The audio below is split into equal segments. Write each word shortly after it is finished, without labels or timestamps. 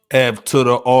F to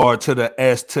the R to the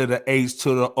S to the H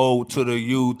to the O to the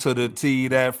U to the T.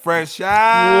 That fresh What's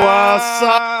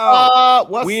out. up?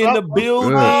 What's We in up? the What's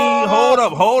building. up?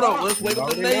 Hold up. What's Let's up? wake You up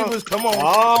the already know. neighbors. Come on.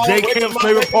 Oh, Jay wake 'em Camp's up,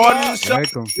 favorite wake 'em part of the up. show.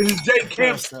 Wake 'em. This is Jay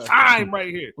Camp's time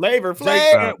right here. Flavor Jay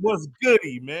Flav. Camp, what's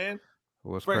goody, man?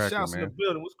 What's Fresh cracking, shouts in the man?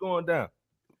 building. What's going down?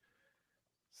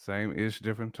 Same ish,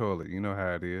 different toilet. You know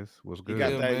how it is. What's You good?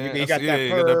 got Yeah, that. man. You got that you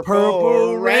got the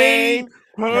purple rain.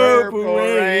 Purple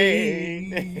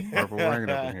rain. Purple rain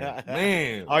up in here.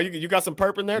 Man. Oh, you got some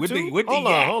purple in there With too? the Hold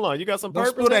yak. on. You got some Don't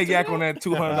purple spill in that there yak too? on that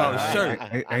 $200 shirt.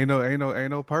 Ain't no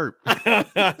perp.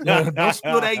 Don't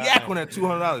spill that yak on that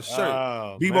 $200 shirt.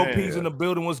 Oh, Bebo man. P's in the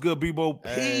building. What's good, Bebo P,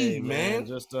 Hey, man?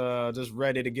 Just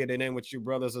ready to get it in with you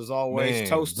brothers as always. Man,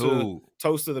 toast to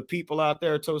the people out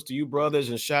there. Toast to you brothers,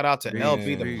 and shout out to Peace,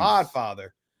 LB the peace.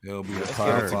 Podfather. LB the Let's Podfather,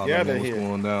 get it together man. What's here.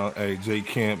 going down? Hey, J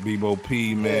Camp, Bebo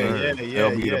P, man. LB the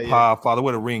yeah. Podfather.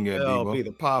 Where the ring at, LB Bebo?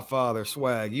 the Podfather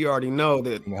swag. You already know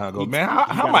that. You know how it goes. Man,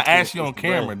 how am I asking you on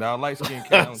camera, dog? Light skin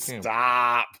cat on camera.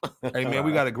 Stop. Hey, man,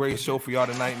 we got a great show for y'all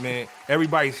tonight, man.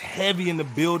 Everybody's heavy in the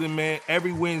building, man.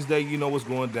 Every Wednesday, you know what's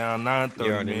going down.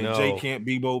 9:30, man. know. J Camp,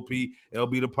 Bebo P,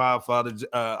 LB the Podfather,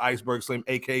 Iceberg Slim,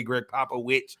 a.k.a. Greg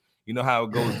Popovich. You know how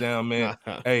it goes down, man.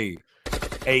 Hey,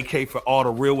 AK for all the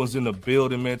real ones in the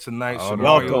building, man, tonight.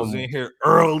 Shamario's in here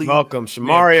early. Welcome,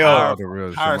 Shamario.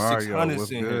 Power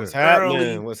 600's in here. What's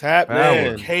happening? What's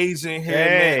happening? K's in here,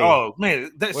 man. Oh, man.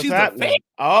 She's happening?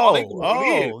 a fan.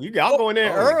 Y'all going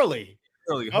in early.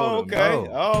 Hold okay.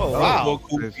 Wow.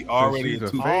 Already.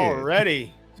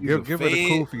 Give her the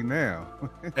koofy now.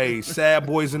 Hey, Sad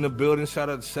Boy's in the building. Shout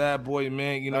out to Sad Boy,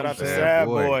 man. You know Shout what out I'm to saying? Sad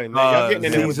Boy. Man, y'all getting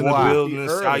in there with in the Z's building.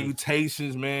 early.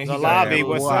 Salutations, man. Zalabi,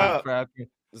 what's up?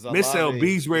 Miss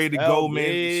LB's ready to go, man.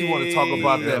 She want to talk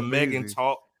about that Megan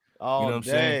talk. All you know what I'm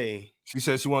saying? She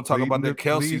said she want to talk about that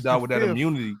Kelsey dog with that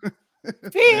immunity.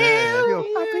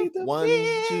 1,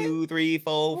 2, 3,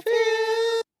 4.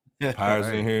 Pirates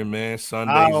in here, man.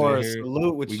 Sundays in here.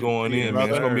 Salute with we you, going in,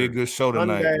 brother. man. It's gonna be a good show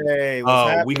tonight. Sunday,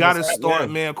 we got to start,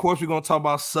 man. Of course, we're gonna talk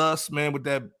about Sus, man, with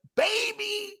that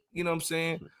baby. You know what I'm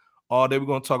saying? All day we're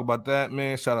gonna talk about that,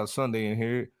 man. Shout out Sunday in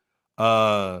here.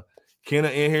 Kenna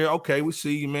in here. Okay, we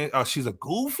see you, man. Oh, she's a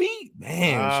goofy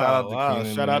man. Shout out to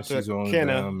Kenna. Shout out to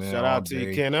Kenna. Shout out to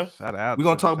you, Kenna. We're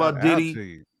gonna talk about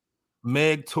Diddy,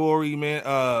 Meg Tory, man.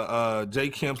 J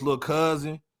Kemp's little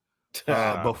cousin.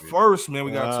 But first, man,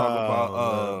 we gotta talk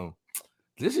about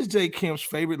this is J Kemp's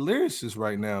favorite lyricist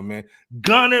right now, man.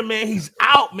 Gunner, man, he's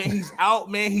out, man. He's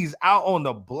out on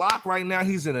the block right now.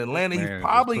 He's in Atlanta. Man, he's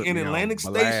probably in Atlantic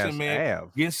Station,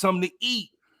 man, getting something to eat.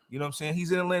 You know what I'm saying?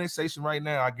 He's in Atlantic Station right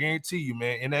now. I guarantee you,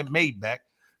 man. In that Maybach.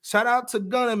 Shout out to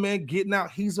Gunner, man, getting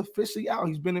out. He's officially out.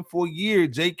 He's been in for a year.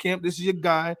 J Kemp, this is your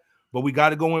guy. But we got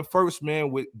to go in first,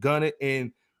 man, with Gunner,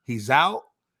 and he's out.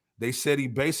 They said he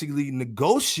basically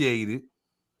negotiated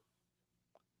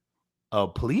a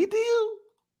plea deal.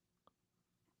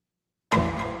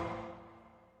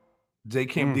 J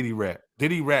Kemp, did he rap? Did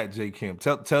he rap, J Kemp?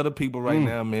 Tell the people right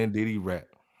now, man, did he rap?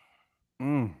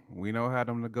 We know how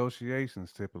them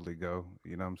negotiations typically go.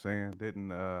 You know what I'm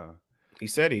saying? He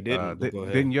said he didn't.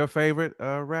 Didn't your favorite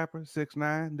rapper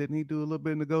 6ix9ine? Didn't he do a little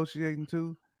bit of negotiating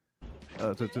too?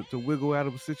 To wiggle out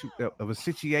of a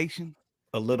situation.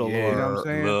 A little, yeah, you know what I'm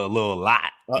saying? A little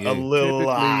lot. A little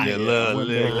lot. Yeah, little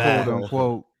quote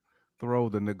unquote throw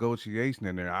the negotiation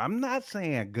in there. I'm not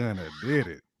saying Gunna did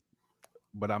it,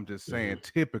 but I'm just saying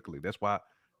typically. That's why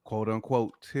quote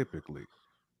unquote typically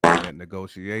that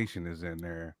negotiation is in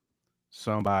there.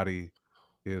 Somebody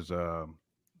got the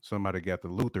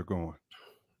Luther going.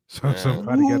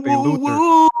 Somebody got their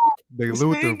Luther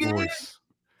voice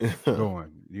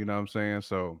going. You know what I'm saying?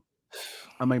 So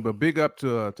I mean, but big up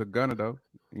to Gunna though.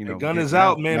 You know, Gunna's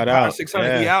out, man. Power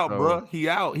 600, he out, bro. He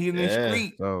out. He in the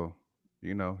street. So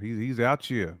you know, he's out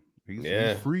here.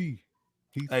 He's free.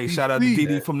 He's shout out to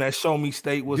Diddy from that Show Me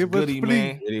State. What's goody,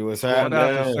 man? Diddy was shout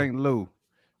out to St. Louis.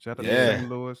 Shout out to St.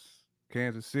 Louis,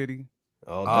 Kansas City.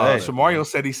 All day. Shamario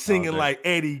said he's singing like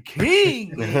Eddie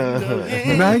King.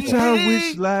 Nights I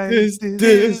wish like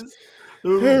this.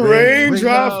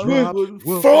 Raindrops would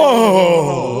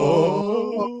fall.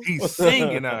 He's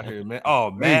singing out here, man. Oh,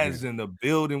 Mad's in the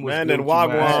building. Man, and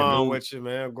Wagwan with you,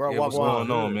 man. What's going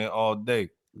on, man? All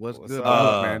day. What's good,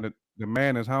 man? The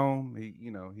man is home.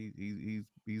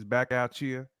 He's back out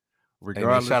here.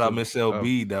 Regardless, shout out Miss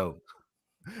LB though.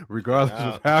 Regardless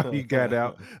of how he got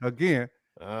out, again,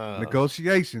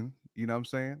 negotiation. You know what I'm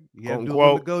saying? He had to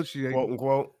negotiate, quote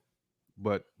unquote.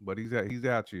 But he's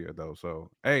out here though.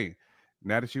 So hey,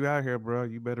 now that you out here, bro,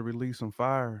 you better release some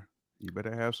fire. You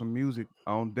better have some music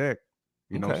on deck.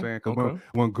 You know what I'm saying? Because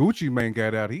when Gucci Mane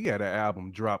got out, he had an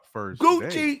album drop first. Gucci.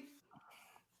 Today.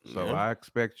 So I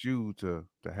expect you to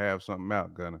have something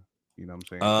out, Gunna. You know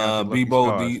what I'm saying?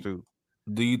 Bebo,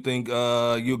 do you think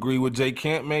you agree with Jay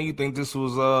Camp, man? You think this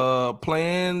was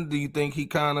planned? Do you think he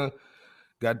kind of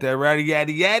got that ratty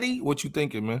yaddy yaddy? What you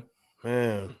thinking, man?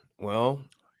 Man, well,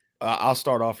 I'll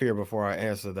start off here before I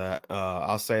answer that.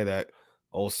 I'll say that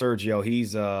old Sergio,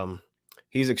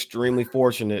 he's extremely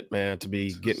fortunate, man, to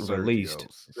be getting released.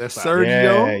 That's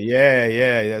Sergio.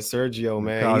 Yeah. That's Sergio,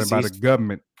 man. Called him by the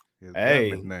government.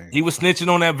 He was snitching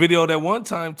on that video that one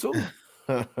time too.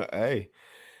 Hey,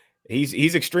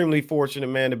 he's extremely fortunate,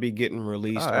 man, to be getting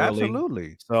released early.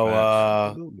 Absolutely.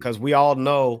 So, because we all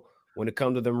know when it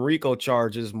comes to them RICO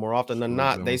charges, more often than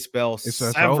not, they spell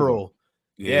several.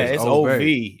 Yeah, it's OV.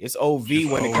 It's OV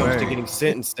when it comes to getting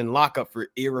sentenced and lock up for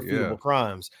irrefutable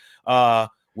crimes.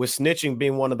 With snitching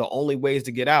being one of the only ways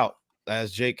to get out,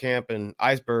 as Jay Camp and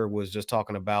Iceberg was just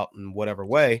talking about in whatever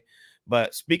way.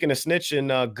 But speaking of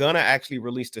snitching, Gunna actually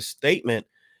released a statement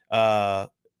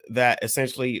that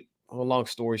essentially, well, long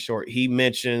story short, he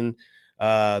mentioned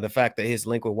the fact that his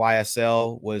link with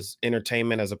YSL was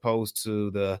entertainment as opposed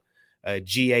to the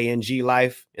GANG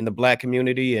life in the Black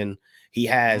community. And he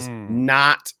has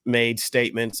not made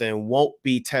statements and won't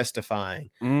be testifying.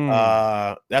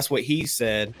 That's what he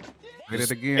said. Say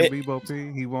it again, Bebo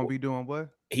P. He won't be doing what?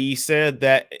 He said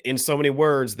that in so many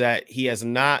words that he has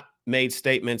not made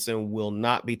statements and will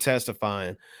not be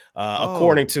testifying,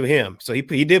 according to him. So he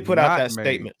did put out that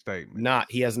statement.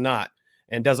 He has not,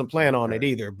 and doesn't plan on it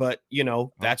either. But you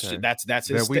know, that's his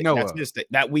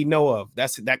that we know of.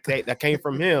 That came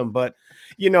from him. But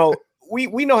you know,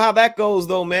 we know how that goes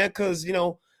though, man. Because you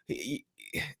know,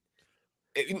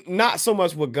 not so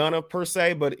much with Gunna per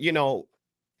se, but you know,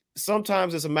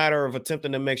 sometimes it's a matter of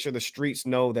attempting to make sure the streets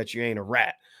know that you ain't a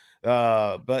rat.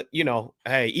 But you know,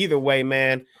 hey, either way,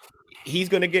 man,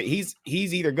 he's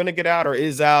either gonna get out or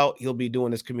is out. He'll be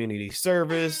doing his community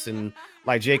service, and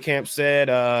like Jay Camp said,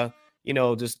 you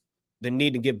know, just the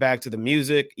need to get back to the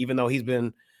music, even though he's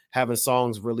been having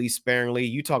songs released sparingly.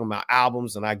 You talking about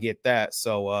albums, and I get that.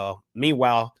 So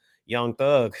meanwhile, Young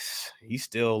Thug, he's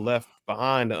still left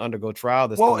behind to undergo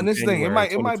trial. And this thing, it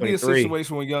might be a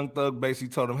situation where Young Thug basically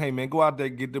told him, "Hey man, go out there,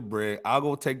 get the bread. I'll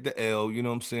go take the L." You know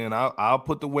what I'm saying? I'll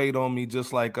put the weight on me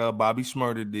just like Bobby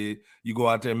Shmurda did. You go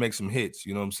out there and make some hits.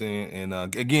 You know what I'm saying?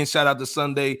 And again, shout out to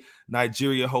Sunday,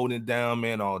 Nigeria holding it down,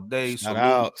 man, all day. Shout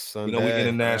out, Sunday. You know, we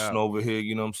international over here.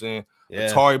 You know what I'm saying? Yeah.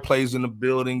 Atari plays in the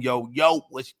building. Yo,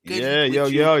 what's good? Yo,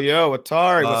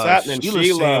 Atari, what's happening?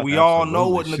 Sheila, we all know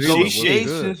what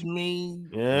negotiations mean.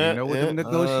 Yeah, we know what the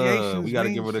negotiations. We gotta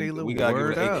give it an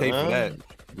AK for that.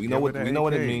 We know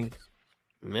what it means.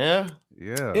 Yeah.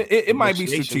 It might be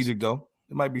strategic though.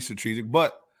 It might be strategic,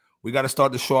 but we got to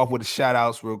start the show off with the shout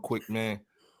outs real quick, man.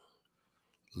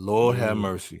 Lord have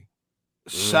mercy.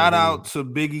 Shout out to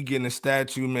Biggie getting a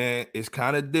statue, man. It's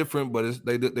kind of different, but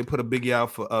they put a Biggie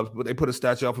out for they put a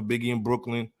statue out for Biggie in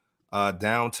Brooklyn,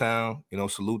 downtown. You know,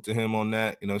 salute to him on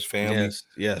that. You know, his family.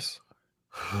 Yes.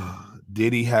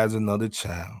 Diddy has another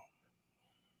child.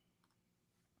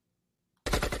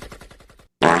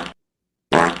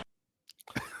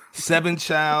 Seven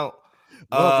child.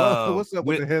 What's up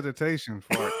with the hesitation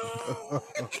part?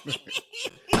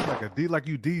 like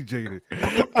you DJ'd it.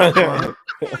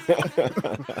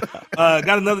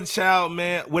 Got another child,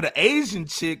 man, with an Asian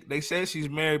chick. They say she's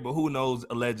married, but who knows?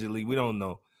 Allegedly, we don't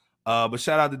know. But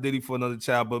shout out to Diddy for another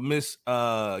child. But Miss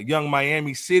Young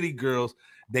Miami City Girls,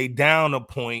 they down a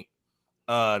point.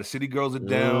 The City Girls are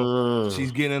down.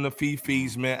 She's getting in the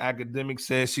fee-fees, man. Academic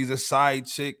says she's a side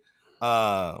chick.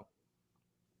 And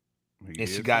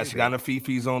she got her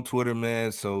fee-fees on Twitter,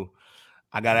 man. So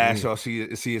I gotta ask y'all,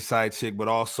 see a side chick, but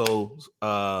also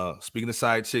speaking of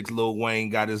side chicks, Lil Wayne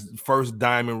got his first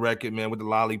diamond record, man, with the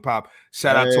Lollipop.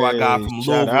 Shout out to our guy from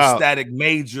Louisville, Static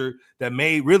Major, that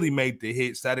really made the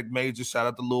hit. Static Major, shout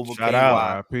out to Louisville. Shout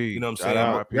out. You know what I'm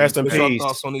saying? Rest in peace.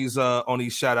 Thoughts on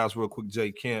these shout outs real quick,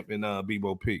 Jay Camp and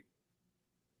Bebo P.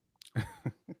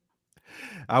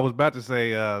 I was about to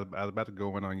say, I was about to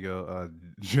go in on your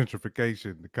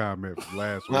gentrification, the comment from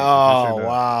last week. Oh,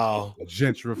 wow.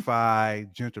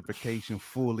 Gentrification,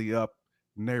 fully up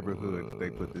neighborhood they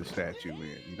put this statue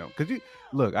in, you know. Because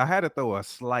look, I had to throw a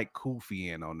slight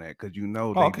kufi in on that because you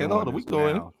know we go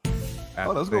in.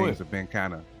 After things have been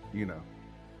kind of, you know.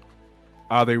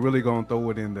 Are they really going to throw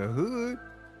it in the hood?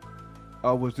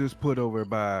 Or was this put over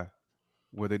by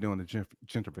where they're doing the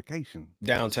gentrification?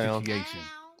 Downtown. Situation?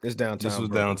 It's downtown. This was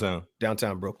Brooklyn.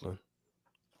 Downtown Brooklyn.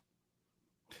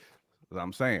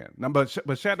 I'm saying. No, but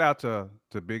shout out to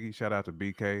Biggie. Shout out to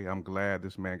BK. I'm glad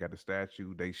this man got a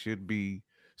statue. They should be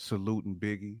saluting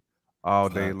Biggie all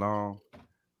day long.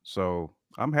 So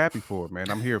I'm happy for it, man.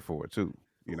 I'm here for it too.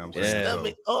 You know what I'm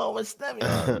saying? My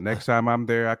stomach. Next time I'm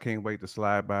there, I can't wait to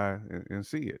slide by and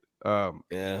see it.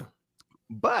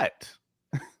 But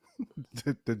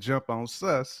to jump on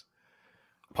Sus.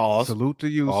 Pause. Salute to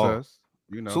you, Sus.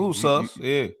 You know, salute, Sus.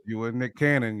 You and Nick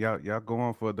Cannon, y'all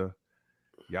going for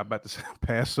y'all about to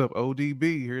pass up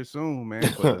ODB here soon, man.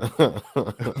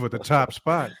 For the top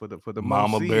spot for the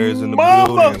Mama Bears in the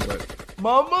building.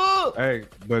 Mama. Hey,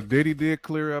 but Diddy did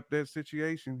clear up that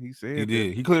situation. He said he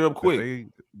did. He cleared up quick.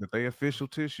 That they official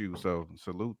tissue. So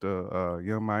salute the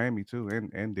Young Miami too,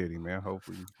 and Diddy, man.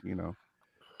 Hopefully, you know.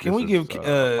 Can we give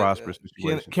prosperous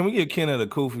situation? Can we give Ken the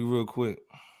Kofi real quick?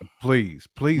 Please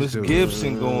Miss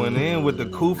Gibson going in with the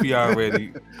Kofi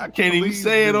already. I can't even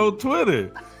say it on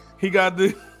Twitter. He got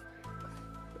the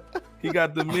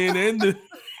men and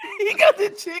he got the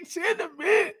chicks in the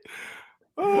men.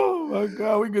 Oh my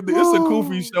God, it's a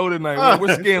Kofi show tonight.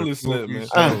 We're scandalous,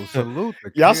 man. Salute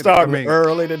y'all starting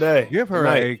early today. Give her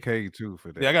an AK too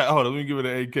for that. Yeah, hold on. Let me give it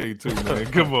an AK too, man.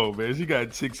 Come on, man. She got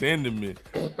chicks in the men.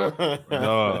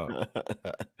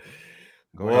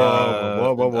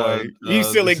 Boy. You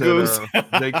silly goose.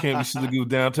 They can't be silly goose.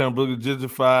 Downtown Brooklyn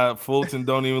gentrified. Fulton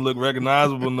don't even look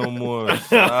recognizable no more. I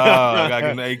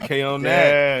gotta get an AK on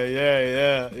that.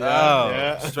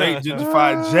 Yeah. Straight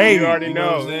gentrified J. You already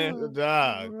know. What I'm saying? Good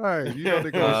job. Right. You know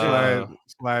they gonna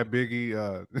slide Biggie.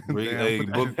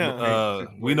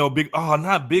 We know Big. Oh,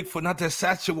 not Bigfoot. Not that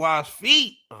Satchel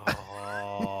feet.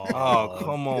 Oh,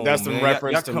 come on. That's the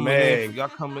reference to Meg. Y'all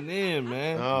coming in,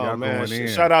 man. Oh, man.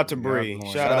 Shout out to Bree.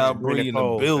 Shout out Bree in the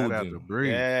building. Shout out to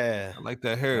Bree. Yeah. I like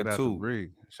that hair, too.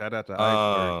 Shout out to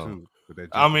Iceberg, too.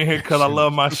 I'm in here because I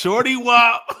love my shorty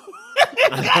wop.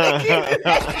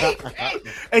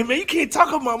 Hey, man, you can't talk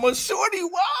about my shorty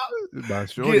wop.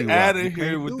 Get out of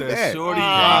here with that shorty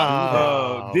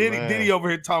wop. Diddy over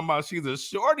here talking about she's a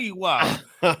shorty wop.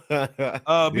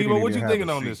 Bebo, what you thinking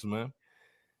on this, man?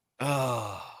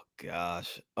 Oh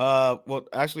gosh. Well,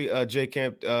 actually, J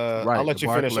Camp, I'll let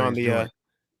you finish on the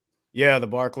the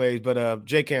Barclays, but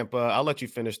J Camp, I'll let you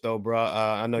finish though, bro.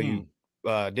 I know you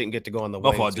didn't get to go on the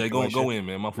Wayne fault, Jay. Go in,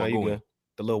 man. My fault. Go in.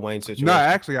 The Lil Wayne situation. No,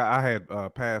 actually, I had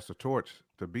passed the torch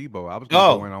to Bebo. I was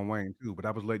going on Wayne too, but I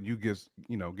was letting you get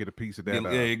a piece of that.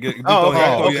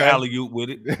 Throw your alley-oop with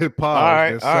it. All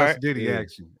right. Diddy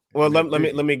action. Well, let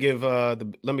me give let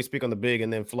me speak on the big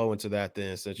and then flow into that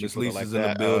then, since you put it like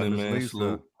that. In the building,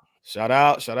 man. Shout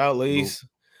out, Lise.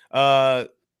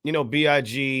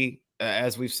 B.I.G.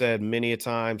 As we've said many a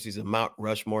times, he's a Mount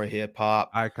Rushmore hip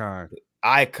hop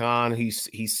icon. He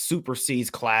supersedes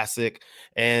classic,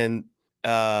 and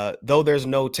though there's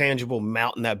no tangible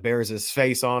mountain that bears his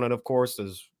face on it, of course,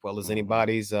 as well as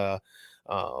anybody's.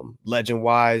 Legend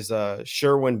wise,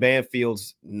 Sherwin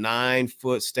Banfield's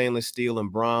 9-foot stainless steel and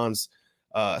bronze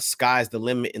sky's the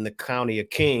limit in the County of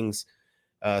Kings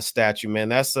statue, man.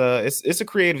 That's it's a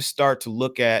creative start to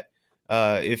look at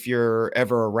if you're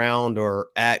ever around or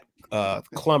at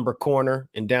Clumber Corner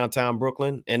in downtown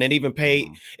Brooklyn. And it even plays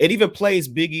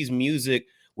Biggie's music,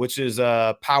 which is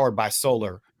powered by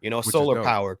solar, solar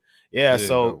powered. Yeah,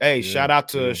 so hey, shout out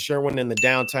to Sherwin in the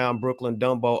downtown Brooklyn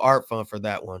Dumbo Art Fund for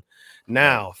that one.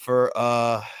 Now for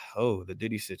the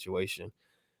Diddy situation.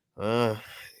 This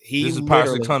is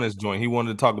Pastor Connor's joint. He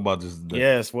wanted to talk about this today.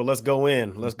 Yes, well, let's go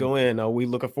in. We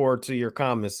looking forward to your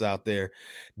comments out there.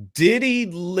 Diddy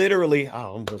literally,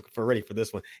 I'm ready for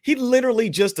this one. He literally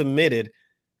just admitted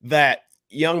that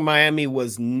Young Miami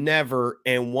was never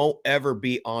and won't ever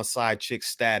be on side chick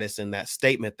status in that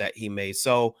statement that he made.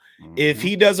 So if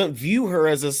he doesn't view her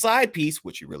as a side piece,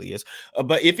 which he really is,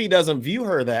 but if he doesn't view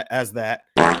her as that,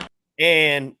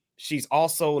 and she's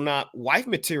also not wife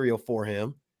material for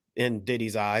him in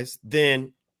Diddy's eyes,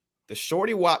 then the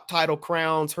Shorty Wop title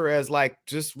crowns her as like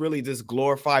just really this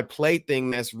glorified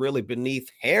plaything that's really beneath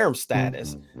harem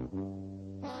status.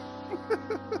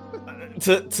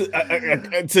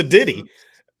 To Diddy.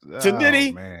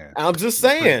 Man. I'm just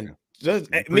saying.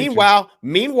 Meanwhile,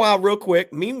 real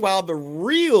quick. Meanwhile, the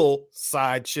real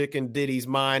side chick in Diddy's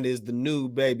mind is the new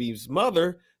baby's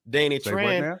mother, Danny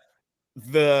Tran.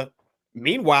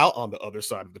 Meanwhile, on the other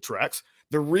side of the tracks,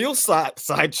 the real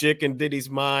side chick in Diddy's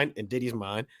mind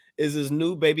is his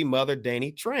new baby mother,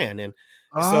 Danny Tran. And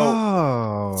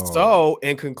so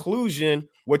in conclusion,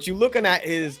 what you're looking at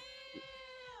is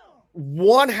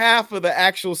one half of the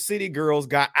actual city girls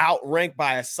got outranked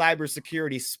by a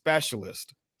cybersecurity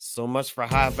specialist. So much for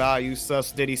high value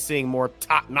Sus Diddy seeing more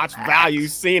top-notch value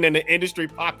seen in the industry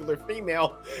popular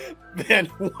female than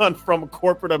one from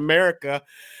corporate America.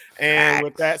 And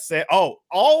with that said,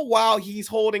 all while he's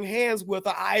holding hands with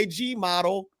an IG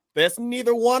model that's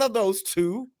neither one of those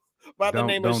two by the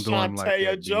name of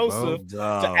Shantae Joseph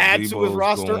to add to his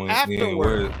roster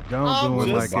afterward. Don't do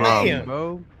him like that,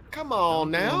 Bebo. Come on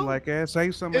now. Like that.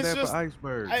 Save some of that for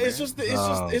Iceberg. It's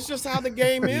just how the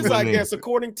game is, I guess,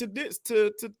 according to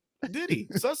Diddy,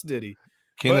 Sus Diddy.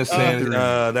 Kenna's saying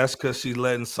that's because she's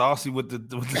letting Saucy with the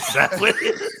salad.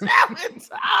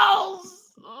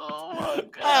 Oh my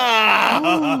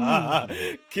God.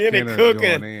 Kenna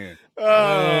cooking.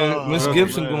 Miss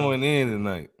Gibson going in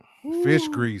tonight. Fish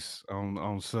grease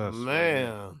on Sus.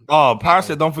 Man. Oh, Power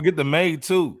said don't forget the maid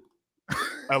too.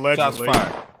 Allegedly.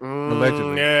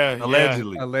 Allegedly. Yeah.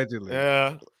 Allegedly.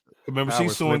 Yeah. Remember,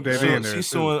 she's suing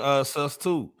Sus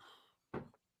too.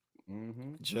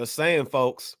 Mm-hmm. Just saying,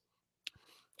 folks.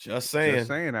 Just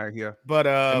saying out here. But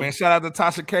man, shout out to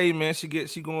Tasha K, man. She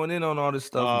going in on all this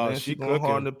stuff, man. She going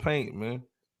hard in the paint, man.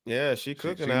 Yeah, she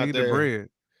cooking she out need there. The bread.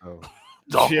 Oh.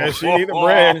 Yeah, she need the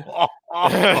bread.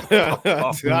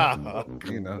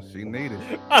 You know, she need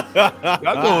it. I'm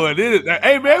going in it.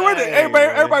 Hey man,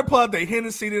 everybody pull out their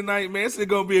Hennessy tonight, man. It's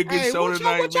gonna be a good show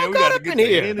tonight, man. We got to get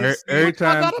here. Every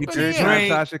time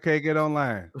Tasha K get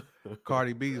online,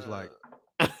 Cardi B is like,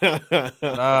 Send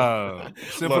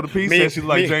for the piece said she's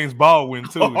like James Baldwin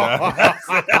too.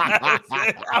 I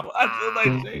feel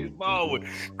like James Baldwin.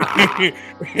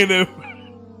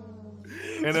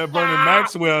 and then Vernon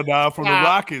Maxwell dog from the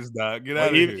Rockets, dog. Get out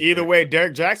of here. Either way,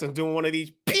 Derek Jackson's doing one of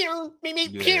these. Pew, me,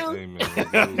 pew.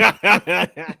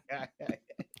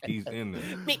 He's in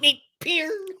there. Me,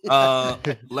 pew.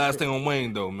 Last thing on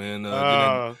Wayne though,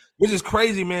 man. Which is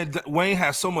crazy, man. Wayne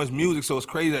has so much music, so it's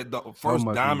crazy that the first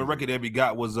diamond record that he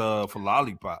got was for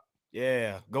Lollipop.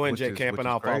 Yeah, go in, J Camp, and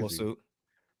I'll follow suit.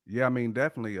 Yeah, I mean,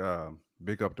 definitely.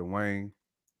 Big up to Wayne.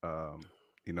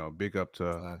 You know, big up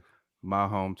to my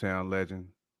hometown legend.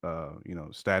 You know,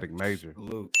 Static Major.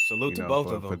 Salute to both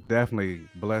of them for definitely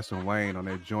blessing Wayne on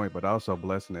that joint, but also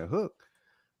blessing that hook.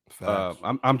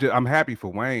 I'm happy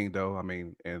for Wayne though. I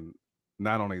mean, and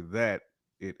not only that,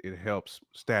 it helps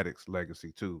Static's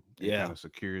legacy too. It kind of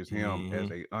secures him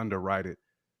as a underrated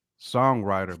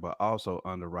songwriter, but also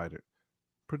underrated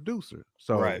producer.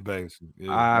 So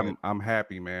I'm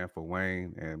happy, man, for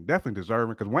Wayne, and definitely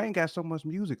deserving because Wayne got so much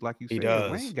music, like you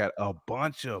said. Wayne got a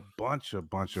bunch of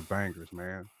bangers,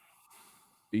 man.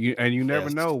 You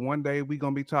never know. One day we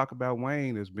gonna be talking about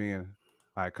Wayne as being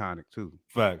iconic too.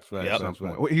 Facts. Well,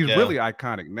 he's really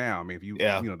iconic now. I mean, if you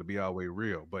know, to be all the way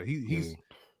real, but he's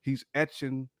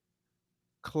etching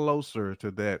closer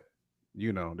to that,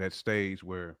 you know, that stage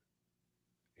where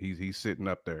he's sitting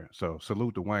up there. So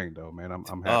salute to Wayne though, man. I'm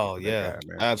happy. Oh yeah, guy,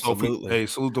 man. absolutely.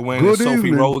 Salute to Wayne.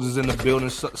 Sophie Rose is in the building.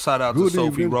 Shout out to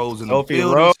Sophie Rose in the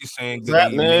building. She's saying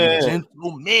good evening,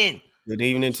 gentlemen. Good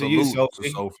evening to you,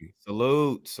 Sophie.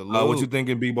 Salute. What you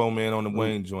thinking, Bebo, man, on the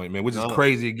Wayne joint, man? Which is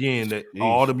crazy again that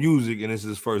all the music and this is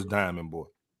his first diamond, boy.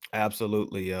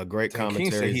 Absolutely, great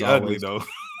commentary. He ugly though.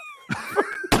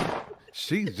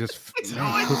 She's just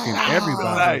cooking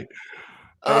everybody.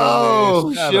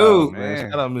 Oh shoot,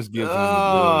 man! Shout out Miss Gibson.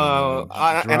 I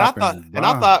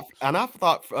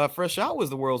thought Fresh Out was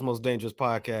the world's most dangerous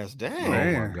podcast.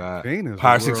 Dang, oh my God!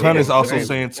 Power 600 is also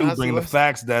saying too, bringing the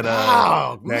facts that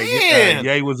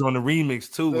Ye was on the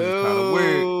remix too, which is kind of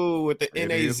weird. With the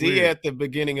NAZ at the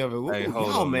beginning of it.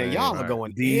 Y'all are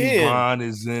going Devon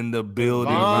is in the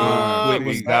building.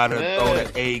 We gotta throw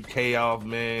the AK off,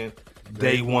 man.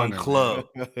 Day One Club.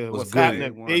 What's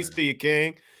happening? Peace to you,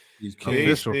 King.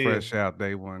 Official Fresh Out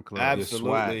Day One Club.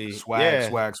 Absolutely.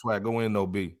 Swag. Go in, though,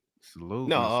 B.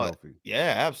 Salute. Sophie.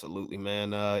 Yeah, absolutely,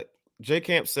 man. J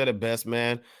Camp said it best,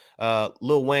 man.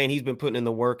 Lil Wayne, he's been putting in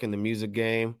the work in the music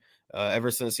game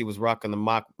ever since he was rocking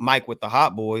the mic with the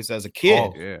Hot Boys as a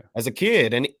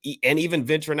kid. And even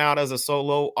venturing out as a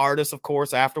solo artist, of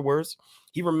course, afterwards.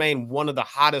 He remained one of the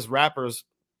hottest rappers.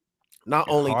 Not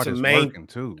only to main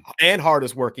too, and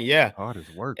hardest working,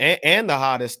 hardest work, and the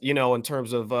hottest, you know, in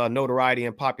terms of notoriety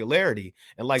and popularity.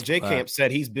 And like J Camp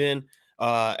said, he's been,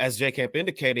 as J Camp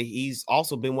indicated, he's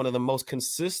also been one of the most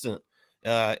consistent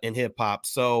in hip hop.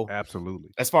 So absolutely,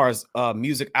 as far as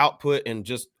music output and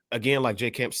just again, like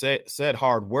J Camp said,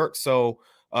 hard work. So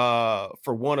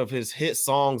for one of his hit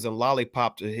songs and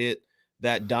Lollipop to hit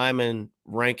that diamond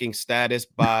ranking status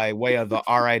by way of the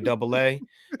RIAA,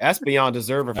 that's beyond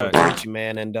deserving for Gucci,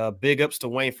 man. And big ups to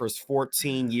Wayne for his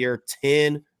 14-year,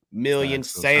 $10 million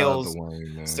sales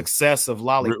success of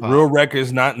Lollipop. Real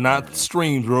records, not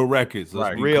streams, real records.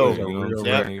 Let's be real, clear. You know real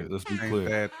records. Let's be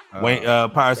clear. Wayne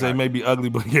Pirate say may be ugly,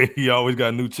 but yeah, he always got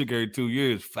a new chick every 2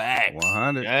 years. Facts.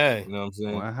 100. Yeah. You know what I'm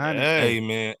saying? 100. Hey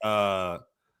man,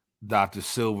 Dr.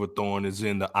 Silverthorne is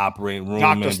in the operating room.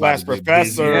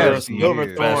 Dr./Professor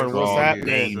Silverthorne, what's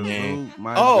happening, man?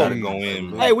 Go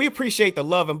in, man. Hey, we appreciate the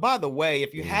love. And by the way,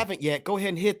 if you haven't yet, go ahead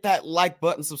and hit that like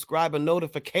button, subscribe, and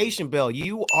notification bell.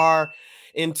 You are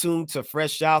in tune to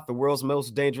Fresh Out, the world's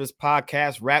most dangerous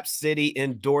podcast, Rap City,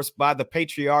 endorsed by the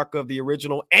patriarch of the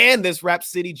original and this Rap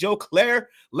City, Joe Claire.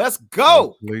 Let's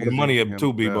go. The money up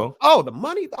too, Bebo. Oh, the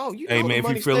money. Oh, you know. Hey, man, if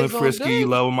you feeling frisky, you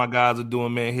love what my guys are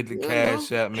doing, man, hit the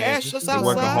cash app, man. Cash us outside.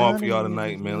 Working hard for y'all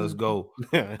tonight, man. Let's go.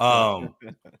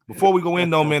 Before we go in,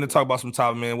 though, man, to talk about some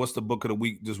topic, man, what's the book of the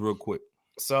week, just real quick?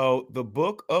 So the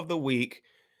book of the week,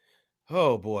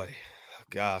 oh, boy.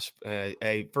 Gosh,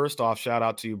 hey, first off, shout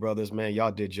out to you brothers, man.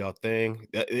 Y'all did y'all thing.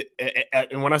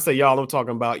 And when I say y'all, I'm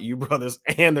talking about you brothers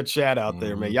and the chat out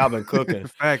there, man. Y'all been cooking.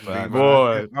 Fact,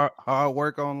 boy. Hard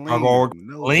work on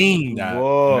lean.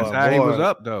 Boy. That's how he was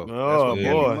up, though. Oh,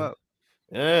 boy.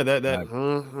 Yeah,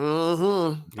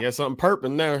 yeah, something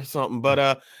perping there, something.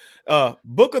 But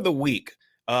book of the week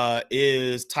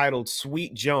is titled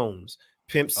Sweet Jones,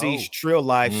 Pimp C's Trill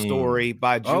Life Story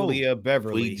by Julia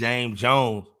Beverly. Sweet James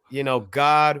Jones. You know,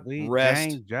 God Sweet rest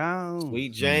James Jones.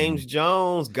 Sweet James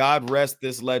Jones. God rest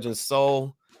this legend's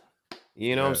soul.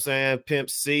 You know what I'm saying? Pimp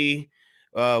C.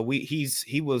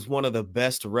 He was one of the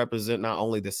best to represent not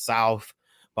only the South,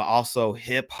 but also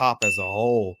hip hop as a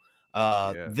whole.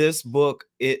 This book,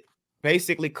 it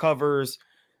basically covers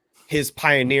his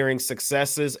pioneering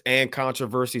successes and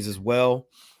controversies as well,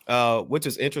 which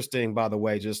is interesting, by the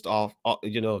way, just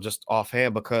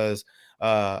offhand, because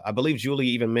I believe Julie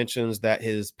even mentions that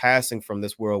his passing from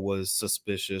this world was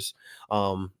suspicious,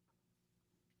 along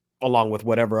with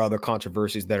whatever other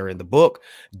controversies that are in the book,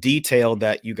 detailed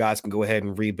that you guys can go ahead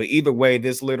and read. But either way,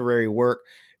 this literary work,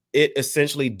 it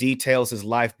essentially details his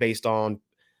life based on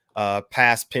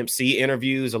past Pimp C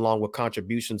interviews, along with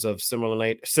contributions of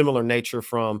similar nature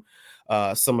from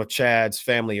some of Chad's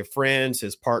family and friends,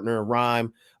 his partner in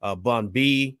rhyme, Bun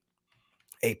B,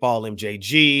 8Ball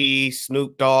MJG,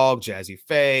 Snoop Dogg, Jazzy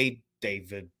Faye,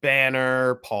 David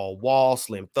Banner, Paul Wall,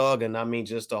 Slim Thug, and I mean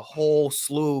just a whole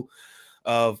slew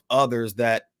of others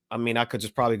that, I mean, I could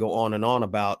just probably go on and on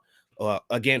about,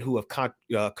 again, who have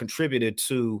contributed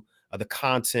to the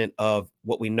content of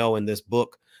what we know in this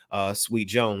book, Sweet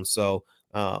Jones. So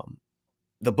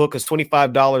the book is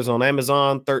 $25 on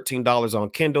Amazon, $13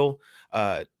 on Kindle.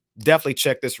 Definitely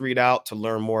check this read out to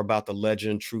learn more about the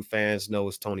legend true fans know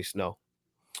as Tony Snow.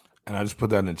 And I just put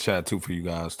that in the chat too for you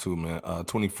guys too, man.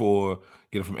 24,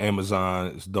 get it from Amazon.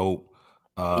 It's dope.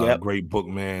 Great book,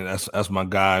 man. That's my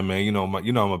guy, man. You know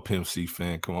I'm a Pimp C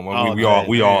fan. Come on, we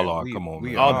all are. Come on,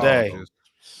 man. All day.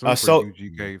 So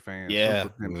UGK fan, yeah,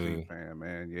 super Pimp C fan,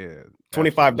 man. Yeah,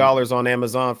 $25 on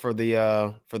Amazon for the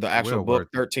actual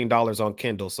book, $13 on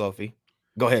Kindle. Sophie,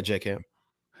 go ahead, J-Cam.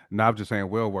 No, I'm just saying,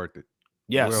 well worth it.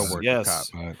 Yes.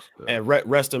 And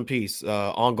rest in peace.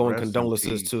 Ongoing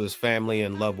condolences to his family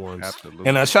and loved ones. Absolutely.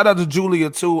 And shout out to Julia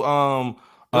too.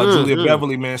 Julia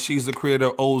Beverly, man. She's the creator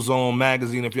of Ozone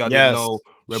magazine. If y'all didn't know,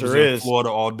 represent Florida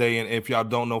all day. And if y'all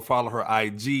don't know, follow her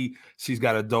IG. She's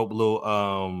got a dope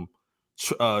little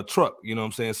truck. You know what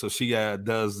I'm saying? So she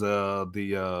does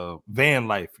the van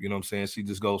life. You know what I'm saying? She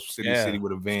just goes city to city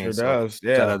with a van. Sure does.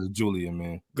 Yeah. Shout out to Julia,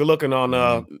 man. Good looking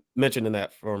on mentioning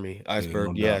that for me,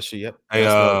 Iceberg. Yep. Hey,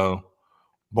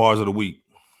 bars of the week.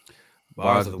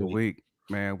 Bars of the week,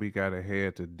 man. We got to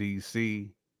head to DC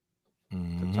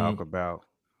to talk about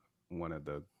one of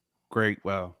the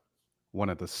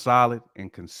solid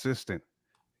and consistent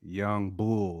young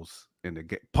bulls in the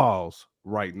pause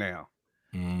right now.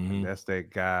 And that's that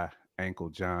guy, Ankle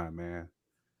John, man.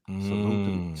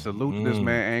 Salute to this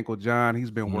man, Ankle John.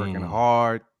 He's been working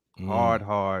hard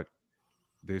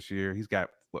this year. He's got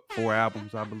 4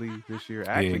 albums, I believe, this year.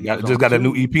 Actually, got a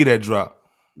new EP that dropped.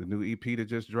 The new EP that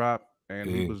just dropped, and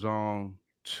he was on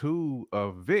 2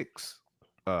 of Vic's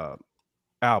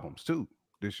albums too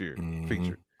this year,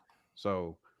 featured.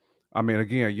 So, I mean,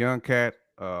 again, young cat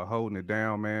holding it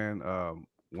down, man.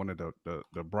 One of the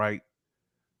bright,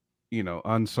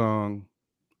 unsung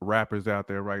rappers out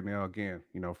there right now. Again,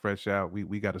 Fresh Out.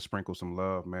 We got to sprinkle some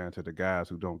love, man, to the guys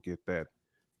who don't get that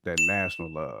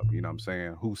national love. You know what I'm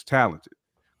saying? Who's talented?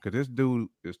 Because this dude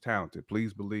is talented.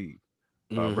 Please believe.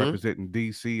 Representing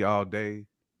DC all day.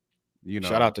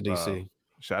 Shout out to DC.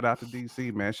 Shout out to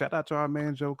DC, man. Shout out to our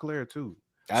man Joe Claire too.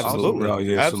 Absolutely.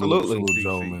 Absolutely. Absolutely. Salute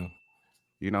Joe, man.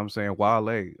 You know what I'm saying?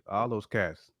 Wale, all those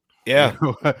cats. Yeah.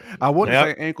 You know? I want to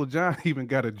say Uncle John even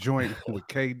got a joint with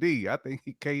KD. I think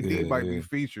KD might be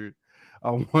featured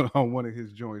on one of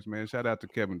his joints, man. Shout out to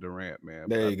Kevin Durant, man.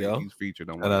 There you go. He's featured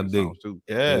on one of his songs too.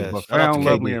 Yeah. But Found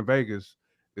Lovely in Vegas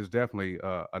is definitely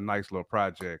a nice little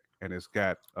project, and it's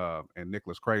got and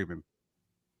Nicholas Craven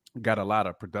got a lot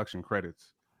of production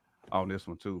credits on this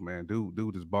one too, man.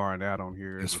 Dude is barring out on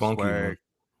here. It's funky, man.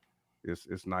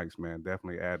 It's nice, man.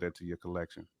 Definitely add that to your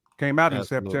collection. Came out in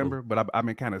September, but I've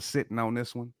been kind of sitting on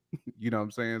this one. You know what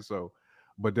I'm saying? So,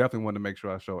 but definitely want to make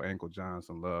sure I show Uncle John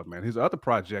some love, man. His other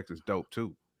project is dope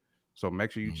too. So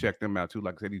make sure you check them out too.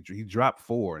 Like I said, he dropped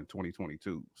 4 in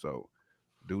 2022. So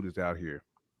dude is out here.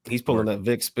 He's pulling that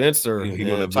Vic Spencer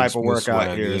type of work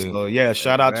out here. So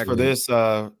shout out for this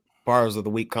Bars of the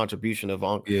Week contribution of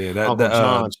Uncle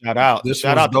John. Shout out.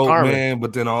 Shout out to dope, Carmen. Man,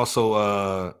 but then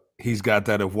also he's got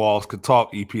that If Walls Could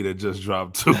Talk EP that just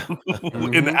dropped too.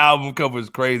 And the album cover is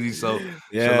crazy. So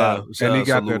and he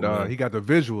got that he got the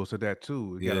visuals of that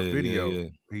too. He got a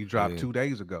video he dropped 2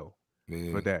 days ago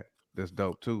for that. That's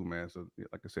dope too, man. So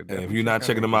like I said, if you're not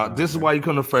checking them out, this is why you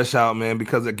come to Fresh Out, man,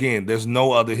 because again, there's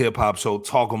no other hip hop show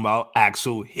talking about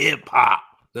actual hip hop.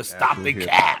 Let's stop the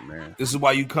cap, man. This is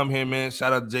why you come here, man.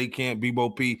 Shout out to J Camp,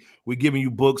 Bebo P. We're giving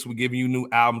you books. We're giving you new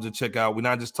albums to check out. We're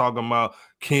not just talking about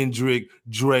Kendrick,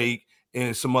 Drake,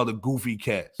 and some other goofy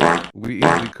cats. We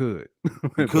easily could.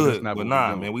 We could, but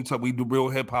nah, man. We do real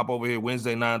hip hop over here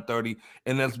Wednesday 9:30.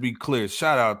 And let's be clear.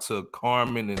 Shout out to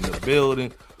Carmen in the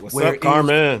building. What's up,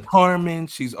 Carmen? Carmen,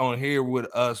 she's on here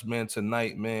with us, man.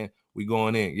 Tonight, man. We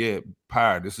going in. Yeah,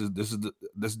 Pyre. This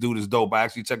dude is dope. I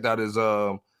actually checked out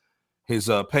his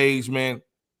page, man.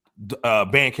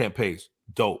 Bandcamp page.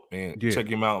 Dope, man. Yeah. Check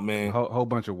him out, man. Whole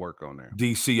bunch of work on there.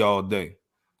 DC all day.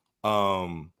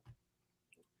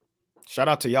 Shout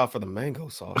out to y'all for the mango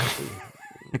sauce.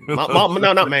 No,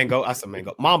 not mango. I said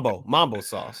mango. Mambo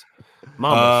sauce.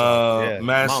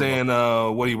 Man saying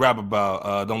what he rap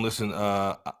about. Don't listen.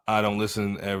 I don't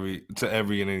listen to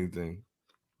every and anything.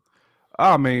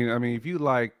 I mean, if you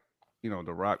like,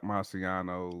 the Rock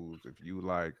Marcianos, if you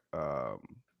like,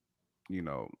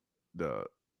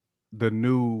 the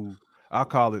new, I'll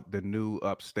call it the new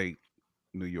upstate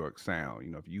New York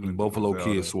sound. If you Buffalo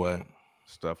Kid swag.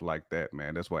 Stuff like that,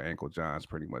 man. That's why Uncle John's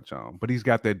pretty much on. But he's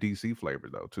got that DC flavor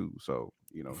though too. So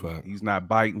he's not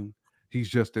biting. He's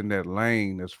just in that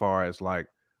lane as far as like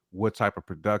what type of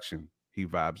production he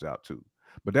vibes out to.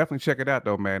 But definitely check it out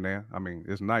though, man. I mean,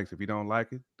 it's nice. If you don't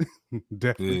like it,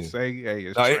 definitely say, hey,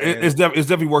 it's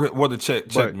definitely worth a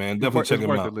check, man. Definitely check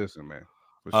him out. To listen, man.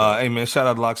 Sure. Hey, man, shout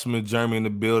out to Locksmith Jeremy in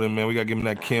the building, man. We gotta give him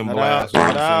that Kim blast,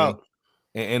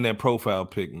 and that profile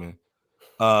pic, man.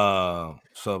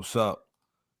 Sup.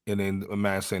 And then a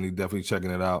man saying he's definitely checking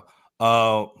it out.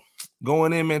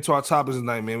 Going in, man, to our topics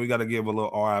tonight, man. We got to give a little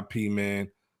RIP,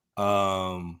 man.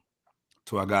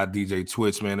 To our guy DJ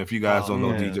Twitch, man. If you guys don't know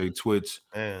DJ Twitch,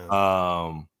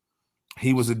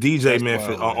 he was a DJ, man,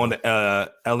 on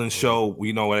the Ellen show.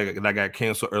 We know that got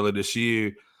canceled earlier this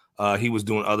year. He was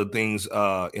doing other things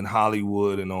in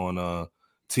Hollywood and on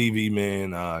TV,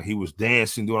 man. He was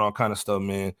dancing, doing all kind of stuff,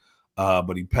 man.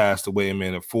 But he passed away,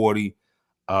 man, at 40.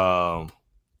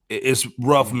 It's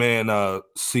rough, man,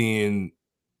 seeing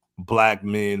Black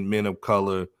men of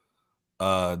color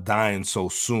dying so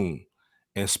soon,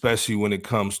 and especially when it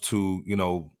comes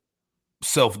to,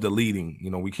 self-deleting.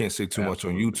 We can't say too much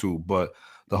on YouTube, but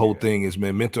the whole thing is,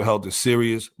 man, mental health is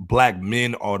serious. Black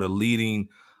men are the leading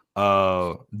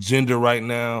gender right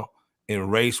now in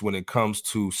race when it comes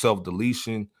to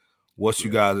self-deletion. What's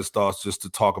you guys' thoughts just to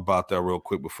talk about that real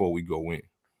quick before we go in?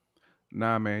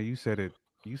 Nah, man, you said it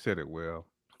well.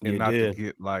 And not to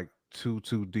get like too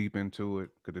deep into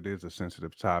it, because it is a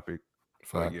sensitive topic.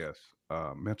 But yes,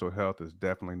 mental health is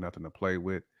definitely nothing to play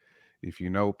with. If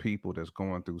you know people that's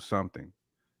going through something,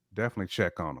 definitely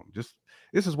check on them. This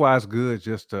is why it's good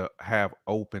just to have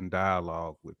open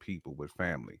dialogue with people, with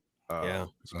family.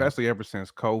 Especially ever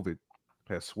since COVID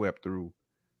has swept through,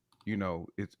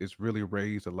 it's really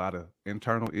raised a lot of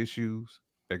internal issues,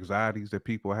 anxieties that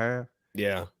people have.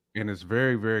 Yeah. And it's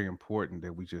very, very important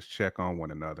that we just check on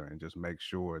one another and just make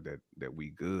sure that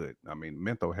we good. I mean,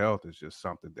 mental health is just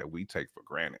something that we take for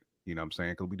granted. You know what I'm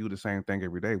saying? Because we do the same thing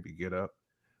every day. We get up,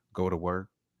 go to work,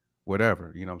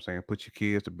 whatever. You know what I'm saying? Put your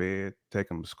kids to bed, take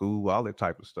them to school, all that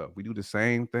type of stuff. We do the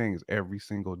same things every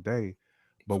single day,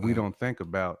 but we don't think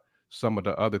about some of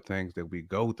the other things that we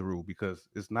go through, because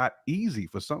it's not easy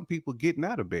for some people getting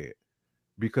out of bed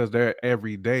because their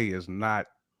every day is not.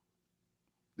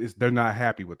 They're not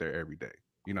happy with their everyday.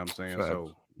 You know what I'm saying? Right.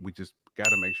 So we just got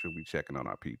to make sure we checking on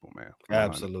our people, man.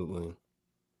 Absolutely.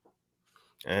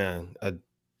 And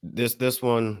this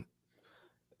one,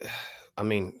 I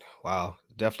mean, wow,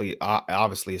 definitely,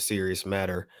 obviously a serious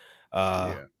matter.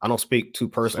 I don't speak too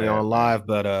personally on live,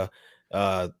 but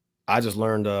I just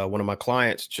learned one of my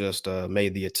clients just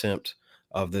made the attempt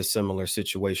of this similar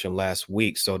situation last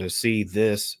week. So to see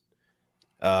this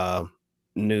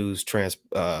news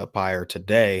transpire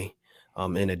today,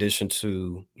 in addition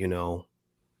to, you know,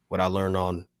 what I learned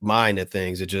on my end of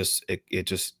things, it just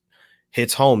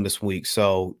hits home this week.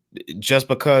 So just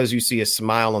because you see a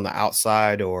smile on the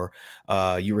outside, or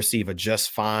you receive a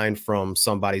just fine from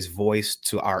somebody's voice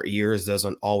to our ears,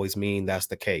 doesn't always mean that's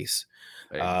the case.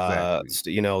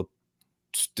 Exactly. You know,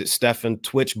 Stephen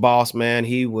Twitch Boss, man,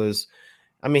 he was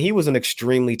an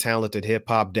extremely talented hip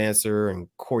hop dancer and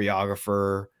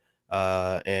choreographer,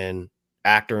 and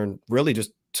actor, and really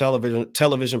just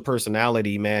television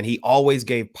personality, man. He always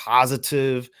gave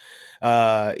positive,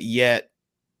 yet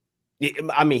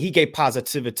he gave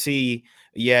positivity,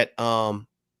 yet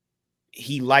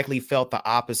he likely felt the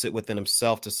opposite within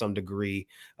himself to some degree,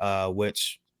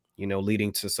 which, you know,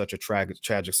 leading to such a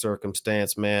tragic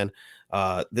circumstance, man.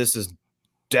 This is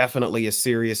definitely a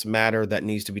serious matter that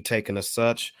needs to be taken as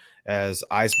such, as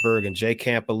Iceberg and J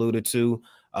Camp alluded to.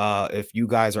 If you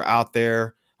guys are out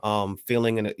there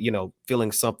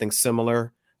feeling something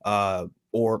similar,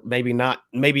 or maybe not,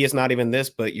 maybe it's not even this,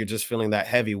 but you're just feeling that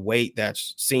heavy weight that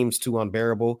seems too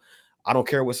unbearable. I don't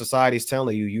care what society's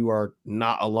telling you, you are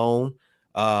not alone.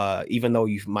 Even though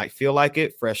you might feel like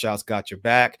it, Fresh Out's got your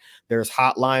back. There's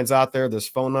hotlines out there, there's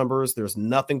phone numbers, there's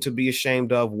nothing to be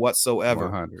ashamed of whatsoever.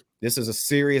 100. This is a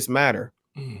serious matter.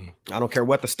 I don't care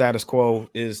what the status quo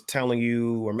is telling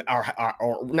you, or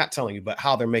not telling you, but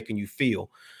how they're making you feel.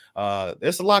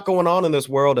 There's a lot going on in this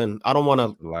world, and I don't want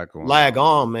to lag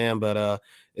on, man, but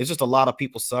it's just a lot of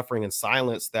people suffering in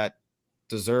silence that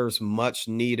deserves much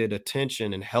needed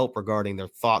attention and help regarding their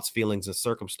thoughts, feelings, and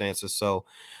circumstances. So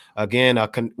again,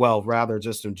 rather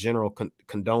just in general,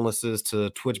 condolences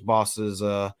to Twitch Boss's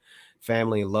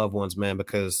family and loved ones, man,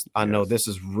 because I know this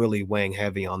is really weighing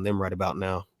heavy on them right about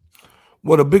now.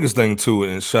 Well, the biggest thing too,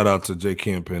 and shout out to J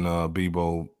Camp and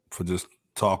Bebo for just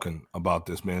talking about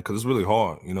this, man, because it's really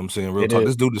hard. You know what I'm saying? Real talk.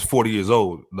 This dude is 40 years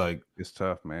old. Like, it's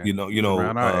tough, man. You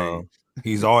know,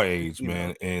 he's our age,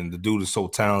 man, and the dude is so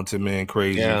talented, man,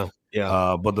 crazy.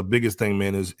 Yeah. But the biggest thing,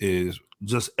 man, is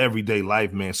just everyday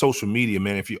life, man. Social media,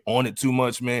 man. If you're on it too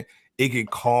much, man, it can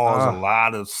cause a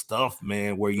lot of stuff,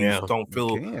 man, where you don't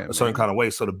feel a certain kind of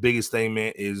way. So the biggest thing,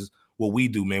 man, is what we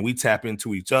do, man. We tap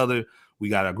into each other. We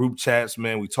got our group chats,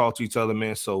 man. We talk to each other,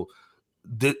 man. So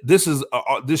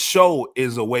this show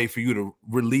is a way for you to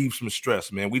relieve some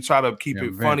stress, man. We try to keep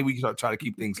it funny. We try to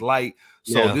keep things light.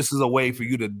 So this is a way for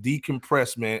you to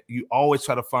decompress, man. You always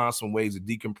try to find some ways to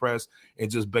decompress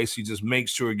and just basically just make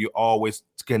sure you're always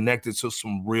connected to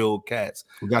some real cats.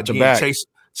 We got your back.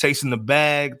 Chasing the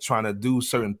bag, trying to do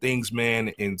certain things,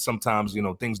 man. And sometimes, you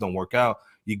know, things don't work out.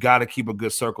 You got to keep a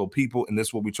good circle of people. And this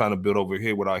is what we're trying to build over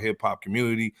here with our hip hop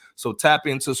community. So tap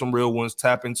into some real ones,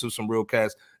 tap into some real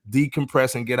cats,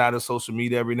 decompress and get out of social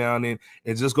media every now and then,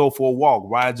 and just go for a walk,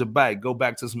 ride your bike, go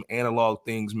back to some analog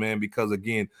things, man, because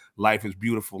again, life is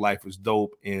beautiful, life is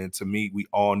dope. And to me, we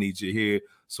all need you here.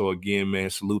 So again, man,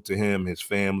 salute to him, his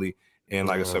family. And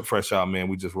like I said, Fresh Out, man,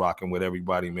 we just rocking with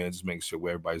everybody, man, just making sure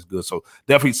everybody's good. So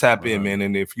definitely tap in, man.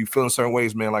 And if you feel in certain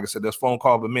ways, man, like I said, there's phone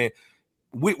call, but man,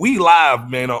 we live,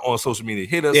 man, on social media.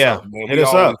 Hit us up, man. Hit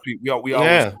us up. We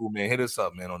always cool, man. Hit us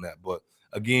up, man, on that. But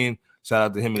again, shout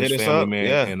out to him and his family,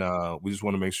 man. And we just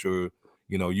want to make sure,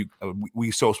 you know,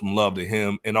 we show some love to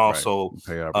him, and also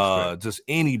just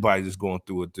anybody just going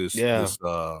through it this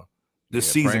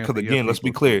season. Because again, let's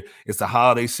be clear, it's the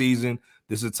holiday season.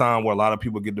 This is a time where a lot of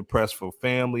people get depressed for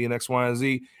family and X, Y, and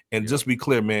Z. And just be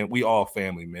clear, man, we all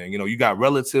family, man. You know, you got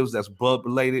relatives that's blood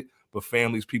related, but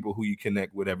families, people who you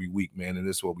connect with every week, man. And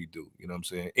this is what we do. You know what I'm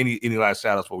saying? Any last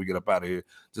shout outs before we get up out of here,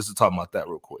 just to talk about that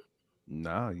real quick.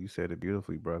 No, you said it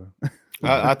beautifully, brother.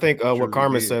 I think what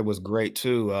Carmen said was great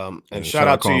too. And shout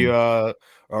out to you,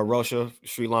 Rosha,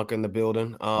 Sri Lanka in the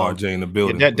building. RJ in the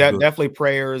building. Definitely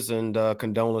prayers and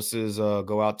condolences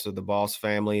go out to the Boss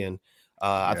family. And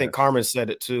I think Carmen said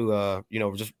it too, you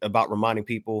know, just about reminding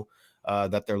people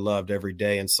that they're loved every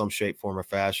day in some shape, form, or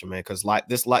fashion, man. Because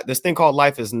this thing called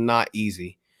life is not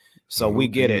easy. So we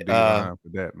get it. For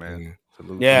that, man.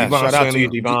 Yeah, shout out to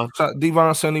you, Devon.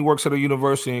 Devon Sunny works at a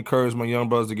university and encouraged my young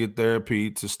brothers to get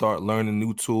therapy, to start learning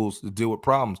new tools to deal with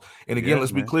problems. And again,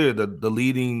 let's be clear, the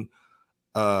leading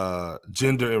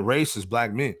gender and race is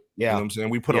Black men. Yeah. You know what I'm saying?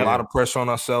 We put a lot of pressure on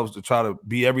ourselves to try to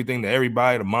be everything to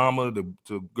everybody, the mama, the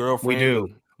girlfriend,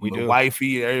 we do.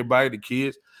 Wifey, everybody, the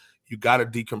kids. you got to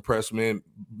decompress, man,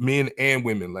 men and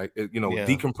women, like,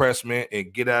 decompress, man,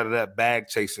 and get out of that bag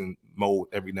chasing mode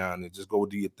every now and then. Just go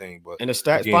do your thing. But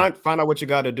find out what you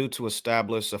got to do to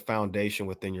establish a foundation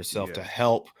within yourself to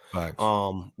help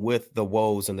with the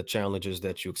woes and the challenges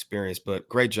that you experience. But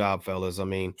great job, fellas. I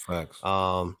mean,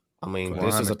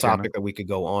 this is a topic that we could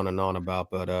go on and on about,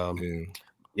 but so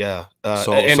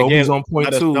Sobe's on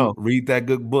point too. Read that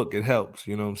good book. It helps.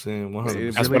 You know what I'm saying?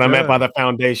 100%. That's what I meant by the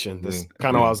foundation. That's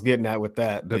kind of what I was getting at with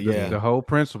that. The whole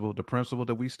principle, the principle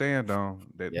that we stand on,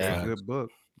 that good book.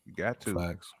 You got to.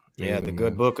 Facts. The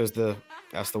good book is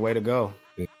that's the way to go.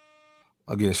 Yeah.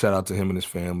 Again, shout out to him and his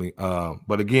family.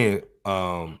 But again,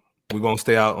 we're gonna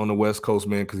stay out on the West Coast,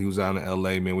 man, because he was out in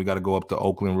LA, man. We got to go up to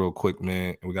Oakland real quick,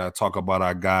 man. And we got to talk about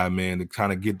our guy, man, to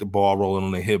kind of get the ball rolling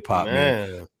on the hip hop,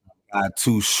 man.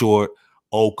 Too Short,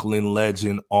 Oakland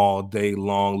legend all day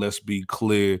long. Let's be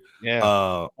clear.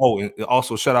 Yeah. And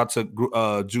also shout out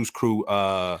to Juice Crew.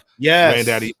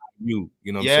 Granddaddy, you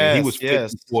know what I'm saying? He was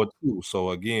 54 too. So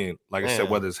again, like I said,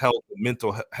 whether it's health,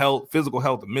 mental health, physical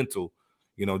health, and mental,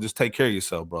 just take care of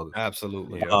yourself, brother.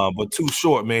 Absolutely. But Too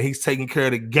Short, man, he's taking care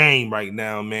of the game right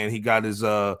now, man. He got his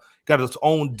own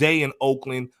day in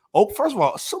Oakland. First of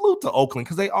all, salute to Oakland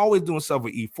because they always doing stuff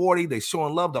with E40. They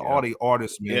showing love to all the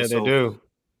artists, man. Yeah, they do.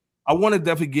 I want to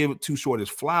definitely give Too Short his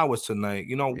flowers tonight.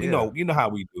 You know how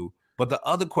we do. But the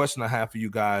other question I have for you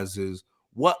guys is,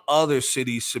 what other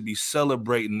cities should be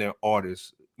celebrating their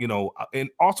artists? And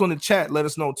also in the chat, let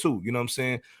us know too. You know what I'm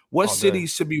saying? What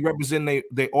cities should be representing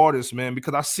their artists, man?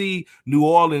 Because I see New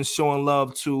Orleans showing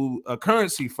love to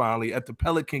Currency finally at the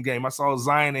Pelican game. I saw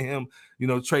Zion and him,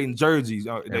 trading jerseys.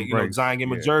 Zion gave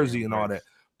him a jersey and all that.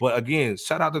 But again,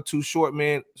 shout out to Too Short,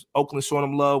 man. Oakland showing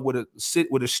him love with a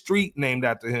street named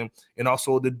after him, and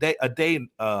also a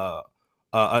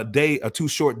Too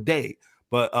Short day.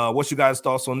 But what's you guys'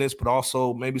 thoughts on this? But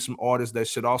also maybe some artists that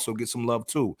should also get some love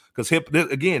too. Because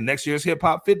next year's Hip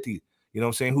Hop 50. You know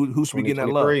what I'm saying? Who should be getting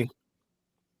that love?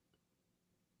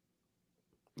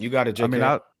 You got it, JK. I mean,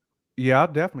 I'll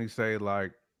definitely say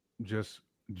like just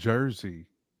Jersey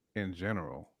in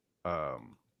general. I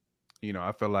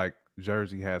feel like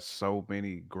Jersey has so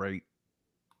many great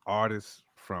artists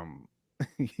from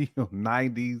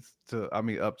 90s to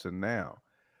up to now.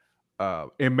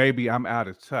 And maybe I'm out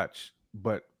of touch,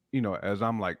 but as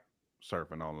I'm like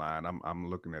surfing online, I'm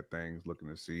looking at things, looking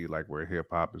to see like where hip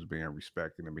hop is being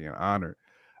respected and being honored.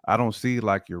 I don't see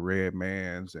like your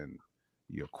Redmans and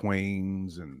your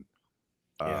Queens and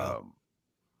Rod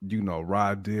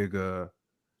Digger.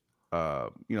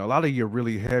 A lot of your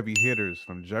really heavy hitters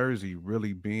from Jersey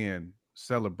really being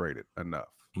celebrated enough.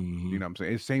 Mm-hmm. You know what I'm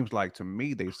saying? It seems like to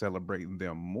me they celebrating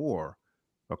them more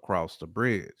across the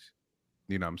bridge.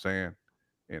 You know what I'm saying?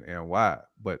 And why?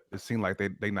 But it seemed like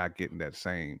they not getting that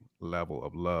same level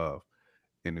of love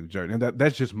in New Jersey. And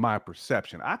that's just my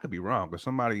perception. I could be wrong, but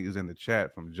somebody is in the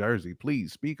chat from Jersey.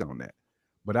 Please speak on that.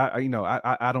 But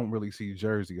I don't really see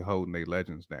Jersey holding their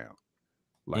legends down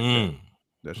like that.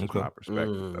 That's just my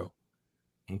perspective, though.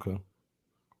 Okay.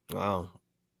 Wow.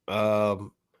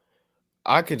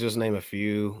 I could just name a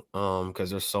few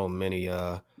because there's so many.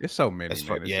 It's so many,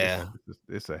 man.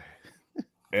 It's a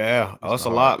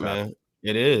lot, man.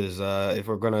 It is. If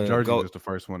we're gonna Jersey was the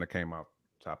first one that came off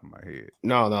the top of my head.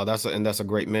 No, that's a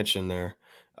great mention there.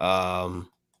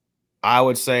 I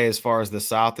would say as far as the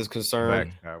South is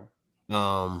concerned,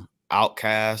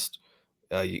 Outkast,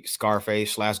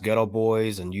 Scarface / Ghetto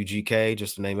Boys, and UGK,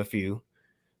 just to name a few.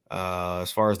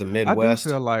 As far as the Midwest, I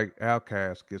do feel like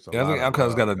Outkast gets a lot. I think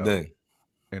Outkast got a day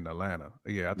in Atlanta.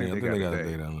 Yeah, I think they got a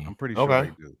day. I'm pretty sure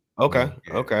they do. Okay.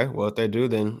 Well, if they do,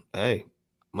 then hey,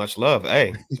 much love.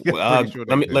 Hey, let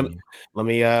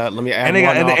me add. And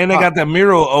they got that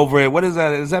mural over it. What is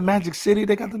that? Is that Magic City?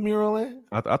 They got the mural there.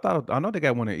 I know they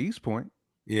got one at East Point.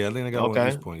 Yeah, I think they got one at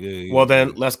East Point. Yeah. Well,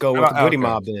 then let's go with the Goody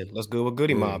Mob. Then let's go with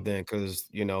Goody Mob then, because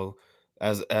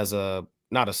as a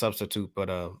not a substitute, but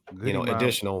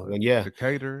additional. And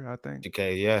Decatur, I think.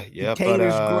 Decatur, yeah.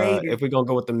 Decatur's great. If we're gonna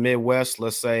go with the Midwest,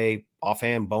 let's say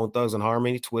offhand, Bone Thugs and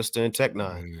Harmony, Twista, and Tech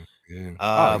Nine.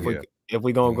 If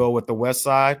we're gonna go with the West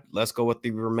Side, let's go with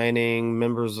the remaining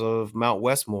members of Mount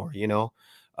Westmore.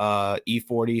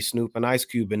 E40, Snoop, and Ice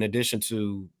Cube. In addition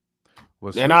to,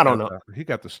 and I don't know, he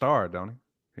got the star, don't he?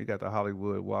 He got the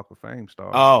Hollywood Walk of Fame star.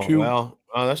 Oh, Cube. Well,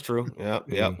 that's true.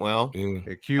 Yeah. Well,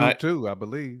 Cube too, I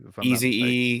believe.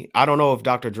 Eazy-E. I don't know if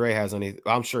Dr. Dre has any.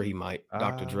 I'm sure he might.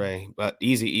 Dr. Dre, but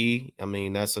Eazy-E. I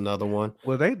mean, that's another one.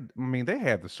 Well, they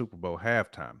had the Super Bowl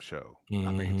halftime show. Mm-hmm.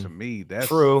 I mean, to me, that's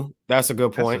true. That's a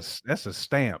good point. That's a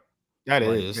stamp. That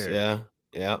is,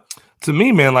 yeah. To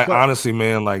me, man, honestly,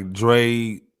 man,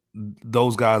 Dre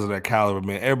those guys of that caliber,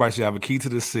 man, everybody should have a key to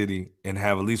the city and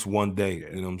have at least one day.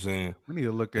 Yeah. You know what I'm saying? We need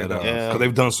to look at because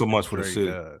they've done so much for the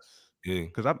city. Yeah,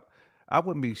 because I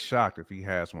wouldn't be shocked if he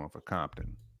has one for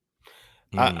Compton.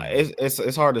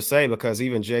 It's hard to say because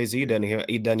even Jay-Z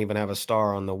doesn't even have a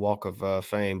star on the Walk of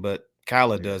Fame, but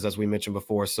Khaled does, as we mentioned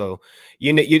before. So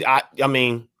you guys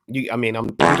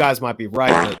might be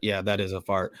right, but yeah, that is a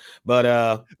fart. But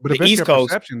the East Coast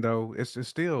perception though,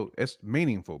 it's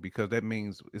meaningful because that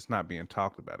means it's not being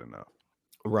talked about enough.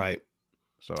 Right.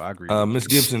 So I agree. Miss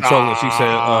Gibson trolling. She said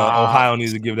Ohio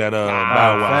needs to give that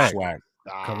Bow Wow swag.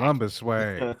 Columbus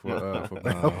swag for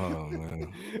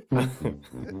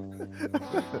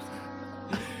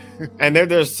And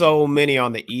there's so many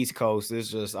on the East Coast. It's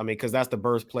just, because that's the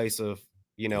birthplace of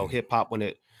hip hop when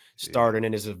it started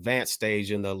in its advanced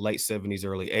stage in the late 70s,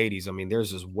 early 80s.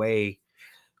 There's just way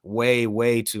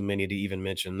too many to even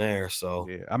mention there. So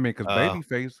yeah, because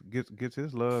Babyface gets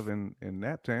his love in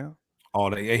that town. Oh,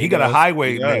 he got a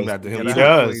highway named after him. He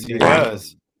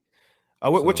does.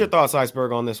 What's your thoughts,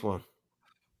 Iceberg, on this one?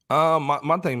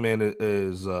 My thing, man,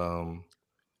 is I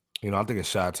think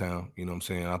it's Chi-Town. You know what I'm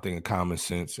saying? I think of common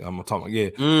sense. I'm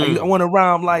talking. I want to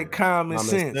rhyme like common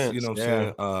sense. You know what I'm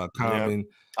saying? Common. Yeah.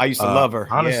 I used to love her.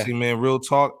 Honestly, man, real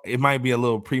talk. It might be a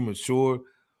little premature,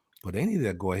 but they need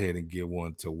to go ahead and give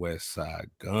one to Westside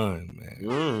Gunn,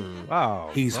 man. Wow,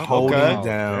 he's holding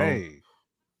down. Hey.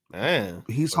 Man,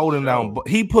 he's holding down.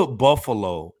 He put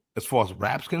Buffalo, as far as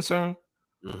rap's concerned,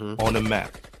 on the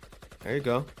map. There you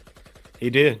go. He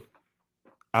did.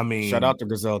 Shout out to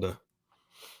Griselda.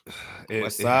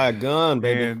 Westside Gunn,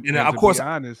 baby. And of course, to be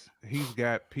honest, he's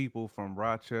got people from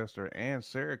Rochester and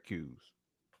Syracuse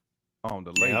on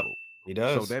the label. Yep, he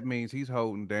does. So that means he's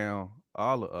holding down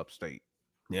all of upstate.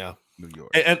 Yeah. New York.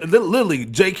 And literally,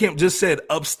 J. Kemp just said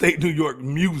upstate New York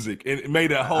music and it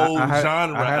made a whole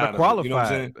genre. I had to qualify it, you know what I'm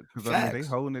saying? Because they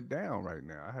holding it down right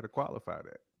now. I had to qualify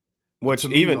that. Which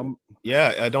even,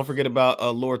 don't forget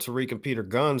about Lord Tariq and Peter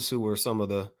Guns, who were some of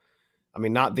the,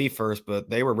 not the first, but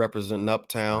they were representing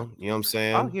Uptown. You know what I'm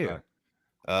saying? Oh, yeah.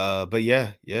 But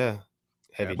yeah.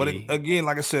 Heavy but D. Again,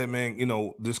 like I said, man,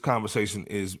 this conversation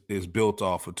is built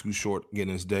off of Too Short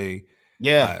getting his day.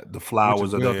 Yeah. The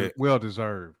flowers are there. Well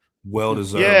deserved. Well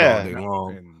deserved all day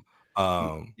long.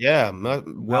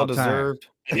 Well deserved.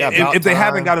 Yeah, if they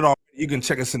haven't got it all, you can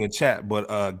check us in the chat.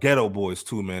 But Ghetto Boys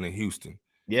too, man, in Houston.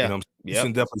 Yeah,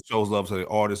 Houston definitely shows love to the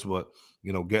artists, but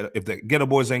if the Ghetto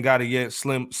Boys ain't got it yet,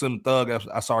 Slim Thug,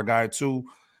 I saw a guy too.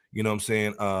 You know what I'm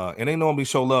saying? And they normally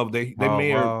show love.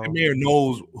 Mayor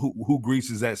knows who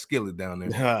greases that skillet down there.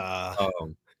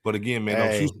 But again, man,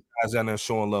 those Houston guys down there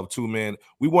showing love too, man.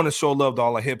 We want to show love to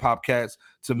all the hip hop cats.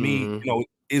 To me,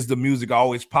 is the music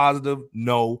always positive?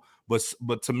 No,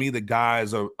 but to me, the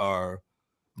guys are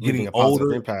getting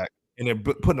older. Impact. And they're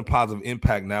putting a positive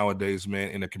impact nowadays, man,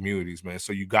 in the communities, man.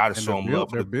 So you got to show them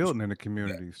love. They're building in the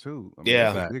communities too.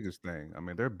 That's the biggest thing.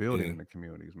 They're building in the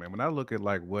communities, man. When I look at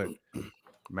like what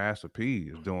Master P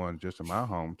is doing just in my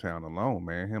hometown alone,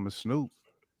 man, him and Snoop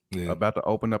about to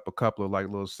open up a couple of like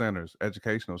little centers,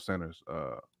 educational centers,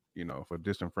 for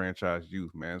disenfranchised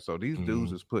youth, man. So these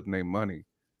dudes is putting their money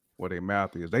where their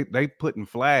mouth is. They putting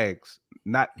flags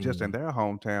not just in their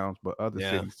hometowns, but other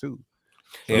cities too.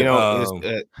 Zero,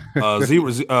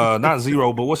 not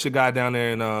Zero, but what's your guy down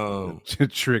there in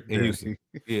Trick in Houston?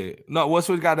 Yeah, no, what's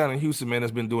your guy down in Houston, man?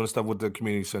 That's been doing stuff with the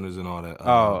community centers and all that.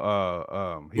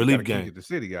 Relief Gang to the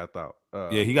city, I thought.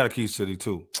 He got a key to the city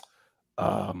too.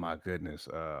 Oh my goodness,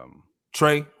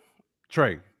 Trey,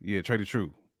 yeah, Trey the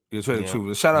Truth. Yeah, Trey the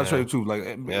Truth. Shout out Trey the Truth. Like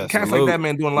cats like that,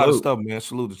 man, doing a lot of stuff, man.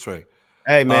 Salute to Trey.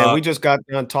 Hey man, we just got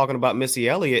done talking about Missy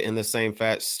Elliott in the same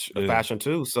fashion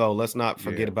too. So let's not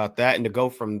forget about that. And to go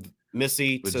from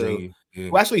Missy to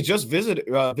who actually just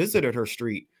visited her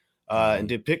street and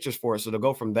did pictures for it. So to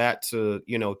go from that to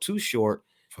Too Short,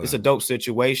 it's a dope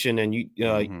situation. And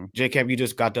J. Camp, you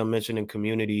just got done mentioning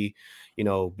community,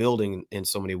 building in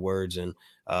so many words, and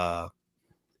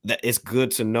that it's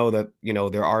good to know that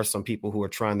there are some people who are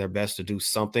trying their best to do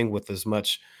something with as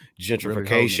much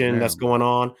gentrification that's going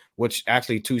on, which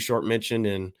actually Too Short mentioned,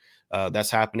 and that's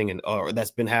happening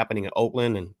that's been happening in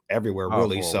Oakland and everywhere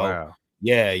really. Styles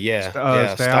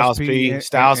P,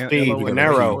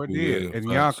 Panero,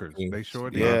 and Yonkers. They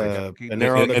sure did. And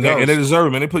they deserve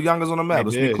it, man. They put Yonkers on the map.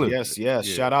 Let's be clear. Yes.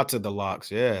 Shout out to the Locks.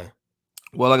 Yeah.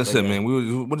 Well, like I said, man,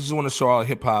 we just want to show our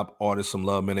hip hop artists some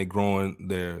love, man. They growing,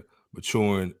 they're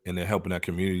maturing, and they're helping our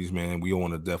communities, man. We all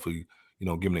want to definitely,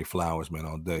 give them their flowers, man,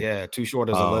 all day. Yeah, Too Short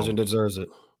as a legend deserves it.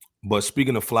 But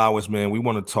speaking of flowers, man, we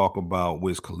want to talk about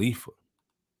Wiz Khalifa.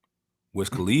 Wiz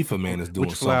Khalifa, man, is doing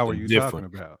something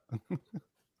different. Talking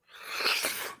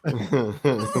about?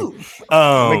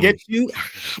 Get you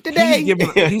today.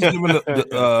 He's giving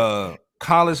the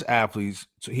college athletes.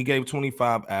 So he gave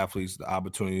 25 athletes the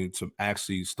opportunity to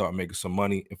actually start making some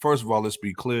money. And first of all, let's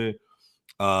be clear.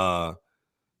 The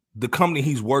company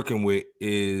he's working with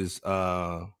is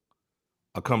a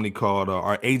company called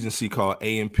our agency called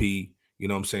AMP. You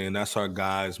know what I'm saying? That's our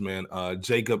guys, man.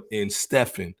 Jacob and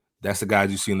Stephen. That's the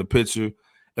guys you see in the picture.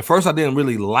 At first, I didn't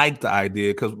really like the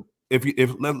idea because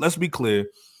let's be clear,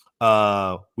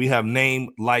 we have name,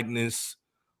 likeness,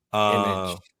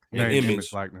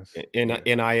 image likeness,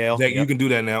 NIL. That you can do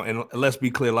that now. And let's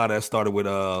be clear, a lot of that started with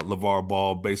LeVar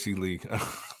Ball, basically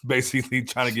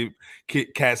trying to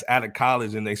get cats out of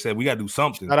college, and they said we got to do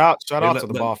something. Shout out to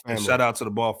the Ball family. Shout out to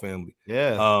the Ball family.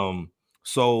 Yeah.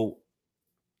 So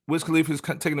Wiz Khalifa is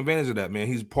taking advantage of that, man.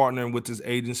 He's partnering with this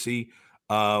agency,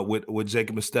 with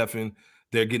Jacob and Stephen.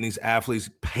 They're getting these athletes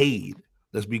paid.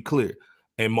 Let's be clear.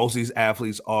 And most of these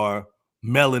athletes are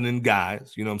melanin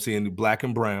guys, you know what I'm saying, black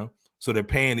and brown. So they're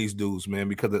paying these dudes, man,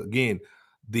 because again,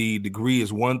 the degree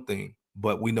is one thing,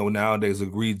 but we know nowadays a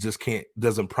degree just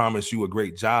doesn't promise you a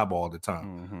great job all the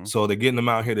time. Mm-hmm. So they're getting them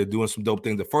out here. They're doing some dope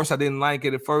things. At first, I didn't like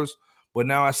it at first, but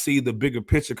now I see the bigger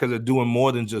picture because they're doing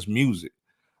more than just music.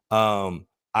 I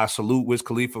salute Wiz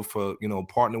Khalifa for,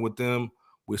 partnering with them.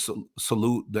 We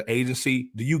salute the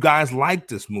agency. Do you guys like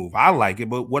this move? I like it,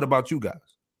 but what about you guys?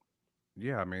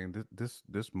 Yeah, I mean, this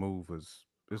move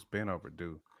it's been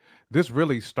overdue. This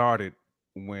really started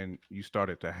when you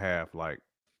started to have like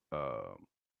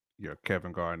your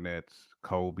Kevin Garnett's,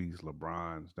 Kobe's,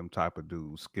 LeBron's, them type of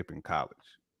dudes skipping college,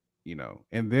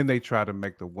 and then they try to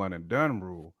make the one and done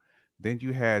rule. Then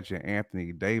you had your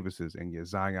Anthony Davises and your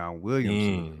Zion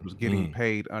Williamson was getting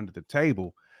paid under the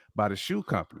table by the shoe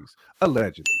companies,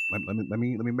 allegedly. Let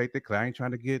me make that clear. I ain't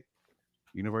trying to get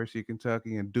University of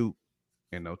Kentucky and Duke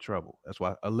in no trouble. That's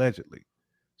why allegedly.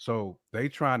 So they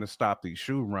trying to stop these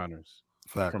shoe runners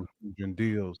from doing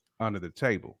deals under the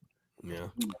table. Yeah.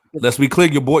 Let's be clear.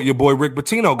 Your boy Rick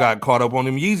Pitino got caught up on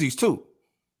them Yeezys too.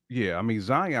 Yeah, I mean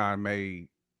Zion made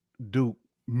Duke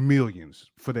millions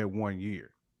for that 1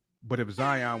 year. But if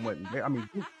Zion wasn't there, I mean,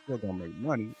 Duke still gonna make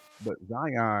money. But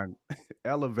Zion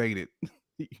elevated,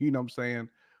 you know what I'm saying,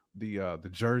 the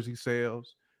jersey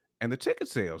sales and the ticket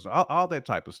sales, all that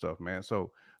type of stuff, man.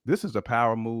 So this is a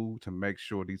power move to make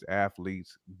sure these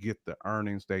athletes get the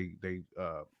earnings they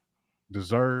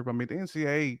deserve. I mean, the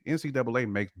NCAA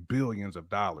makes billions of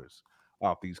dollars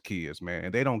off these kids, man,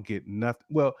 and they don't get nothing.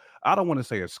 Well, I don't want to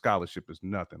say a scholarship is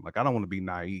nothing. Like, I don't want to be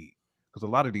naive because a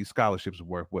lot of these scholarships are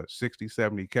worth what, 60,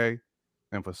 70K.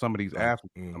 And for some of these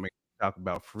athletes, I mean, talk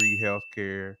about free health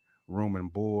care, room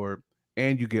and board,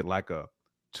 and you get like a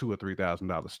 $2,000 or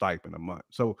 $3,000 stipend a month.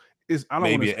 So I don't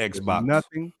maybe want to an Xbox,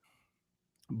 nothing.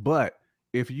 But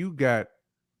if you got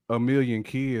a million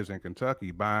kids in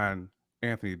Kentucky buying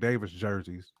Anthony Davis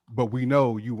jerseys, but we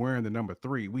know you wearing the number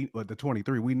 3, the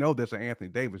 23, we know that's an Anthony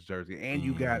Davis jersey, and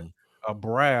you got a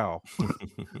brow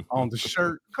on the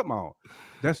shirt. Come on,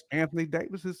 that's Anthony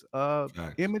Davis's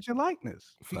image and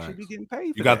likeness. He should be getting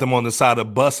paid. You got them on the side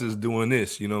of buses doing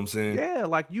this. You know what I'm saying? Yeah,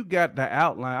 like you got the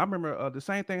outline. I remember the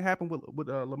same thing happened with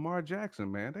Lamar Jackson.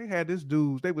 Man, they had this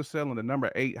dudes. They were selling the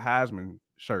number 8 Heisman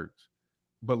shirts,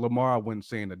 but Lamar wasn't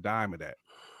seeing a dime of that.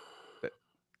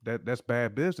 That's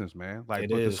bad business, man. Like,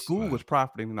 but the school was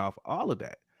profiting off all of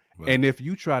that. Right. And if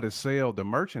you try to sell the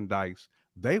merchandise,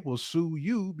 they will sue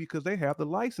you because they have the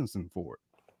licensing for it.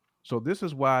 So this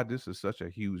is why this is such a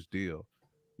huge deal,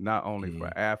 not only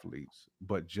for athletes,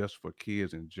 but just for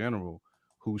kids in general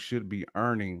who should be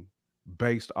earning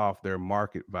based off their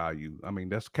market value. I mean,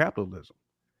 that's capitalism.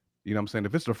 You know what I'm saying?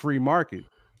 If it's a free market,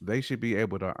 they should be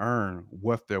able to earn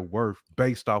what they're worth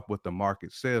based off what the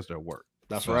market says they're worth.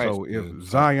 That's right. So if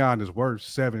Zion is worth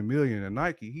 $7 million in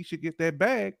Nike, he should get that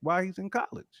bag while he's in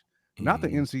college. Not the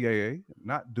NCAA,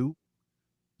 not Duke.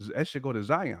 That should go to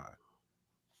Zion.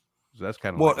 So that's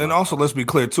kind of well, and also let's be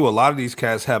clear too. A lot of these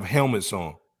cats have helmets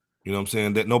on. You know what I'm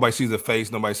saying? That nobody sees their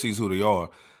face, nobody sees who they are.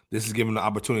 This is giving the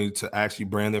opportunity to actually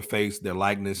brand their face, their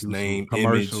likeness, name,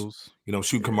 image.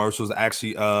 Shoot commercials.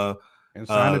 Actually, and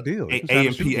sign a deal.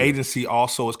 AMP agency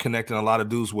also is connecting a lot of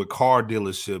dudes with car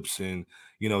dealerships and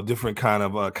different kind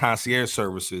of concierge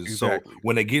services. Exactly. So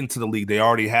when they get into the league, they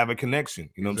already have a connection.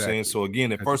 You know what I'm saying? So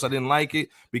again, at first I didn't like it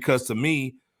because to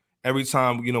me, every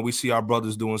time we see our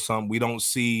brothers doing something, we don't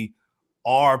see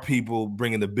our people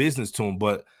bringing the business to them.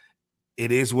 But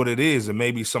it is what it is, and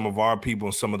maybe some of our people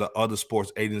and some of the other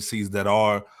sports agencies that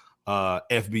are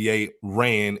FBA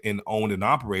ran and owned and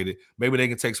operated, maybe they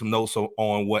can take some notes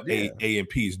on what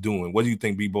AMP is doing. What do you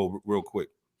think, Bebo, real quick?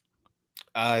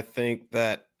 I think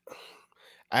that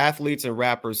athletes and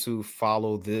rappers who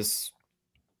follow this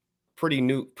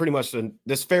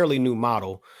this fairly new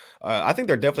model, I think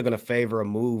they're definitely going to favor a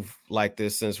move like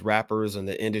this, since rappers and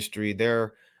the industry,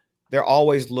 they're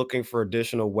always looking for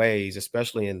additional ways,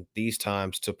 especially in these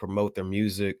times, to promote their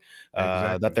music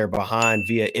that they're behind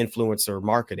via influencer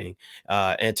marketing.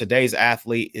 And today's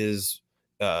athlete is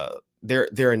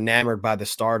they're enamored by the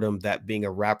stardom that being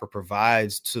a rapper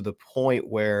provides, to the point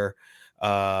where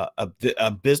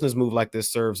a business move like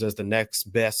this serves as the next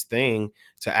best thing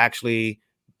to actually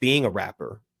being a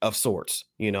rapper of sorts,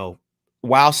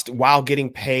 while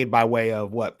getting paid by way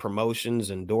of promotions,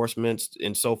 endorsements,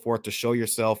 and so forth, to show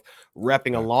yourself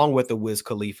repping along with the Wiz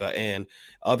Khalifa and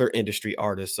other industry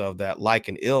artists of that like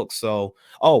and ilk. So,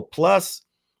 plus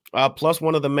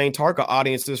one of the main target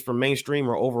audiences for mainstream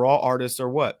or overall artists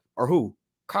are who?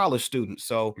 College students.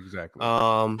 So exactly.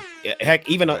 Heck,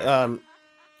 even and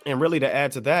really to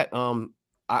add to that,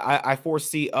 I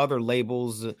foresee other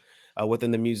labels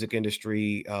within the music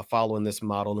industry following this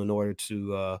model in order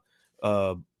to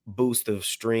boost the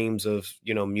streams of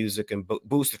music and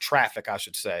boost the traffic, I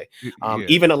should say.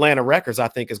 Even Atlanta Records, I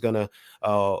think, is going to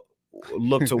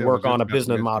look to work on a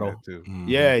business model.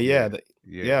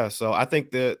 Yeah. So I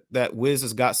think that Wiz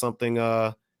has got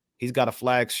something. He's got a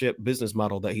flagship business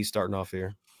model that he's starting off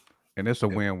here, and it's a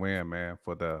win-win, man,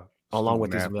 for the along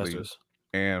with his investors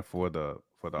and for the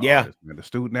artist, man. The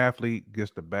student athlete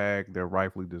gets the bag they're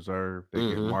rightfully deserved. They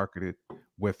get marketed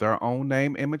with their own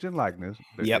name, image, and likeness.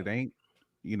 It ain't,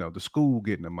 the school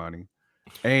getting the money.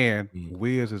 And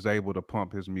Wiz is able to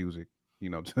pump his music,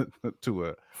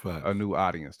 to a new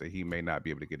audience that he may not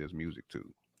be able to get his music to.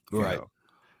 Right.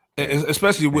 And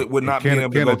especially with not being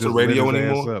able to go to radio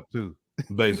anymore. Up too.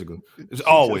 Basically. It's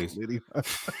always.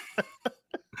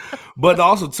 But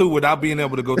also too, without being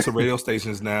able to go to radio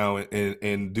stations now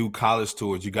and do college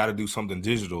tours, you got to do something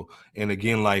digital. And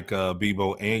again, like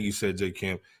Bebo and you said, J.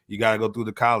 Kim, you got to go through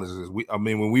the colleges.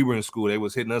 When we were in school, they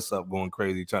was hitting us up, going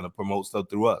crazy, trying to promote stuff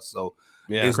through us. So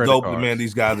it's dope, man.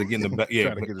 These guys are getting the back.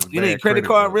 Yeah, you need a credit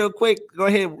card real quick. Go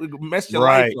ahead, mess your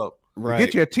life up. Right.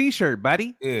 Get your T-shirt,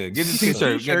 buddy. Yeah, get your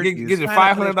T-shirt. Get your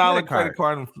 $500 credit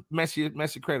card and mess your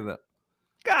credit up.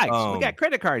 Guys, we got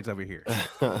credit cards over here.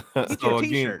 Get your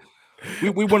T-shirt.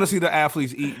 We want to see the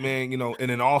athletes eat, man, and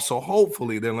then also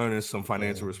hopefully they're learning some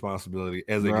financial responsibility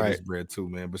as they get this bread too,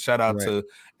 man. But shout out to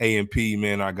A&P,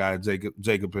 man, our guy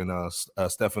Jacob and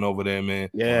Stefan over there, man.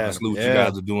 Salute you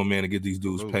guys are doing, man, to get these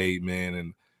dudes paid, man.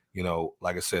 And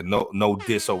like I said, no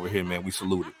diss over here, man. We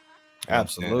salute it.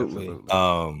 Absolutely.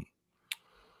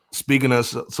 Speaking of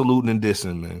saluting and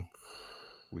dissing, man,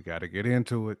 we got to get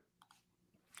into it.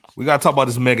 We got to talk about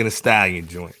this Megan Thee Stallion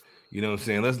joint. You know what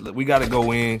I'm saying? We got to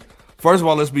go in. First of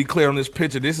all, let's be clear on this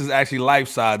picture. This is actually life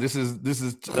size. This is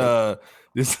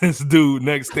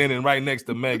dude standing right next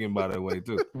to Megan, by the way,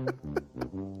 too.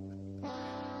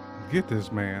 Get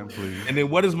this man, please. And then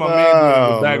what is my man doing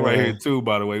in the back right here, too,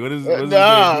 by the way? What is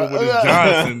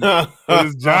Johnson? What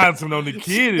is Johnson on the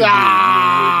kid?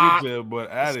 Get your butt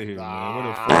out of here, man. What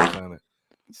a fuck on it.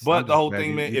 But the whole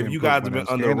thing, man, if you guys have been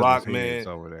under a rock, man,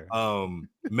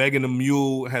 Megan the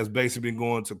Mule has basically been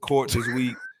going to court this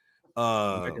week.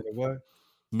 What?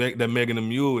 Megan the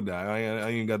Mule died. I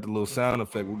ain't got the little sound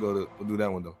effect. We'll do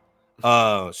that one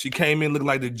though. She came in looking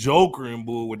like the Joker in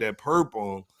Bull with that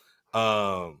purple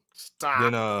on.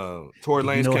 Then Tory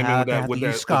Lanez came in with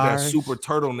that super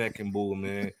turtleneck and Bull,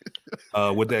 man.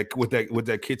 with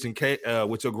that kitchen cake,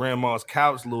 with your grandma's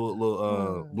couch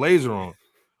little blazer on.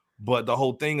 But the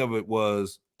whole thing of it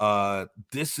was,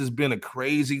 this has been a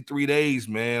crazy 3 days,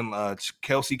 man.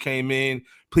 Kelsey came in,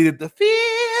 pleaded the fifth.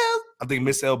 I think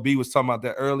Miss LB was talking about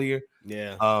that earlier.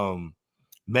 Yeah.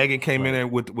 Megan came in there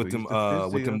with them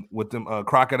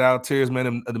crocodile tears,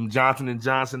 man. Them Johnson &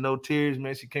 Johnson no tears,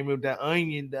 man. She came in with that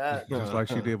onion, dog. Just like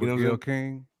she did with Gayle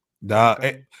King.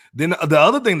 Then the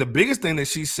other thing, the biggest thing that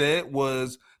she said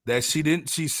was that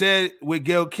she said with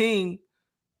Gayle King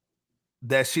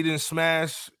that she didn't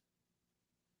smash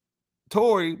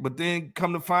Tory, but then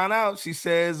come to find out, she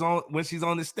says when she's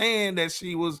on the stand that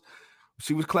she was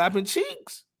clapping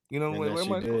cheeks. You know, where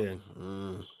am I going?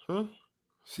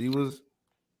 She was.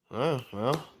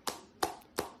 Well.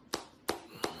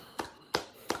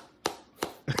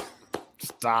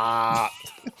 Stop.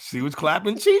 She was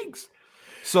clapping cheeks.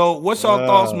 So, what's your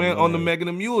thoughts, man, on the Megan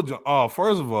the Mule? Oh,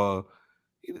 first of all,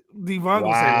 Devon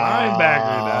gonna say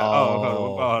linebacker now. Oh,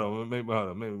 hold on.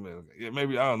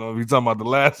 Maybe I don't know if you're talking about the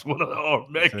last one or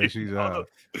Megan. She's that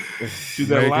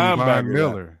linebacker.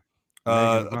 Miller.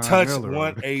 Touch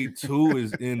 182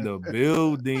 is in the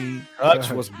building.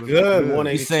 Touch was good. 182.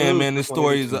 He's saying, man, this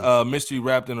story is a mystery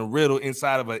wrapped in a riddle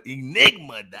inside of an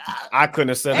enigma. Dog. I couldn't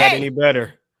have said that any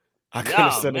better. I couldn't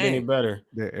have said it any better.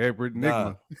 The Edward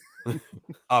Enigma.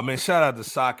 Oh man, shout out to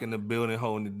Sock in the building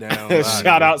holding it down.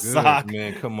 Shout out Sock.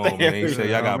 Man, come on, man. You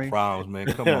say y'all got problems, man.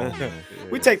 Come on, man.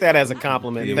 We take that as a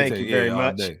compliment. Yeah, Thank you very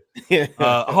much.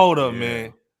 Hold up,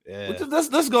 man. Yeah.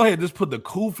 Let's go ahead and just put the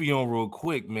Koofy on real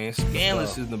quick, man.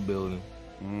 Scandalous is in the building.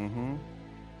 Mm-hmm.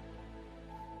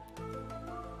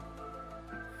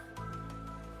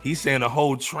 He's saying a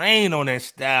whole train on that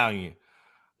stallion.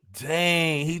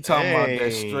 Dang, he talking about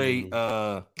that straight.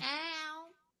 Dang.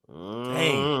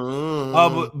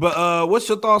 But what's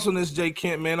your thoughts on this, Jay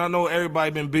Kent, man? I know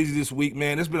everybody been busy this week,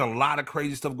 man. There's been a lot of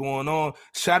crazy stuff going on.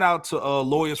 Shout out to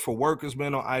Lawyers for Workers,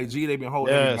 man, on IG. They've been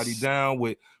holding everybody down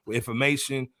with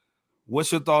information.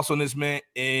 What's your thoughts on this, man?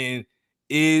 And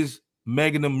is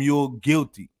Megan the Mule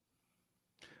guilty?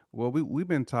 Well, we've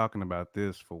been talking about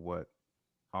this for what?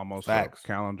 Almost a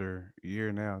calendar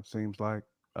year now, it seems like.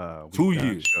 2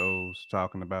 years. Shows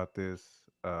talking about this.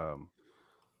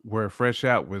 Where Fresh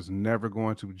Out was never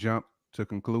going to jump to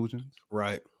conclusions.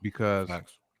 Right. Because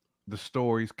the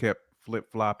stories kept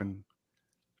flip-flopping,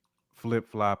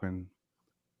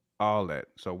 all that.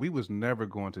 So we was never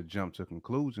going to jump to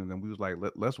conclusions. And we was like,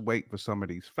 let's wait for some of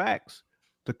these facts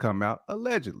to come out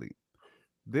allegedly.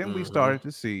 Then we started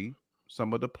to see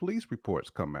some of the police reports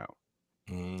come out.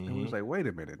 And we was like, wait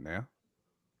a minute now.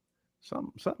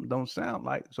 Something don't sound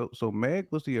like so Meg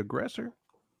was the aggressor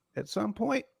at some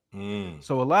point.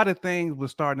 So a lot of things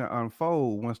was starting to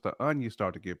unfold once the onion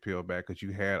started to get peeled back, because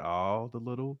you had all the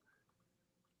little,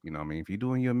 you know what I mean, if you're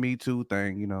doing your Me Too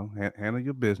thing, you know, handle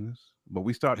your business. But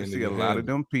we started to see a lot of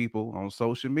them people on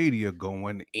social media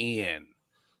going in.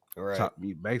 Right.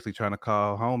 Basically trying to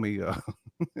call homie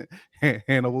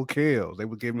Hannibal Kells. They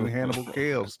were giving him Hannibal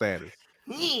Kells status.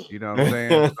 You know what I'm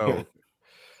saying?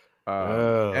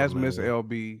 So as Miss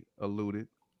LB alluded,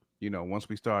 you know, once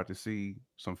we start to see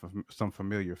some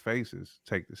familiar faces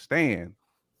take the stand,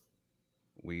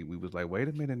 we was like, wait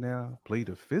a minute now, plea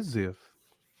to fizz.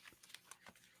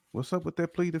 What's up with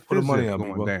that plea to fizz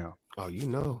going down? Oh, you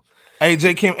know. Hey,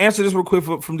 J. Kim, answer this real quick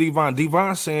from Devon.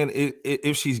 Devon saying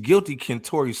if she's guilty, can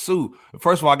Tory sue?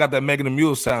 First of all, I got that Megan the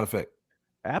Mule sound effect.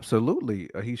 Absolutely,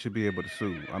 he should be able to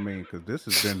sue. I mean, because this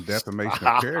has been defamation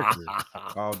of character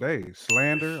all day,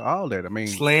 slander, all that. I mean,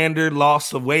 slander,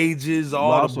 loss of wages,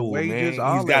 loss of wages.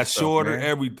 Man. He's got shorter,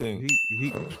 everything.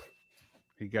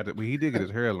 He got it. He did get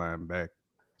his hairline back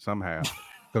somehow.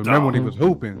 Because remember when he was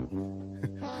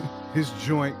hooping, his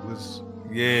joint was.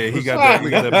 Yeah, he got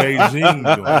that Beijing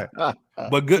joint.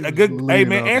 But good. Hey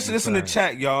man, answer this in the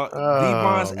chat, y'all.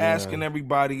 Devon's asking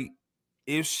everybody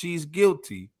if she's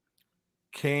guilty.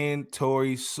 Can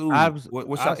Tory sue?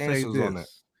 What's your answers on that?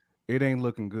 It ain't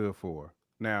looking good for her.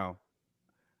 Now,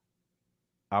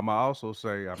 I'ma also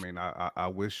say, I mean, I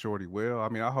wish Shorty well. I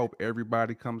mean, I hope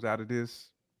everybody comes out of this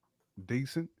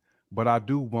decent, but I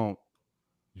do want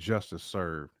justice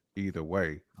served either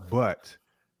way. But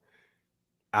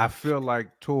I feel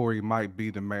like Tory might be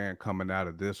the man coming out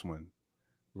of this one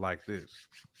like this.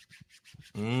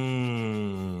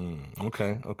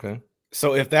 Okay.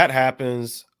 So if that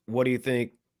happens, what do you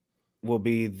think will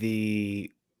be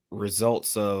the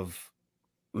results of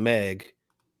Meg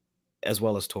as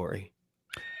well as Tory?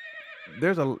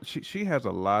 She has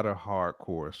a lot of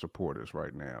hardcore supporters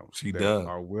right now. She does.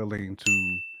 Are willing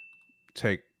to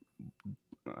take,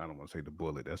 I don't want to say the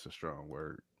bullet, that's a strong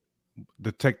word,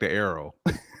 to take the arrow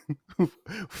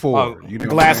forward. You know,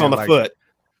 glass on the foot.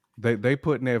 They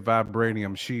putting that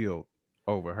vibranium shield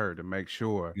over her to make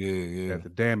sure that the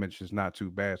damage is not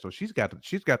too bad. So she's got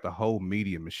the whole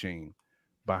media machine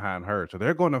behind her. So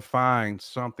they're going to find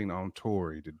something on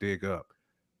Tory to dig up.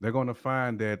 They're going to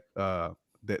find that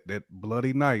that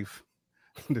bloody knife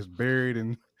that's buried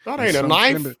in. That ain't a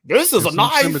knife. This is a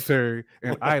knife. Cemetery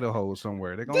in Idaho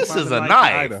somewhere. They're gonna this is a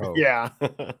knife. Yeah.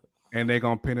 And they're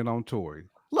gonna pin it on Tory.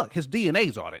 Look, his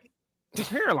DNA's on it. His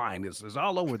hairline is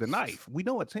all over the knife. We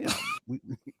know it's him.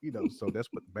 So that's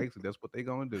what they're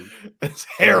gonna do. It's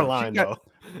hairline though.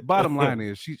 Bottom line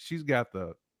is she's got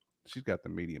the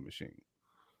media machine.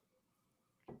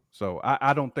 So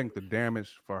I don't think the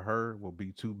damage for her will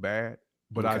be too bad,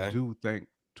 but I do think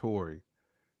Tory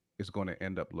is going to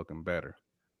end up looking better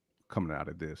coming out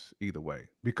of this either way,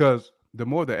 because the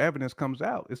more the evidence comes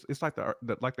out, it's like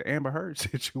the Amber Heard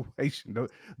situation.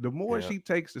 The more she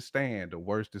takes the stand, the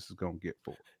worse this is going to get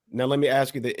for her. Now, let me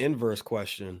ask you the inverse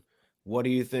question. What do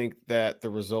you think that the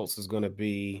results is going to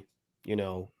be,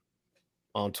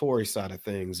 on Tory's side of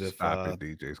things? Stop it,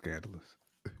 DJ Scandalous.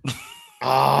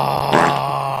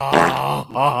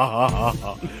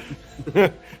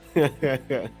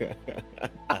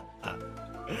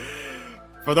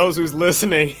 For those who's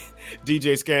listening,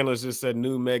 DJ Scandalous just said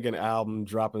new Megan album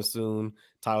dropping soon,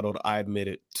 titled "I Admit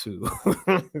It Too."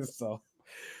 So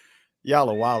y'all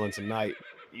are wilding tonight.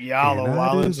 Y'all are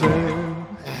wilding tonight.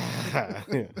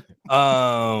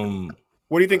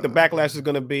 What do you think the backlash is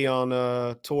going to be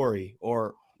on Tory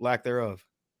or lack thereof?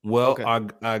 Well, okay.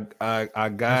 Our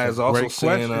guy is also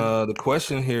saying the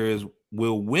question here is,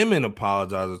 will women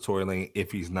apologize to Tory Lanez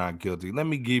if he's not guilty? Let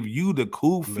me give you the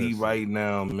kufi right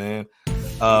now, man.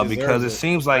 Because it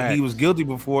seems like he was guilty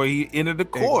before he entered the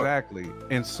court. Exactly.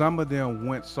 And some of them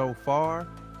went so far,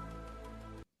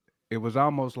 it was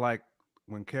almost like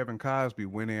when Kevin Cosby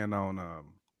went in on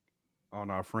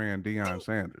our friend Deion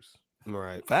Sanders.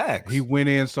 Right. Facts. He went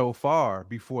in so far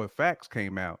before facts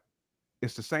came out.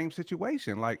 It's the same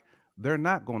situation. Like, they're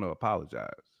not going to apologize.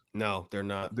 No, they're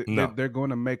not. They're going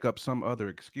to make up some other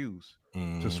excuse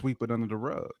to sweep it under the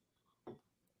rug.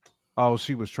 Oh,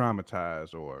 she was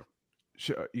traumatized, or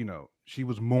she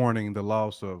was mourning the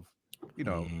loss of,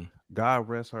 God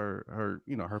rest her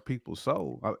her people's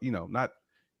soul. Not.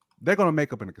 They're going to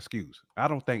make up an excuse. I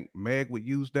don't think Meg would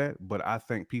use that, but I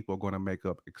think people are going to make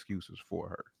up excuses for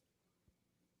her.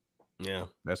 Yeah,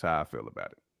 that's how I feel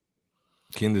about it.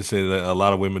 Kendra said that a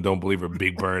lot of women don't believe her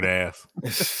big bird ass.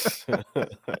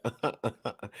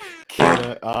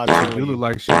 Kendra, you look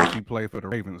like she played for the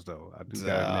Ravens, though. I do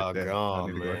gotta admit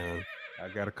that. I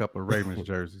got a couple of Ravens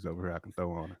jerseys over here I can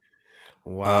throw on her.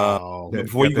 Wow.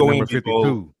 Before you go in,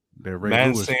 52,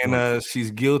 man saying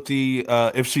she's guilty.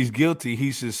 If she's guilty,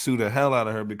 he should sue the hell out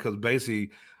of her because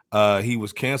basically he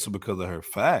was canceled because of her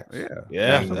facts.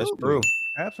 Yeah, that's true.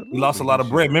 Absolutely. He lost a lot of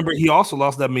bread. Remember, he also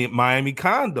lost that Miami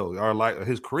condo or like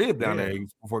his crib down there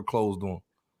before it closed on.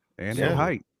 And his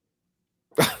height.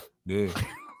 Yeah.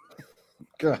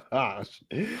 Gosh.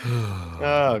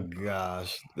 Oh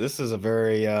gosh. This is a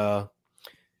very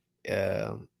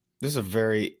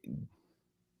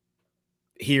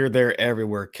here, there,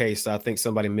 everywhere case. I think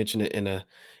somebody mentioned it in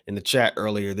the chat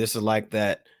earlier. This is like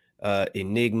that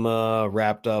Enigma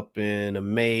wrapped up in a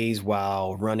maze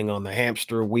while running on the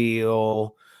hamster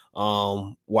wheel,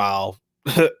 while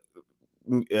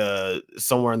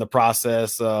somewhere in the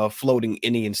process floating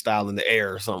Indian style in the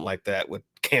air or something like that with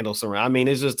candles around. I mean,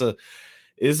 this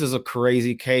is a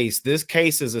crazy case. This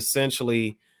case is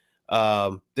essentially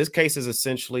the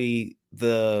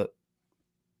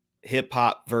hip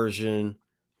hop version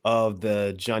of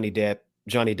the Johnny Depp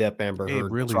Amber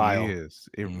Heard trial.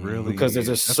 It really because there's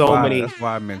just so many. That's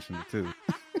why I mentioned it too.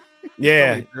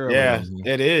 Yeah,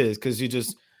 it is, because you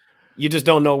just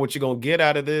don't know what you're gonna get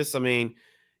out of this. I mean,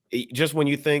 just when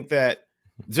you think that,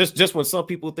 just when some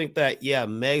people think that,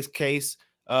 Meg's case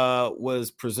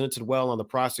was presented well on the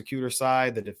prosecutor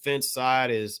side, the defense side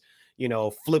is,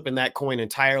 flipping that coin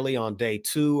entirely on day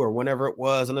 2 or whenever it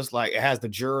was, and it's like it has the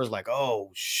jurors like, oh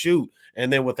shoot.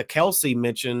 And then with the Kelsey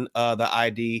mention, the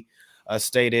ID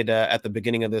stated at the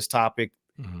beginning of this topic,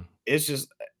 it's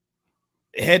just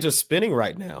heads are spinning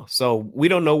right now. So we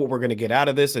don't know what we're going to get out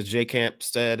of this, as J Camp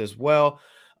said as well.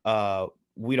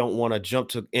 We don't want to jump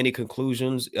to any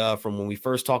conclusions from when we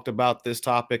first talked about this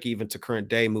topic, even to current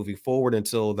day moving forward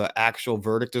until the actual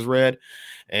verdict is read.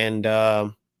 And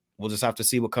we'll just have to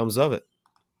see what comes of it.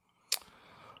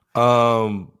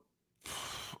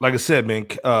 Like I said, man,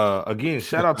 again,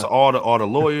 shout out to all the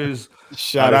lawyers.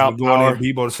 Shout out going in.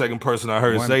 Bebo, the second person I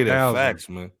heard say that. Facts,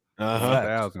 man.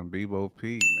 1,000 Bebo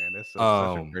P, man. That's such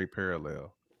a great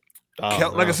parallel.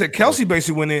 Like I said, Kelsey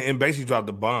basically went in and basically dropped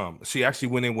the bomb. She actually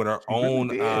went in with her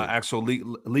own actual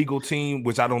legal team,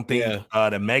 which I don't think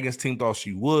that Megan's team thought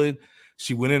she would.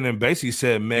 She went in and basically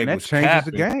said Meg was capping. That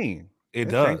changes the game. It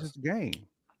does. Changes the game.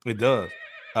 It does.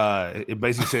 It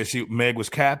basically said Meg was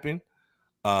capping.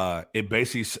 It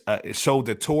basically it showed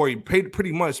that Tory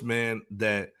pretty much, man,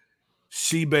 that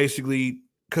she basically,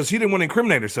 because she didn't want to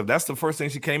incriminate herself. That's the first thing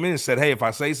she came in and said, hey, if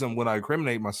I say something when I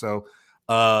incriminate myself,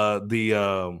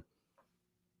 the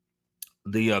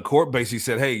court basically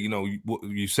said, hey,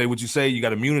 you say what you say, you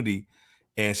got immunity.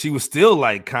 And she was still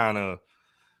like kind of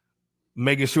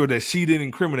making sure that she didn't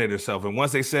incriminate herself. And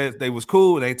once they said they was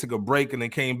cool, they took a break and they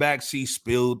came back, she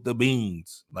spilled the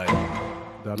beans. Like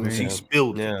she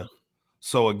spilled it. Yeah.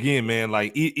 So again, man,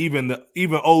 like even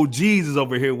OGs is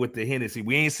over here with the Hennessy.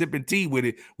 We ain't sipping tea with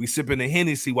it. We sipping the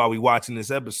Hennessy while we watching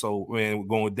this episode, man. We're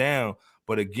going down.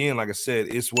 But again, like I said,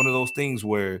 it's one of those things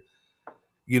where,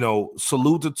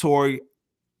 salute to Tory,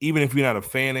 even if you're not a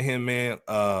fan of him, man.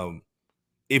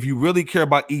 If you really care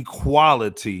about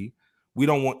equality, we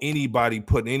don't want anybody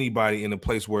putting anybody in a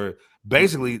place where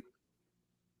basically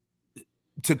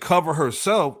to cover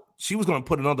herself, she was going to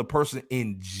put another person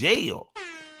in jail.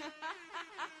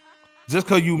 Just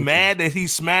because you mad that he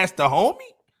smashed the homie?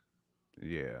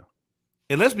 Yeah.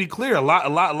 And let's be clear, a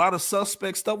lot of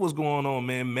suspect stuff was going on,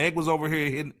 man. Meg was over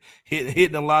here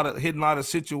hitting a lot of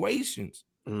situations.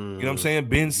 You know what I'm saying?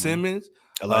 Ben Simmons,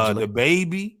 the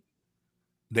baby,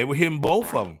 they were hitting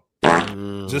both of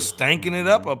them, just stanking it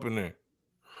up in there.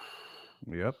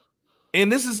 Yep.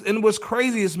 And what's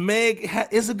crazy is Meg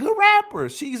is a good rapper.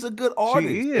 She's a good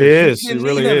artist. She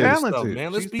really is. Talented.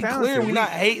 Man, let's be clear. We're not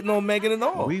hating on Megan at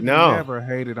all. We've never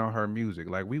hated on her music.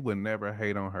 Like, we would never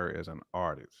hate on her as an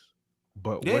artist.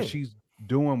 But what she's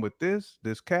doing with this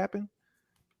capping,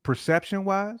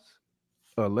 perception-wise,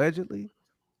 allegedly,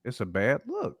 it's a bad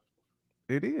look.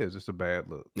 It is. It's a bad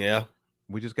look. Yeah.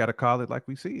 We just got to call it like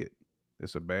we see it.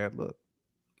 It's a bad look.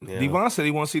 Yeah. Devon said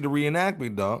he wants to see the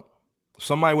reenactment, dog.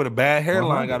 Somebody with a bad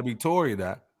hairline got to be Tory.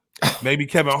 That maybe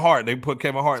Kevin Hart. They put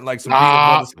Kevin Hart in like some peanut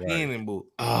butter skin and boo.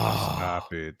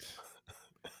 Stop it.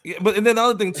 Yeah, but and then the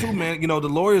other thing too, man. You know, the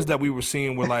lawyers that we were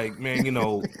seeing were like, man, you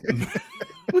know,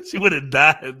 she would have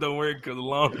died. Don't worry, because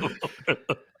long.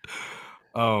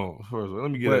 First, let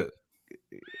me get it.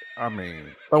 I mean,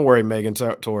 don't worry, Megan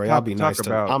Tory. I'll be nice.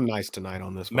 I'm nice tonight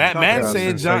on this one. Matt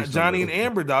saying Johnny and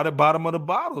Amber dog at bottom of the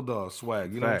bottle, dog.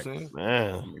 Swag. You know what I'm saying?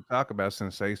 Man, we talk about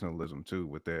sensationalism too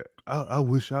with that. I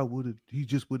wish I would have. He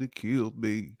just would have killed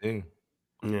me.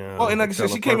 Yeah. Oh, and like I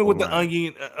said, she came in with the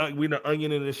onion, with the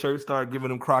onion in the shirt, started giving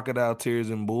them crocodile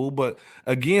tears and bull. But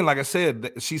again, like I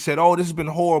said, she said, "Oh, this has been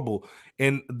horrible,"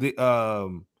 and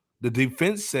the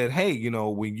defense said, hey, you know,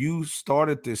 when you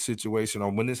started this situation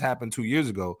or when this happened 2 years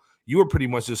ago, you were pretty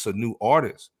much just a new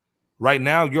artist. Right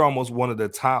now, you're almost one of the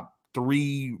top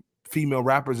 3 female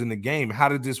rappers in the game. How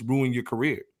did this ruin your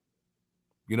career?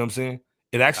 You know what I'm saying?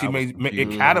 It actually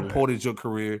it catapulted your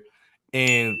career,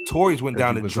 and Tory's went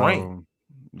down the drain.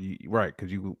 Right,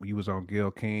 because you was on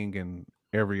Gayle King and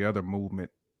every other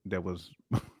movement that was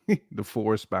the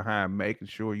force behind making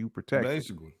sure you protect.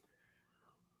 Basically.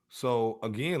 So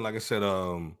again, like I said,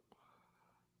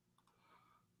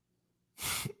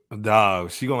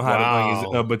 dog, she gonna hide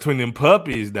onions between them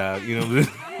puppies, dog. You know what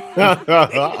I'm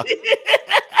saying?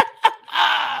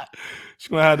 She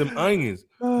gonna have them onions.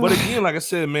 But again, like I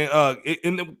said, man,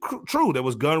 true, there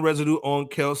was gun residue on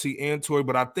Kelsey and Tory,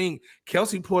 but I think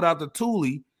Kelsey pulled out the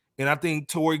Thule, and I think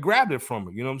Tory grabbed it from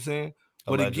her. You know what I'm saying?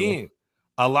 But again,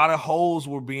 a lot of holes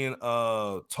were being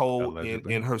told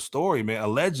in her story, man.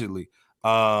 Allegedly.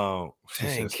 Dang,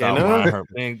 her,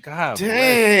 man. God,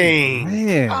 dang,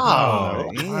 man.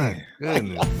 Oh, my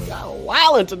goodness,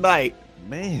 wilding tonight,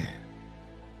 man.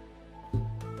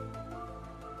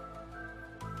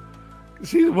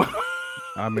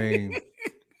 I mean,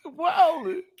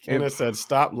 wilding. Kenna said,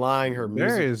 "Stop lying." Her music.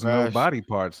 There is no body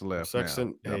parts left.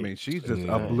 Section now. I mean, she's just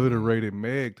obliterated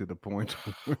Meg to the point.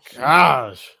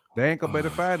 Gosh, they ain't gonna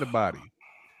better find the body.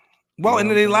 Well, and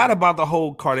then they lied about the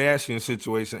whole Kardashian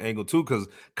situation angle too, because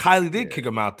Kylie did kick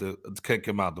him out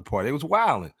the party. It was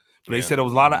wilding. They said there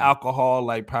was a lot of alcohol,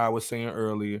 like Power was saying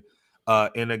earlier.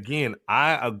 And again,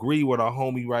 I agree with our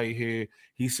homie right here.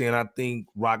 He's saying I think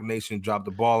Rock Nation dropped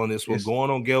the ball on this one.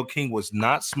 Going on Gayle King was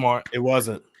not smart. It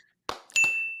wasn't.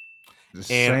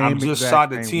 And I'm just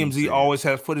shocked that TMZ always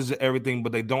has footage of everything,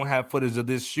 but they don't have footage of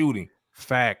this shooting.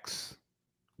 Facts.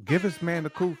 Give this man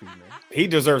the kufi, man. He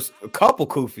deserves a couple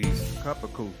kufis. A couple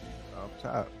kufis off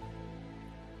top.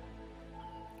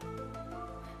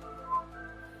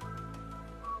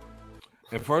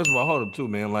 And first of all, hold up too,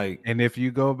 man. Like, and if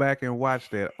you go back and watch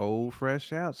that old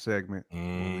Fresh Out segment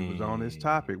when we was on this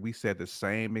topic, we said the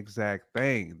same exact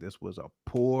thing. This was a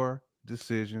poor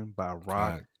decision by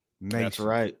Rock Nation. That's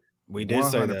right. We did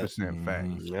say that. 100% fact.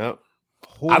 Yep.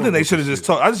 I think they should have just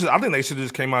told. I think they should have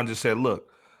just came out and just said, "Look,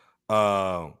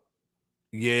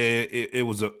 it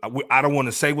was a. I don't want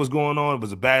to say what's going on. It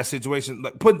was a bad situation.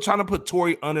 Like trying to put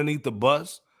Tory underneath the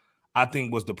bus, I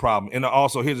think was the problem. And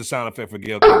also, here's a sound effect for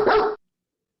Gayle King.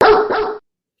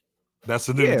 That's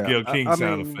the new Gayle King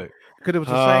sound effect. Because it was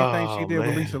the same thing she did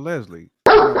with Lisa Leslie.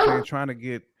 You know what I'm saying? Trying to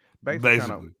get basically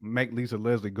trying to make Lisa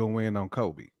Leslie go in on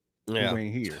Kobe. Yeah, who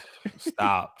ain't here.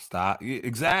 Stop. Yeah,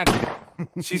 exactly.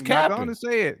 She's capping. Go on and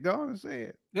say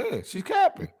it. Yeah, she's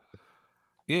capping.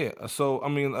 Yeah. So I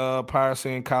mean, Pyre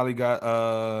saying Kylie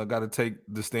got to take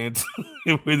the stand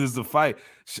and witness the fight.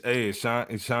 Hey,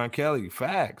 Sean Kelly,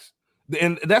 facts.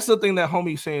 And that's the thing that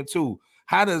homie's saying too.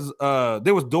 How does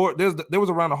there was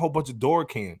around a whole bunch of door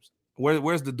cams.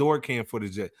 Where's the door cam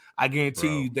footage at? I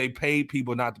guarantee you they paid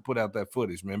people not to put out that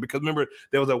footage, man. Because remember,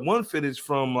 there was that one footage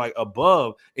from like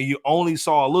above, and you only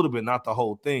saw a little bit, not the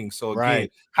whole thing. So again,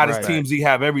 how does TMZ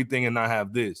have everything and not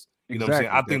have this? You know what I'm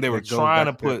saying? I think they were trying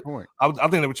to put. I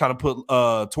think they were trying to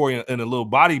put Tory in a little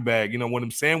body bag. You know, one of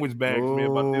them sandwich bags,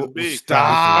 man, about this big.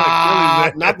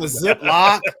 Stop! Not the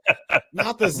Ziploc.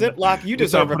 Not the Ziploc. You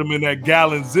deserve to put them in that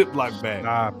gallon Ziploc bag.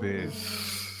 Stop it.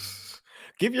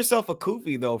 Give yourself a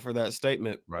kufi though for that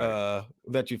statement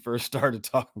that you first started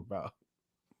talking about.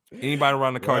 Anybody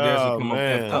around the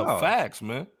Kardashians come up facts,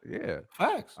 man. Yeah,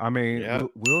 facts. I mean,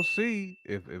 we'll see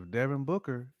if Devin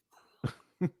Booker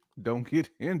don't get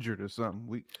injured or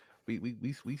something.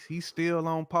 He's still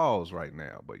on pause right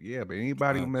now. But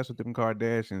anybody who mess with them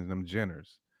Kardashians, them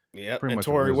Jenners. Yeah, and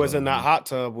Tory was in that hot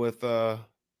tub with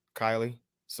Kylie.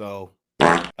 So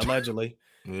allegedly.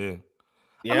 Yeah.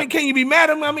 Yep. I mean, can you be mad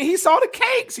at him? I mean, he saw the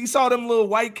cakes. He saw them little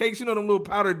white cakes, you know, them little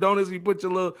powdered donuts. You put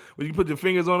your little, when you put your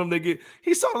fingers on them,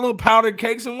 he saw the little powdered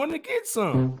cakes and wanted to get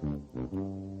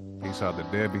some. He saw the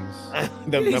Debbie's.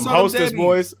 them hostess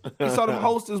boys. He saw them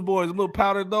hostess boys, little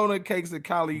powdered donut cakes that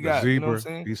Kylie got. Zebra. You know what I'm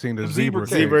saying? He seen the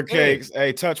zebra cakes.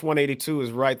 Hey, Touch 182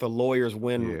 is right. The lawyers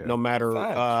win no matter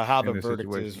how the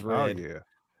verdict is read. Oh, yeah.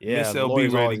 Yeah, Miss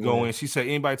LB ready to go in. She said,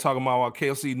 anybody talking about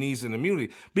KLC needs an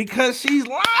immunity because she's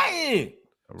lying.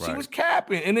 Right. She was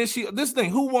capping. And then this thing,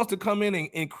 who wants to come in and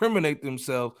incriminate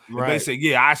themselves? Right. They say,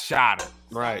 yeah, I shot her.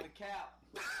 Right.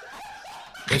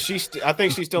 And I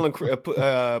think she still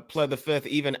pled the fifth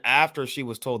even after she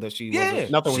was told that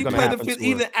nothing was going to happen. She pled the fifth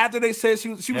even after they said she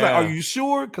was like, "Are you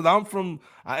sure? Because I'm from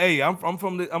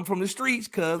the streets.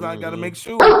 Because I got to make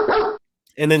sure."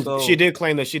 And then she did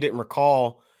claim that she didn't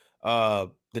recall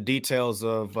the details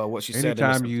of what she said in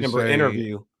the September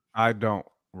interview. I don't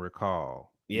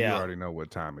recall. You already know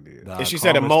what time it is. And she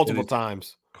said it multiple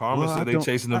times. Karma said they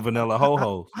chasing the vanilla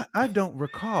ho-hos. I don't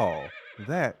recall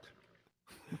that.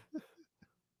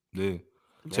 Yeah.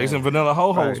 Chasing vanilla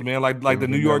ho-hos, man, like the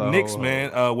New York Knicks,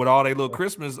 man, with all their little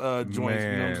Christmas joints. Man,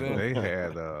 you know what I'm saying? They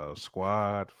had a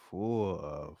squad full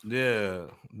of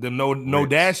them no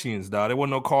Dashians, dog. There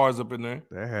wasn't no cars up in there.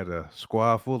 They had a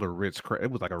squad full of Ritz. It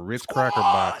was like a Ritz cracker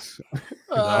box.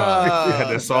 They had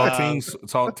the saltine.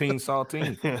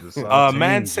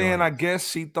 Man saying, I guess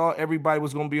she thought everybody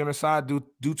was gonna be on her side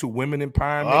due to women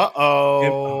empowerment.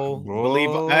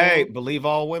 Believe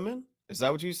all women. Is that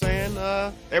what you're saying?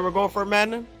 They were going for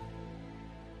Madden?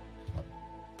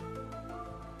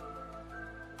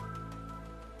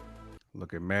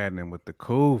 Look at Madden with the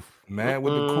Coof. Man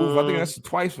with the Coof. I think that's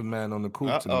twice for Madden on the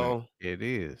Coof tonight. It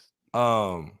is.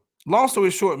 Long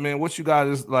story short, man, what you got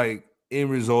is like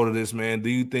end result of this, man. Do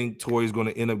you think Tory's going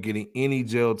to end up getting any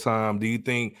jail time? Do you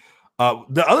think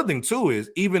the other thing too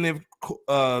is even if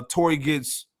Tory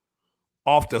gets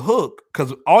off the hook,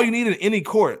 because all you need in any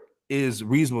court is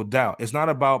reasonable doubt. It's not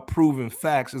about proving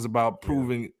facts. It's about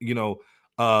proving, your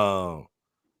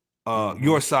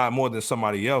side more than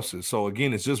somebody else's. So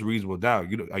again, it's just reasonable doubt.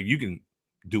 You can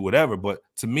do whatever. But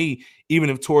to me, even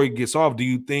if Tory gets off, do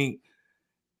you think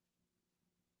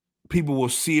people will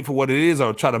see it for what it is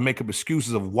or try to make up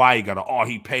excuses of why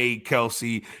he paid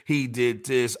Kelsey, he did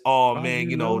this.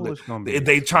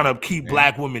 They trying to keep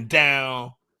black women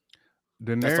down.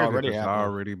 The narrative has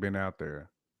already been out there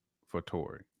for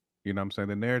Tory. You know what I'm saying?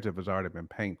 The narrative has already been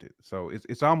painted. So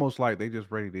it's almost like they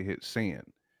just ready to hit send.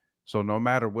 So no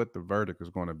matter what the verdict is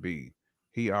going to be,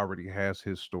 he already has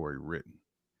his story written.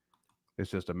 It's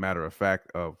just a matter of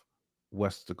fact of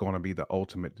what's going to be the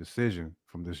ultimate decision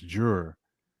from this juror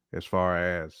as far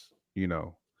as,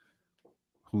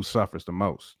 who suffers the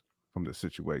most from the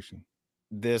situation.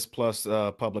 This plus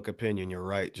public opinion. You're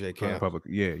right,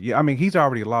 JK. Yeah. I mean, he's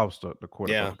already lost the court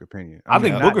of public opinion. I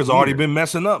think Booker's already been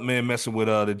messing with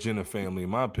the Jenner family, in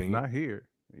my opinion. Not here.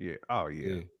 Yeah. Oh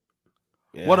yeah.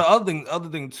 Well, the other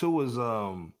thing too is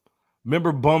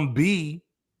remember Bum B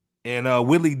and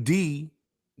Willie D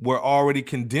were already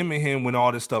condemning him when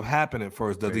all this stuff happened at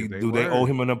first. Do they owe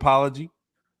him an apology?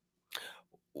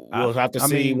 We'll have to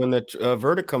see when the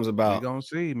verdict comes about. We're gonna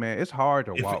see, man. It's hard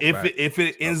to walk if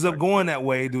it ends up going that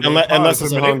way, unless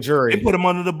it's a hung jury. They put him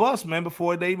under the bus, man,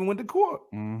 before they even went to court.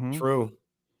 Mm-hmm. True.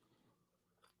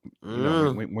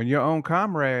 When your own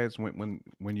comrades, when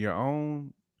your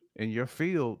own in your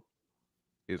field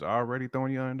is already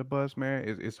throwing you under the bus, man,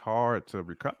 it's hard to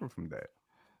recover from that.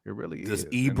 It really is.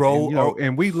 Ebro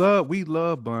and we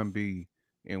love Bun B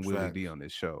and Willie D on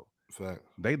this show. Fact.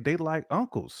 They like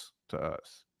uncles to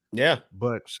us. Yeah,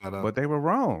 but they were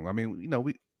wrong. I mean,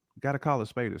 we got to call a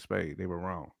spade a spade. They were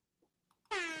wrong.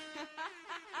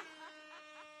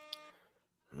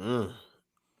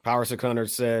 Power Seconder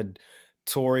said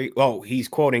Tory. Oh, he's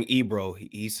quoting Ebro.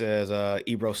 He says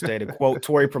Ebro stated, "quote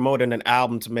Tory promoted an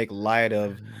album to make light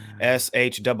of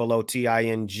SHOOTING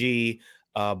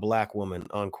black woman,"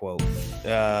 unquote.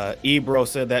 Ebro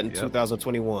said that in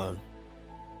 2021.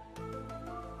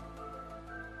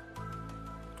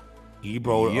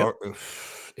 Ebro,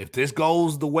 if this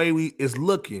goes the way it's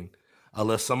looking,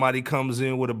 unless somebody comes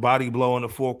in with a body blow in the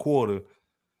fourth quarter,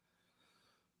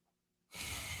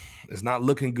 it's not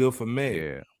looking good for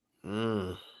Meg.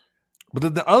 Yeah.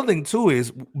 But the other thing too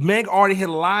is Meg already had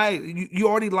lied. You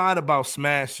already lied about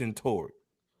smashing Tory.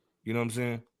 You know what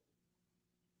I'm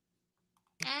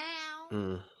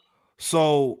saying?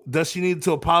 So does she need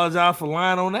to apologize for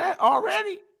lying on that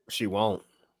already? She won't.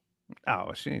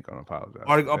 Oh, she ain't gonna apologize.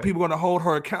 Are people gonna hold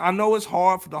her account? I know it's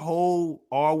hard to hold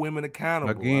all women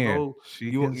accountable. Again,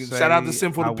 shout out to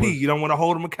Sinful to P. You don't want to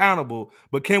hold them accountable,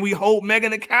 but can we hold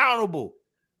Megan accountable?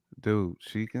 Dude,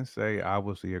 she can say I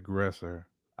was the aggressor.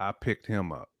 I picked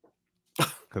him up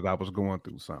because I was going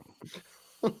through something.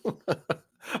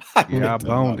 I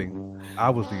boned him.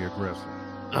 I was the aggressor.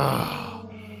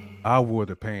 I wore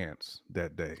the pants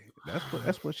that day.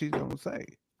 That's what she's gonna say.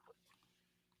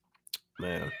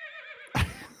 Man.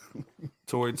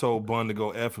 Tory told Bun to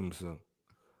go F himself.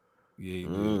 Yeah, he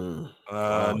did.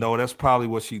 No, that's probably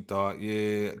what she thought.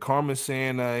 Yeah. Carmen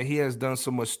saying he has done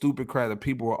so much stupid crap that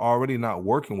people are already not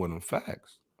working with him.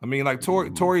 Facts. I mean, like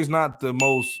Tory's not the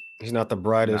most. He's not the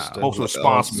brightest. Most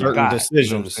responsible certain guy,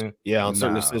 decisions. You know on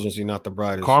certain decisions, he's not the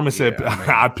brightest. Carmen said,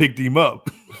 I picked him up.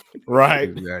 Right.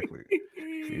 Exactly.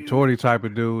 Tory type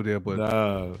of dude there,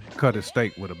 but cut a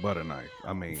steak with a butter knife.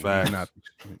 I mean, he's not.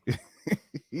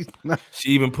 She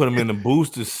even put him in the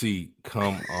booster seat.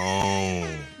 Come on.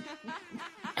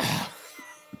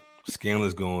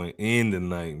 Scanlon's going in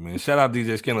tonight, man. Shout out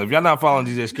DJ Scanlon. If y'all not following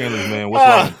DJ Scanlon, man,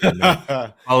 what's wrong?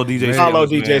 Man? Follow DJ. Follow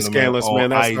DJ Scanlon,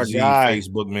 man. That's IG, our guy.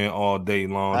 Facebook, man, all day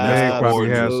long. Probably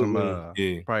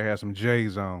had some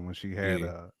J's on when she had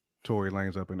Tory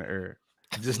Lanez up in the air.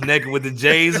 Just naked with the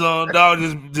J's on, dog.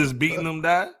 Just beating them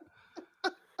down.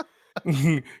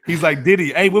 He's like,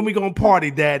 Diddy, hey, when we gonna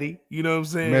party, daddy? You know what I'm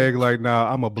saying? Meg like,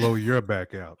 nah, I'm gonna blow your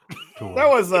back out. That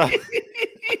was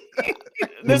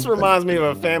this reminds me of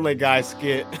a Family Guy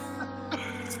skit.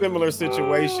 Similar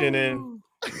situation, and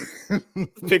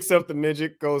picks up the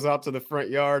midget, goes out to the front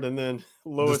yard, and then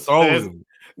Lewis says,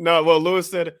 Lewis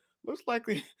said, looks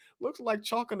like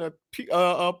chalking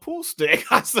a pool stick.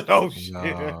 I said, oh shit.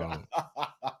 No.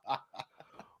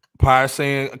 Pyre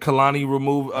saying Kalani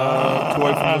removed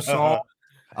Tory from the song.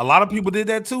 A lot of people did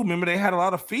that too. Remember, they had a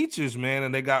lot of features, man,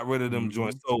 and they got rid of them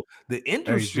joints. So the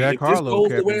industry, if this goes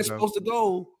the way it's supposed to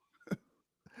go.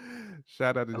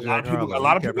 Shout out to Jack Harlow. A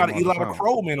lot of people got Eli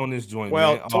McCrow, man, on this joint.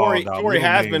 Well, man. Tory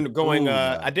has been going.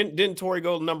 Didn't Tory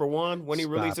go number 1 when he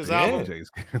released his album?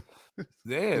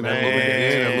 Yeah,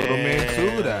 that little man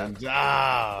too.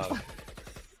 That.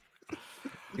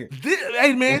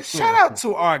 Hey man, shout out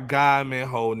to our guy, man,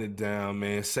 holding it down,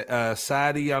 man.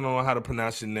 Sadi, I don't know how to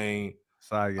pronounce your name.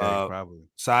 Saye, probably.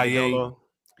 Saye.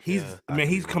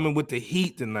 He's coming with the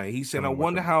heat tonight. He said, I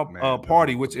wonder how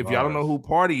Party, which if y'all don't know who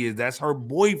Party is, that's her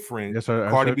boyfriend. That's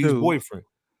Cardi B's boyfriend.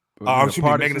 She be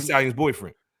Megan Thee Stallion's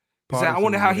boyfriend. He said, I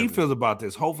wonder how he feels about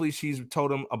this. Hopefully she's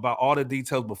told him about all the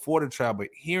details before the trial, but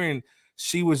hearing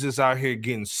she was just out here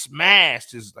getting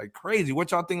smashed is like crazy.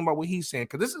 What y'all think about what he's saying?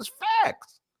 Because this is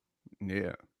facts.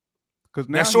 Yeah. Because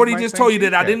now Shorty just told you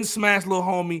that I didn't smash little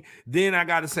homie. Then I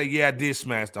got to say, yeah, I did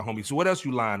smash the homie. So what else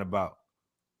you lying about?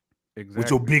 Exactly.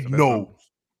 With your big nose.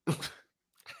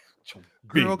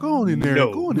 Girl, go on in there.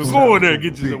 Go in there and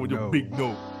get yourself with your big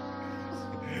nose.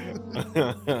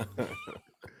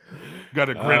 Got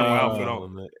a Gretel outfit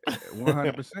on.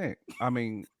 100%. I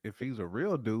mean, if he's a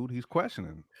real dude, he's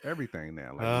questioning everything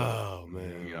now. Like,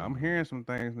 man. You know, I'm hearing some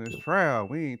things in this trial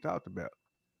we ain't talked about.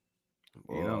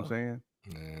 You know what I'm saying?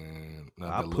 Man,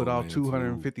 I put off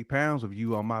 250 pounds of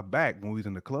you on my back when we was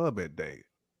in the club that day.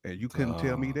 And you couldn't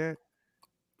tell me that?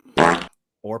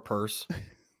 Or purse.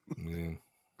 Yeah.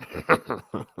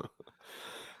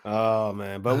 Oh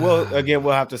man. But we'll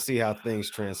have to see how things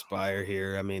transpire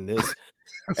here. I mean, this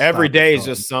every day is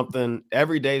just something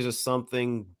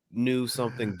new,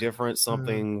 something different,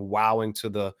 something wowing to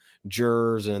the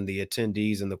jurors and the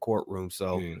attendees in the courtroom.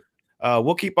 So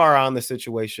we'll keep our eye on the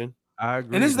situation. I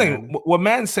agree. And this thing, what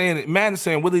Madden's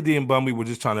saying, Willie D and Bumby were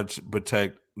just trying to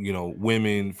protect,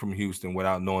 women from Houston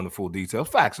without knowing the full details.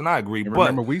 Facts, and I agree. And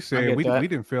remember, we said we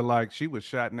didn't feel like she was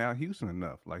shouting out Houston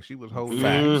enough. Like she was holding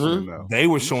Houston enough. They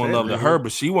were showing love to her,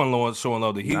 but she wasn't showing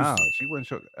love to Houston. No, she wasn't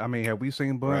showing. I mean, have we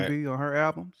seen Bun B on her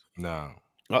albums? No.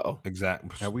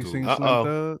 Exactly. Have we seen Slim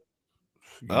Thug?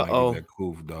 That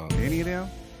coof, dog. Any of them?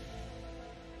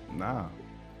 Nah.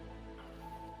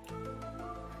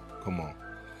 Come on.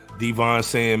 Devon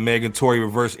saying Megan Tory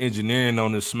reverse engineering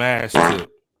on the smash tip.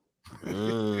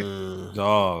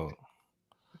 Dog.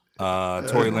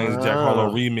 Tory Lanez Jack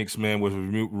Harlow remix, man, was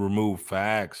removed.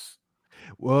 Facts.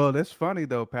 Well, that's funny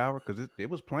though, Power, because it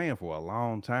was playing for a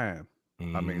long time.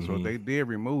 I mean, so if they did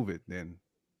remove it, then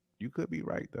you could be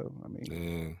right though. I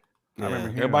mean, I remember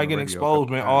everybody getting exposed,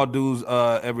 man. All dudes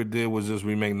ever did was just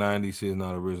remake 90s. Shit,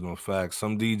 not original. Facts.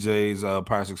 Some DJs,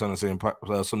 Pirate 600 saying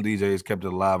some DJs kept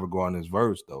it alive regarding his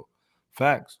verse though.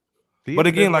 Facts. But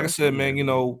again, like I said, man, you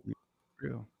know,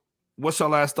 what's your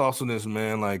last thoughts on this,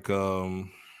 man? Like,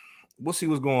 we'll see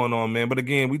what's going on, man. But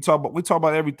again, we talk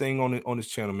about everything on this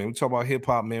channel, man. We talk about hip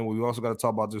hop, man. But we also got to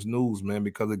talk about this news, man,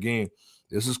 because again,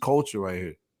 this is culture right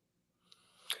here.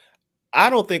 I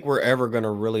don't think we're ever going to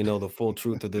really know the full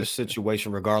truth of this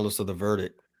situation, regardless of the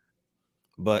verdict.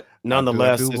 But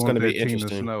nonetheless, it's going to be interesting.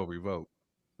 Tina Snow revoke,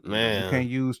 man. You can't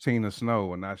use Tina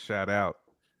Snow and not shout out.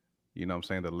 You know what I'm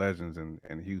saying? The legends in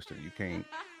Houston. You can't.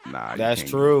 Nah, that's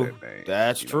true.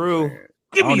 That's true.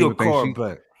 Give me your card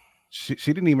back. She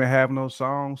didn't even have no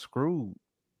song screwed,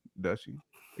 does she?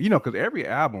 You know, because every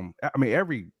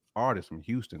artist from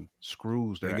Houston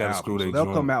screws their album. So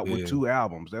they'll come out with 2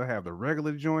 albums. They'll have the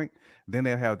regular joint, then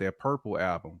they'll have their purple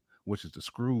album, which is the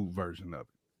screwed version of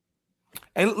it.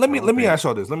 And let me ask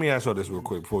y'all this. Let me ask y'all this real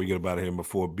quick before we get about it here and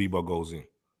before Bebo goes in.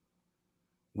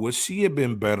 Would she have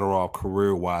been better off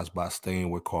career-wise by staying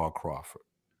with Carl Crawford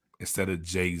instead of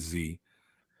Jay-Z,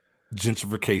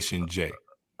 Gentrification Jay?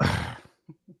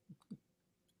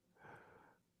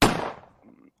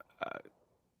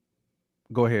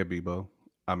 Go ahead, Bebo.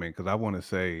 I mean, because I want to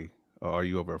say, are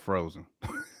you over Frozen?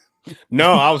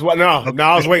 No, I was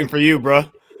waiting for you, bro.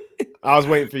 I was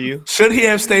waiting for you. Should he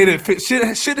have stayed at?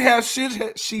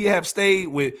 Should she have stayed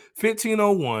with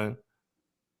 1501,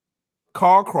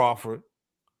 Carl Crawford,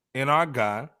 and our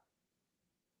guy,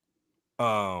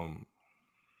 our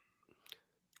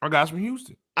guys from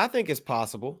Houston? I think it's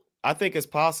possible.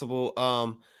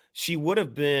 She would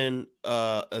have been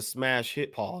a smash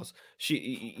hit. Pause.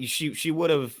 She would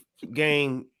have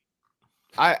gained,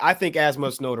 I think, as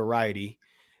much notoriety.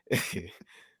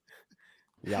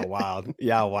 Yeah,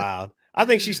 wild. I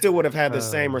think she still would have had the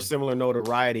same or similar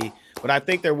notoriety, but I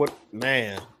think there would,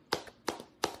 man.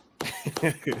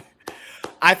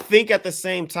 I think at the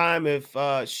same time, if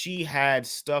she had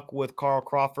stuck with Carl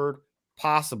Crawford,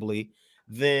 possibly,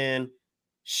 then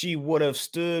she would have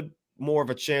stood more of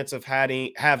a chance of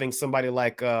having somebody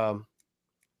like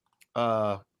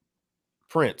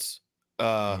Prince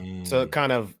to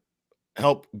kind of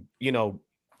help, you know,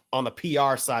 on the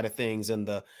PR side of things and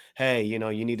the, hey, you know,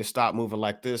 you need to stop moving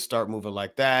like this, start moving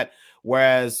like that.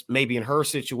 Whereas maybe in her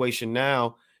situation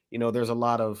now, you know, there's a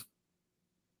lot of,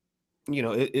 you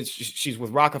know, she's with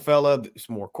Rockefeller. It's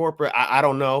more corporate. I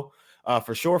don't know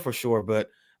for sure. But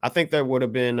I think there would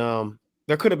have been,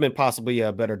 there could have been possibly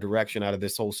a better direction out of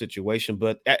this whole situation.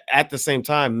 But at the same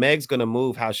time, Meg's going to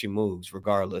move how she moves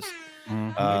regardless.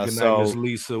 Good night, Miss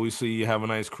Lisa. We see you. Have a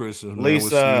nice Christmas. Lisa, we'll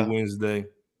see you Wednesday.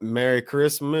 Merry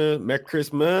Christmas. Merry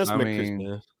Christmas. I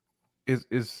mean,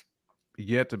 it's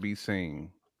yet to be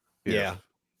seen. Yeah.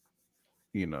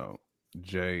 You know,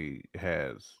 Jay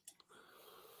has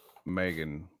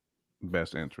Megan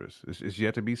best interest. It's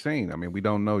yet to be seen. I mean, we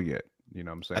don't know yet. You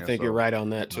know what I'm saying? I think you're right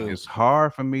on that too. It's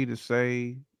hard for me to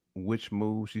say which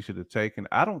move she should have taken.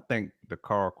 I don't think the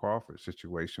Carl Crawford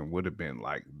situation would have been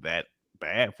like that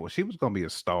bad for her. She was going to be a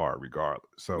star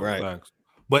regardless. So right.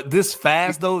 But this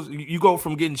fast, though, you go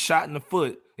from getting shot in the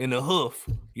foot, in the hoof.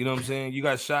 You know what I'm saying? You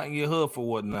got shot in your hoof or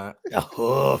whatnot. A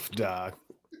hoof, dog.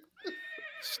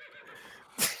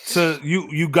 So you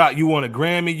want a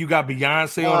Grammy, you got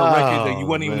Beyonce on the record that you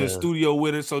wasn't even in the studio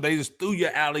with her, so they just threw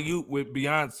your alley-oop with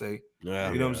Beyonce.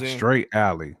 Yeah, you know what I'm saying? Straight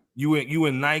alley. You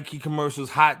in Nike commercials,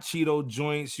 hot Cheeto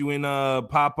joints, you in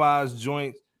Popeyes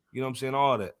joints, you know what I'm saying?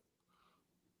 All that.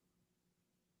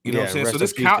 You know what I'm saying? So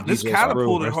this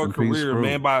catapulted her career,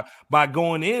 man, by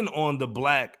going in on the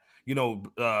black, you know,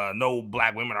 no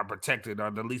black women are protected, or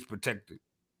the least protected.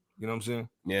 You know what I'm saying?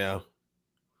 Yeah.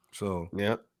 So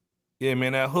yeah,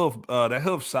 man, that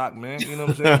hoof sock, man. You know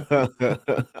what I'm saying?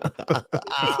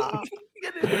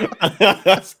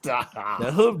 Stop.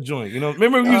 That hoof joint. You know,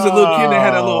 remember we was a little kid that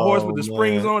had that little horse with the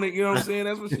springs on it. You know what I'm saying?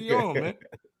 That's what she on, man.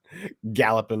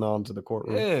 Galloping onto the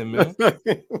courtroom. Yeah, man.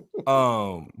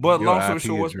 But long story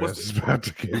short, what's about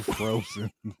to get frozen?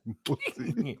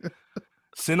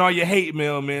 Send all your hate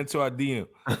mail, man, to our DM.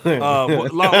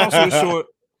 Long story short,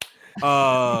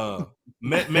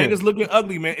 Meg is looking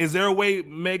ugly, man. Is there a way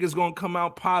Meg is gonna come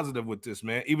out positive with this,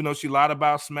 man? Even though she lied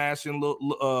about smashing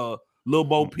Lil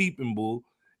Bo Peeping Bull,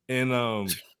 and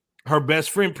her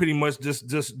best friend pretty much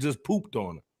just pooped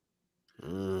on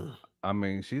her. I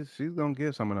mean, she's gonna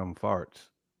get some of them farts.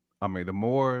 I mean, the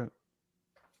more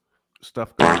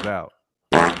stuff goes out,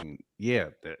 I mean, yeah,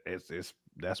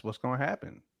 that's what's gonna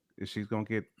happen. She's gonna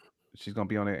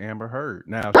be on that Amber Heard.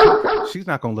 Now she's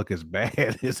not gonna look as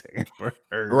bad as Amber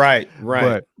Heard, right?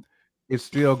 But it's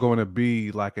still going to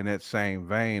be like in that same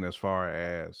vein as far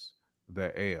as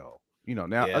the L.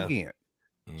 Now again,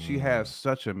 she has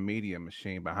such a media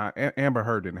machine behind. Amber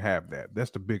Heard didn't have that.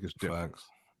 That's the biggest difference.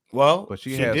 Well, but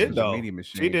she has did, a media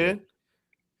machine. She did.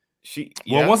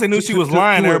 Once they knew she was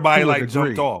lying, everybody like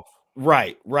jumped off.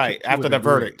 Right. After the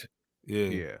verdict.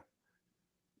 Yeah.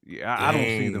 I don't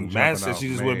see them. Matt said she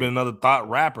just would have been another thought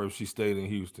rapper if she stayed in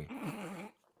Houston.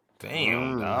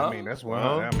 Damn, dog. I mean, that's why.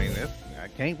 I mean, I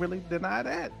can't really deny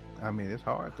that. I mean, it's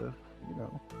hard to,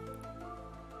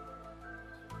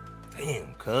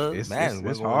 Damn, cuz.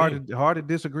 It's hard to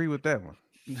disagree with that one.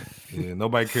 Yeah,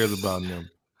 nobody cares about them.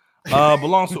 But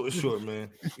long story short,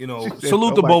 man,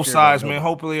 salute to both sides, man.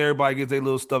 Hopefully everybody gets their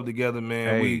little stuff together,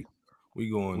 man. Hey, we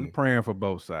going. We praying for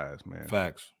both sides, man.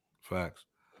 Facts.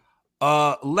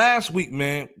 Last week,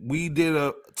 man, we did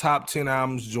a top 10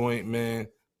 albums joint, man.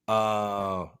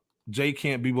 J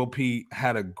Camp Bebo P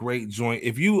had a great joint.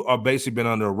 If you are basically been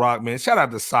under a rock, man, shout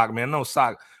out to Sock, man. No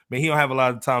Sock, man, he don't have a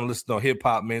lot of time to listen to hip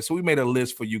hop, man. So we made a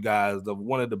list for you guys of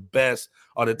one of the best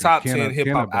or the top 10 hip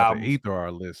hop albums. Ether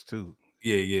our list too.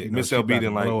 Yeah. Miss LB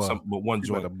didn't like but one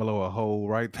joint. To blow a hole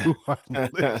right through our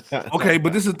list. Okay,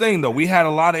 but this is the thing though. We had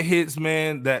a lot of hits,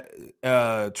 man,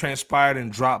 that transpired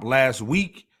and dropped last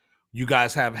week. You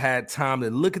guys have had time to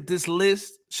look at this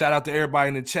list. Shout out to everybody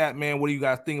in the chat, man. What do you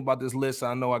guys think about this list?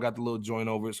 I know I got the little joint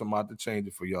over it, so I'm about to change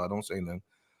it for y'all. Don't say nothing.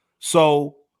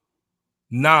 So,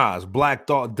 Nas, Black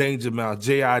Thought, Danger Mouse,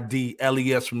 JID,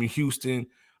 LES from Houston,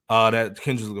 that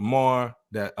Kendrick Lamar,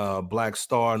 that Black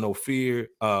Star, No Fear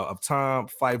of Time,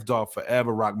 Phife Dawg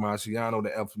Forever, Rock Marciano,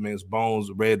 the Infamous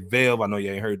Bones, Red Veil. I know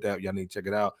you ain't heard that. Y'all need to check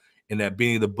it out. And that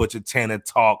Benny the Butcher, Tana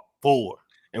Talk 4.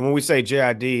 And when we say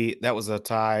JID, that was a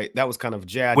tie. That was kind of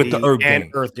JID with the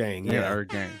Earth Gang. Yeah, Earth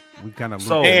Gang. We kind of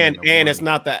and it's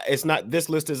not that. It's not. This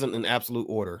list isn't in absolute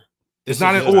order. It's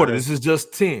not in order. This is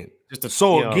just 10.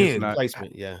 Again,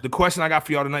 placement. Yeah. The question I got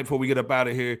for y'all tonight before we get up out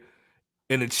of here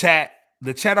in the chat.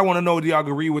 I want to know, do y'all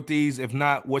agree with these? If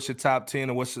not, what's your top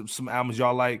 10 or what's some albums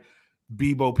y'all like?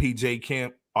 Bebo P, J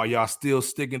Camp. Are y'all still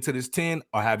sticking to this 10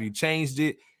 or have you changed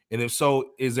it? And if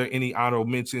so, is there any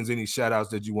honorable mentions, any shout outs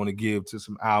that you want to give to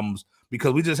some albums?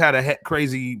 Because we just had a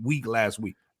crazy week last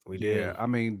week. We did. Yeah, I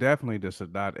mean, definitely the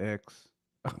Sadat X,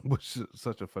 which is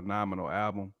such a phenomenal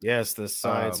album. Yes, the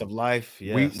Science of Life.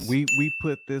 Yes. We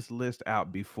put this list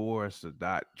out before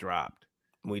Sadat dropped.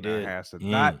 We did. Had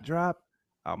Sadat drop,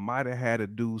 I might have had to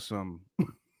do some,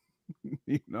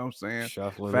 you know what I'm saying?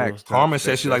 Shuffling. Facts. Carmen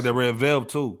said she like the Red Veil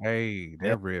too. Hey,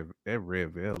 that Red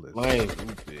Veil is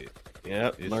stupid.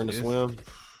 Yep, learn to swim.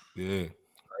 Yeah,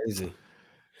 crazy.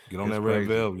 Get on that Red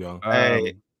Veil, y'all.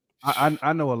 Hey,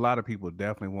 I know a lot of people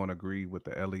definitely won't agree with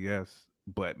the LES,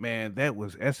 but man,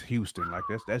 that's Houston. Like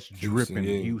that's dripping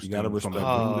Houston. You gotta respect.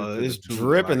 It's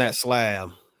dripping that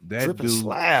slab. That dude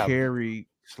carried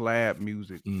slab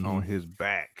music on his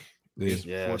back.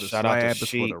 Yeah, shout out to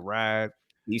Sheik for the ride.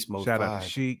 Shout out to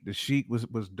Sheik. The Sheik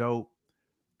was dope.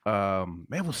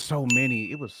 It was so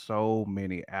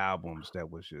many albums that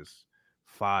was just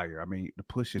fire. I mean, the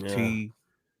Pusha T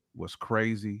was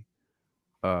crazy.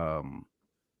 Man,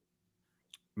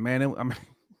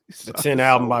 the 10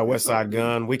 album by Westside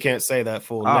Gunn. We can't say that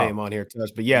full name on here,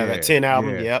 Touch, but that 10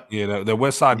 album. Yeah, the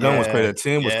Westside Gunn was crazy. That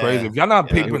 10 was crazy. If y'all not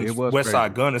peeping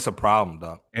Westside Gunn, it's a problem,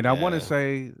 dog. And I want to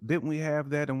say, didn't we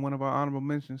have that in one of our honorable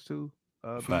mentions too?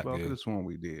 This one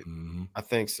we did. Mm-hmm. I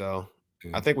think so.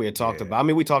 I think we had talked about. I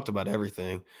mean, we talked about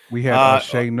everything. We had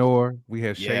Shay Noor. We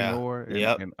had Shay Noor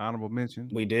in honorable mention.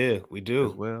 We do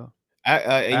as well.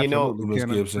 And Miss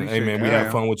Gibson. Hey man, we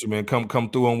have fun with you, man. Come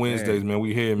through on Wednesdays, man.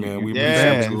 We here, man. We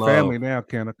family now,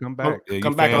 Kenna. Come back.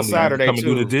 Come back on Saturday. Come and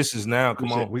do the dishes now.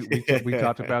 Come on. We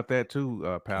talked about that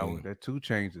too, Power. That 2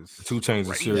 Chainz is 2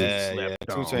 Chainz is serious.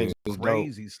 2 Chainz is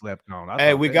crazy slept on.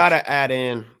 Hey, we gotta add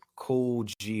in Cool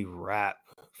G Rap.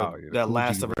 That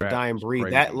Last of a Dying Breed.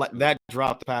 That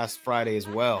dropped past Friday as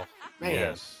well. Man,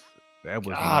 yes, that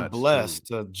was God bless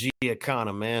to G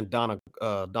Econo, man. Donna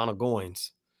Goins.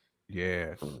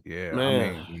 Yeah,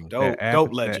 man. I mean,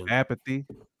 dope legend. Apathy,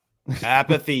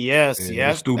 yes.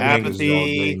 Stu Bangers all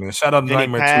day, man. Shout out to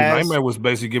Nightmare too. Nightmare was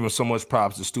basically giving so much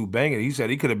props to Stu Banger. He said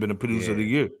he could have been a producer of the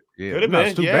year. Yeah,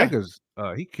 Stu Bangers.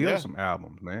 He killed some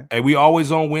albums, man. Hey, we always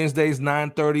on Wednesdays,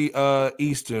 9:30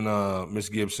 Eastern, Miss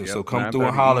Gibson. So come through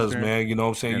and holler us, man. You know what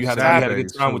I'm saying? You had a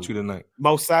good time with you tonight.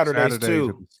 Most Saturdays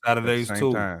too. Saturdays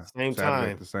too. Same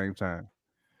time. At the same time.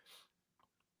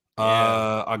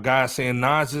 A guy saying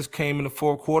Nas just came in the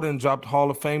fourth quarter and dropped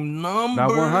Hall of Fame numbers. Now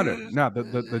 100. Now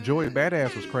the Joey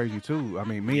Badass was crazy too. I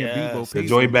mean, me and Bebo P. The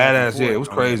Joey Badass, it was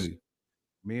crazy.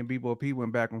 Me and Bebo P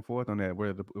went back and forth on that.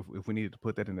 If we needed to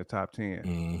put that in the top 10.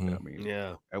 Mm-hmm. I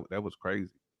mean, that was crazy.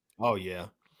 Oh yeah,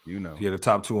 the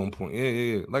top 2 on point.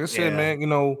 Yeah. Like I said,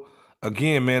 man,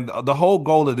 again, man, the whole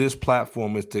goal of this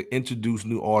platform is to introduce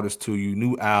new artists to you,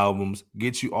 new albums,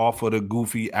 get you off of the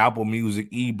goofy Apple Music,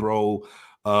 Ebro,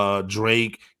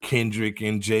 Drake, Kendrick,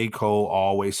 and J. Cole.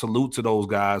 Always salute to those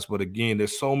guys. But again,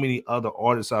 there's so many other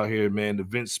artists out here, man. The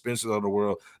Vince Spencer of the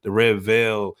world, the Red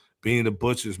Veil, Being the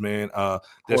Butchers, man.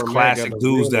 There's classic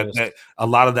dudes that a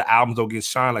lot of the albums don't get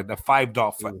shined, like the 5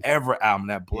 Dog Forever album,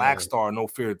 that Black Star, No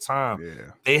Fear of Time.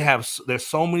 Yeah. There's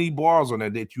so many bars on there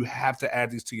that you have to add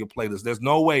these to your playlist. There's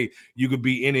no way you could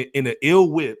be in an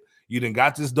ill whip. You done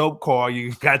got this dope car,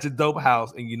 you got your dope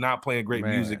house, and you're not playing great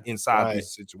music inside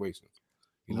these situations.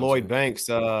 Lloyd Banks,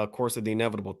 Course of the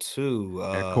Inevitable 2.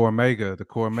 The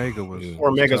Cormega was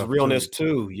Cormega's Realness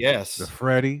too. Yes. The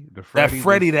Freddie,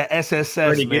 that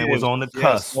SSS man was on the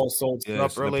cusp. Sold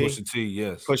up early. Pusha T,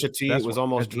 yes. Pusha T was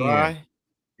almost dry.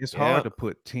 It's hard to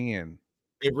put 10.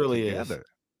 It really together. is.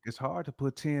 It's hard to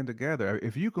put 10 together.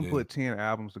 If you can put 10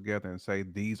 albums together and say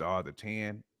these are the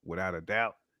 10 without a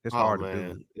doubt, it's hard to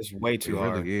do. It's way too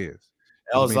hard. It really is.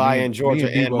 Elzhi in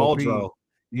Georgia and Muldrow.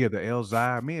 Yeah, the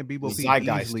Elzhi. Me and Bebo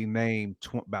P easily named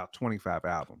about 25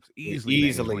 albums.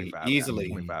 Easily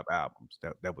 25 albums.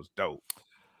 That was dope.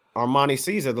 Armani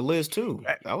Caesar, the Liz too.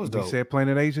 That was dope. We said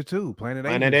Planet Asia too. Planet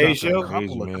Asia. A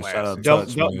couple of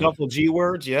classics. Duffel G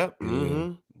Words. Yep.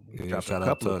 Shout out a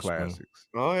couple of classics.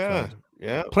 Oh yeah.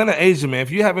 Yeah. Planet Asia, man.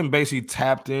 If you haven't basically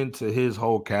tapped into his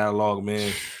whole catalog,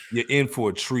 man, you're in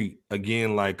for a treat.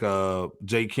 Again, like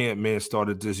Jay Camp, man,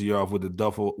 started this year off with the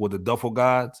Duffel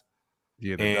Gods.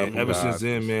 Yeah, and ever since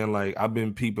then, man, like I've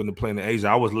been peeping to Planet Asia.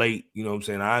 I was late, you know what I'm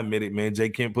saying? I admit it, man. Jay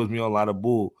Kemp puts me on a lot of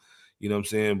bull, you know what I'm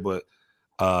saying? But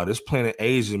this Planet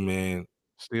Asia, man,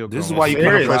 this is why you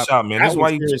come fresh out, man. This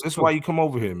is why you come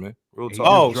over here, man. Real talk.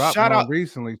 Oh, shout out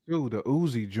recently too, the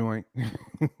Uzi joint.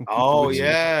 Oh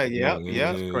yeah.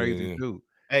 That's crazy too.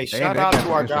 Hey, shout out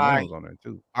to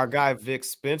our guy Vic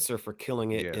Spencer for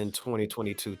killing it in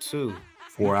 2022 too.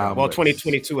 4 albums. Well,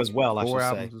 2022 as well, I should say. 4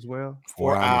 albums as well.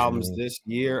 4 albums this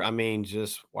year. I mean,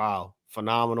 just wow.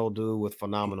 Phenomenal dude with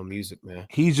phenomenal music, man.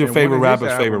 He's your favorite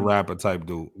rapper's favorite rapper type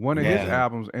dude. One of his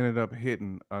albums ended up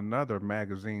hitting another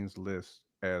magazine's list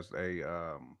as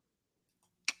an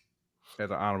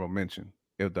honorable mention.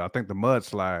 I think the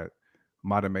Mudslide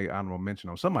might have made honorable mention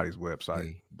on somebody's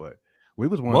website, but we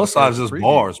was one. Mudslide's just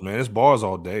bars, man. It's bars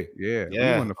all day. Yeah. We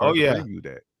were the first to preview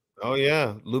that. Oh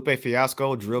yeah, Lupe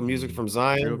Fiasco, drill music from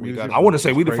Zion. I want to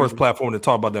say we the first platform to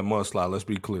talk about that Mudslide. Let's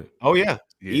be clear. Oh yeah,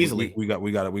 easily. We got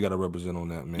to represent on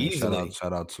that, man. Easily.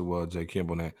 Shout out to Jay Kemp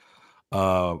on that.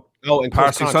 And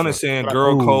Power 600 saying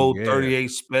Girl Code, 38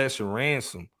 Special,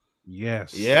 Ransom.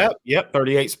 Yes. Yep.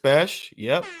 38 Special.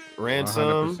 Yep.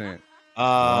 Ransom.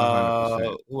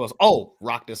 100%. Who else? Oh,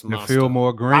 Rock This Monster.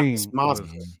 Fillmore Green was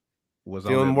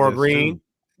Fillmore Green.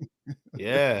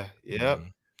 Yeah. Yep.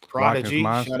 Prodigy,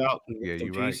 shout out. Yeah,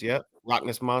 you're right. Yep. Rock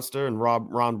This Monster and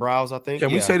Ron Browse, I think.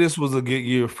 Can we say this was a good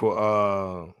year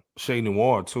for Shay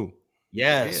Noir too?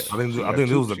 Yes. I think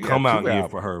it was a come out year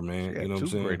for her, man. You know what I'm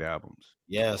saying? 2 great albums.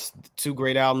 Yes, 2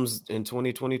 great albums in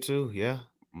 2022. Yeah.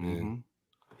 Mm-hmm.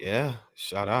 Yeah.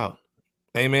 Shout out.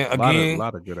 Hey man, again, a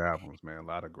lot of good albums, man. A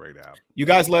lot of great albums. You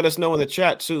guys let us know in the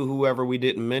chat too. Whoever we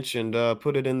didn't mention,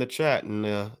 put it in the chat in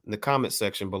the comment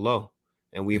section below.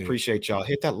 And we appreciate y'all.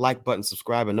 Hit that like button,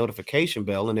 subscribe, and notification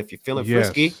bell. And if you're feeling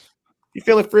frisky,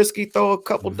 throw a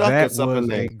couple ducats up in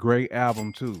there. A great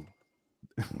album too.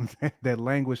 that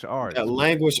Language Arts. That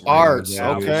Language Arts.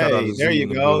 Okay, there you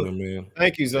go. Building,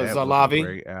 Thank you, Zalavi.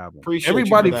 Great album. Appreciate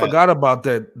everybody forgot about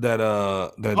that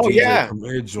DJ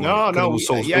Premier joint. No,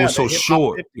 it was so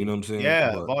short. You know what I'm saying?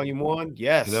 Yeah, Volume 1.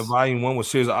 Yes, that Volume 1 was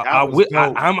serious.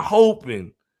 I'm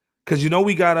hoping because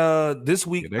we got this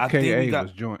week. I think we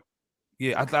got joint.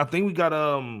 Yeah, I think we got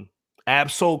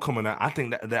Ab-Soul coming out. I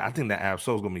think that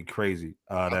Ab-Soul is gonna be crazy.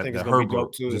 That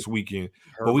Herbert this weekend.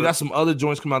 But we got some other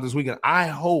joints coming out this weekend. I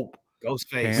hope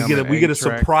Ghostface. We get a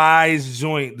surprise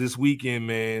joint this weekend,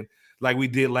 man, like we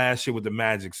did last year with the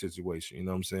Magic situation. You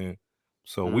know what I'm saying?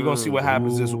 So we're gonna see what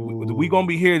happens this week. We're gonna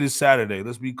be here this Saturday.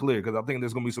 Let's be clear, because I think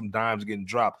there's gonna be some dimes getting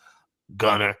dropped.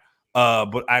 Gunner.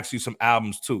 But actually some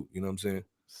albums too. You know what I'm saying?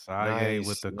 Saye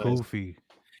with the Kofi.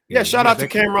 Yeah, shout out to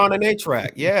Cameron and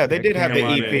A-Track. Yeah, they did have the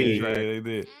EP. Yeah, they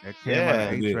did. That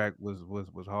Cameron and A-Track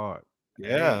was hard.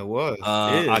 Yeah, it was.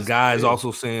 Our guy is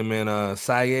also saying, man,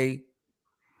 Saye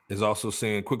is also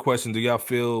saying, quick question: do y'all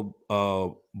feel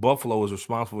Buffalo is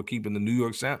responsible for keeping the New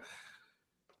York sound?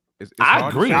 I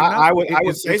agree. I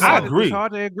would say so. I agree. It's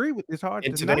hard to agree with. It's hard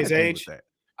in to today's age. That.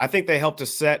 I think they helped to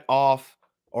set off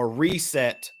or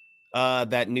reset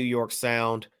that New York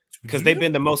sound because they've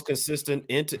been the most consistent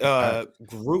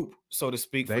group, so to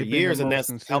speak, for years, and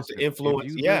that's helped to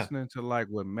influence. If you listening to like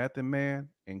what Method Man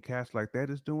and cats like that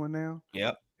is doing now,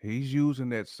 he's using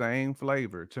that same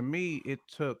flavor. To me, it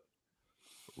took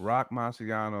Rock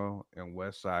Marciano and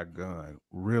Westside Gunn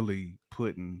really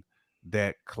putting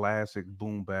that classic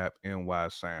boom bap NY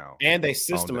sound, and they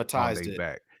systematized it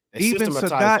back. Even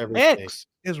Sadat X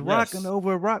is rocking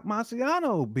over Rock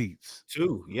Marciano beats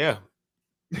too. Yeah.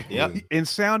 And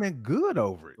sounding good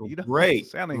over it. You know,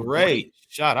 great.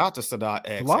 Shout out to Sadat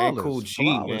X and Cool G,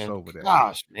 man. Over there.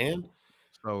 Gosh, man.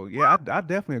 So yeah, I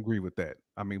definitely agree with that.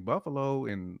 I mean, Buffalo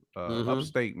and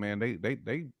upstate, man,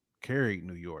 they carried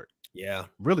New York. Yeah,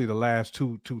 really the last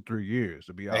 2-3 years,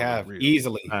 to be honest. They have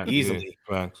easily.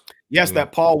 Yes,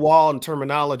 that Paul Wall and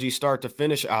Terminology start to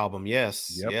finish album.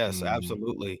 Yes,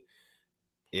 absolutely.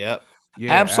 Yep.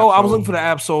 Yeah, Absol. I was looking for the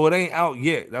Absol. It ain't out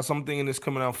yet. That's something thinking it's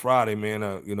coming out Friday, man.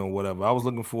 Whatever. I was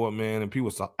looking for it, man, and people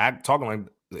talking like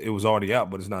it was already out,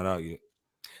 but it's not out yet.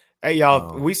 Hey,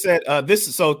 y'all. We said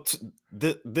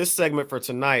this segment for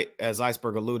tonight, as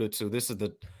Iceberg alluded to, this is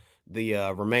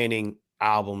the remaining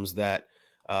albums that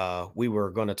we were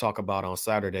going to talk about on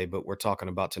Saturday, but we're talking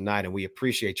about tonight, and we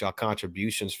appreciate y'all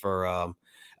contributions for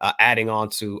adding on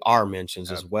to our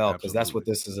mentions as well, because that's what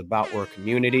this is about. We're a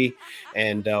community,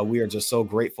 and we are just so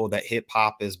grateful that hip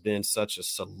hop has been such a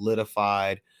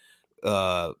solidified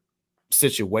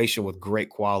situation with great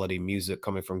quality music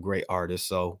coming from great artists.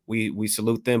 So we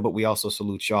salute them, but we also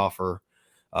salute y'all for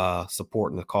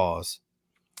supporting the cause.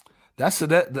 That's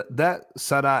that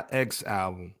Sadat X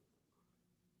album.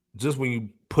 Just when you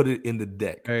put it in the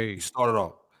deck, you start it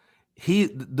off.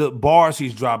 The bars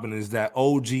he's dropping is that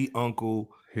OG uncle.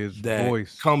 His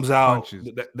voice comes out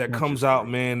that comes out,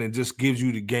 man, and just gives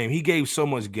you the game. He gave so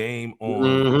much game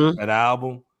on that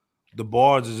album. The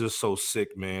bars is just so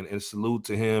sick, man. And salute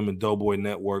to him and Doughboy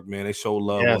Network, man. They show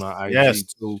love on our IG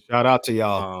too. Shout out to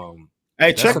y'all.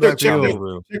 Hey, check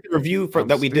the review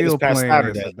that we did this past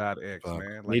Saturday. X,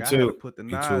 man. Me too. I had to put the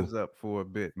knives up for a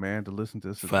bit, man, to listen to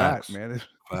Sadat, man.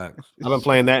 I've been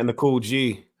playing that in the Cool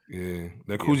G. Yeah,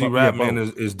 that Cool G rap, man,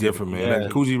 is different, man.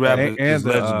 That Cool G rap is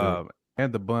legendary.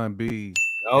 And the Bun B.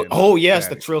 Yes,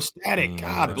 the Trill Static.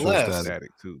 God bless. Static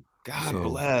too. God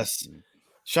bless.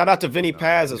 Shout out to Vinny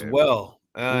Paz as well.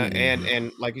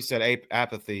 And like you said,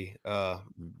 Apathy.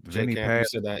 Vinny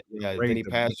Paz said that. Yeah, Vinny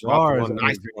Paz dropped one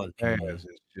nice one. Paz is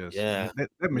just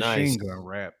that machine gun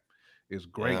rap is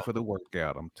great for the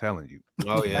workout. I'm telling you.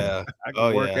 Oh yeah, I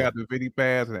can work out the Vinny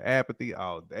Paz and Apathy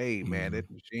all day, man. That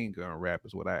machine gun rap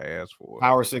is what I asked for.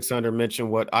 Power 600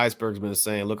 mentioned what Iceberg's been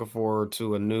saying. Looking forward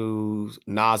to a new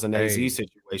Nas and AZ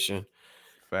situation.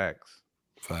 Facts.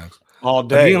 All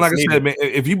day. Again, like I said, man,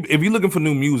 if you're looking for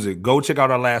new music, go check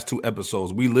out our last 2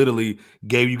 episodes. We literally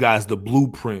gave you guys the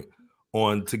blueprint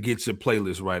on to get your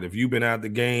playlist right. If you've been out the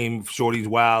game, shorty's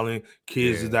wilding,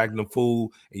 kids is acting a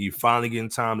fool, and you finally getting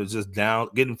time to just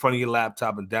get in front of your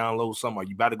laptop and download something, or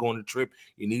you about to go on a trip,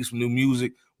 you need some new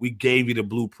music, we gave you the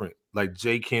blueprint. Like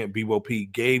J Camp BOP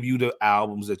gave you the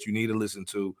albums that you need to listen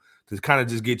to kind of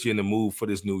just get you in the mood for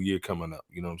this new year coming up.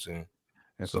 You know what I'm saying?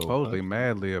 And supposedly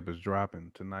Madlib is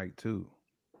dropping tonight too.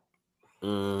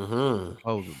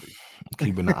 Supposedly.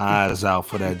 Keeping the eyes out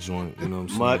for that joint. You know what I'm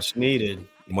saying?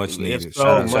 Much needed.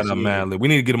 Shout out Madlib. We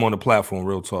need to get him on the platform.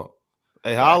 Real talk.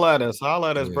 Hey, holla at us,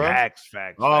 bro. Facts.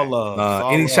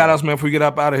 Any shout outs, man, before we get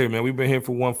up out of here, man? We've been here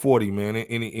for 140, man.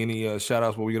 Any shout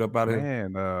outs before we get up out of here?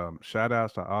 Man, shout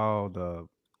outs to all the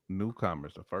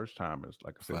newcomers, the first timers.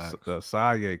 Like I said,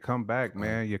 Saye, come back,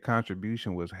 man. Your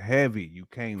contribution was heavy. You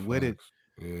came with it.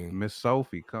 Miss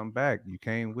Sophie, come back. You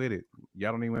came with it.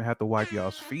 Y'all don't even have to wipe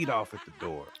y'all's feet off at the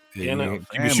door. Keep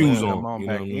your shoes on. Come on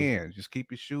back in. Just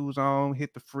keep your shoes on.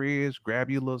 Hit the fridge.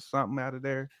 Grab you a little something out of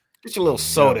there. Get your little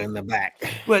soda in the back.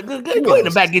 Well, go in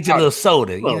the back. Get your little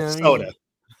soda. Soda.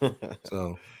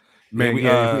 So, man,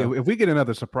 if we get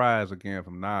another surprise again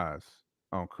from Nas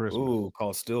on Christmas,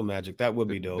 called Still Magic, that would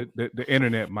be dope. The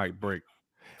internet might break.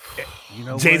 You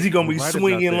know, Jay-Z gonna be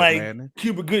swinging like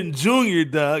Cuba Gooding Jr.,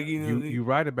 dog. You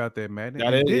right about that, man.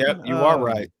 You are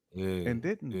right. And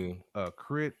didn't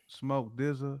Crit smoke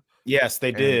Dizza? Yes,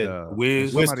 they did.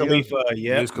 Wiz Khalifa,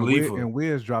 Wiz Khalifa, and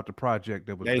Wiz dropped a project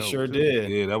that was. They sure did.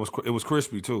 Yeah, it was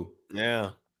crispy too. Yeah.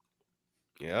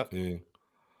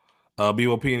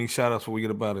 BOP, any shout outs before we get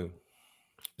about it?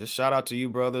 Just shout out to you,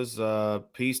 brothers.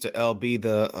 Peace to LB,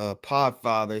 the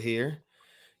Podfather here.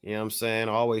 You know what I'm saying?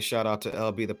 Always shout out to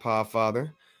LB the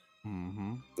Podfather.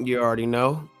 You already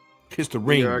know. Kiss the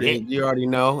ring. You already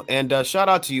know. And shout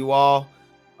out to you all.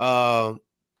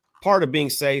 Part of being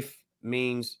safe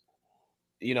means,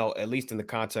 you know, at least in the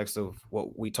context of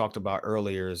what we talked about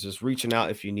earlier, is just reaching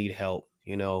out if you need help.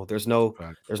 You know, there's no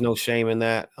shame in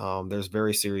that. There's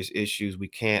very serious issues. We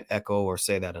can't echo or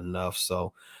say that enough.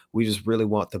 So we just really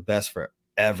want the best for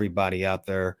everybody out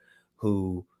there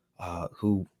who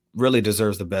really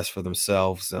deserves the best for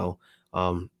themselves. So,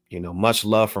 you know, much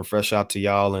love from Fresh Out to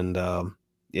y'all. And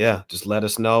yeah, just let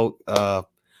us know.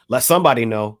 Let somebody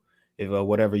know if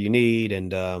whatever you need,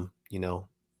 and you know,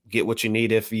 get what you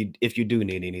need if you do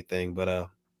need anything. But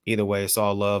either way, it's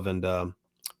all love, and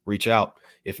reach out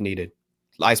if needed.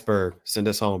 Iceberg, send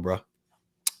us home, bro.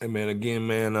 Hey man, again,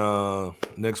 man,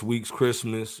 next week's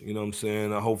Christmas, you know what I'm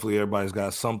saying? Hopefully everybody's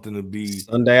got something to be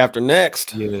Sunday after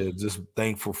next. Yeah, just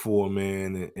thankful for,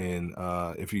 man. And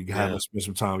if you haven't spent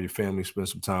some time with your family, spend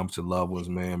some time with your loved ones,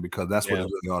 man, because that's what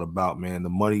it's really all about, man. The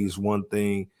money is one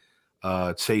thing.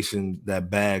 Chasing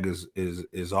that bag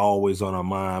is always on our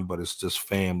mind, but it's just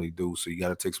family, dude. So you got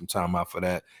to take some time out for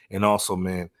that. And also,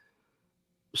 man,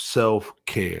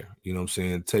 self-care, you know what I'm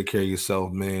saying? Take care of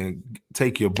yourself, man.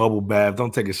 Take your bubble bath.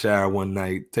 Don't take a shower one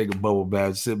night. Take a bubble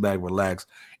bath, sit back, relax,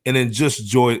 and then just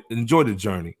enjoy the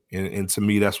journey. And to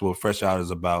me, that's what Fresh Out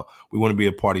is about. We want to be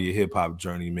a part of your hip-hop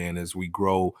journey, man, as we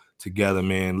grow together,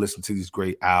 man. Listen to these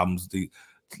great albums,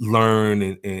 learn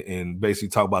and basically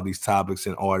talk about these topics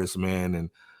and artists, man. And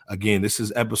again, this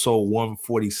is episode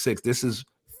 146. This is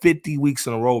 50 weeks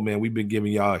in a row, man. We've been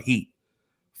giving y'all heat.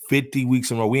 50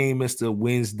 weeks in a row. We ain't missed a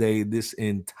Wednesday this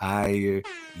entire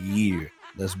year.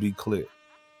 Let's be clear.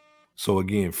 So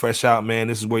again, Fresh Out, man.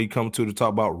 This is where you come to talk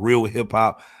about real hip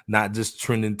hop, not just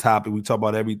trending topic. We talk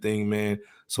about everything, man.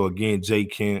 So again, Jay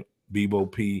Kent, Bebo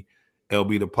P,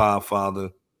 LB the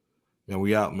Podfather. Man,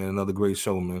 we out, man. Another great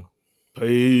show, man.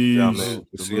 Peace. Yeah, man.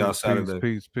 We'll see y'all Saturday.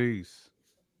 Peace.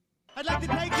 I'd like to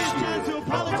take this chance to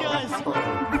apologize.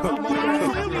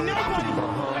 Absolutely nobody.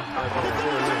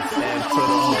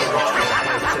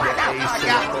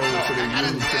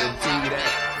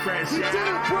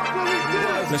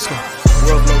 Let's go.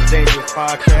 World's Most Dangerous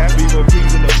Podcast. Bebo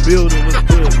P's in the building. What's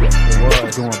good? It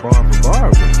was going bar for bar.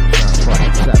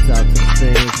 Shouts out to the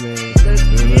fans, man. Let's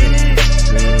get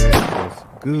it.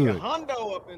 Good. Hondo up in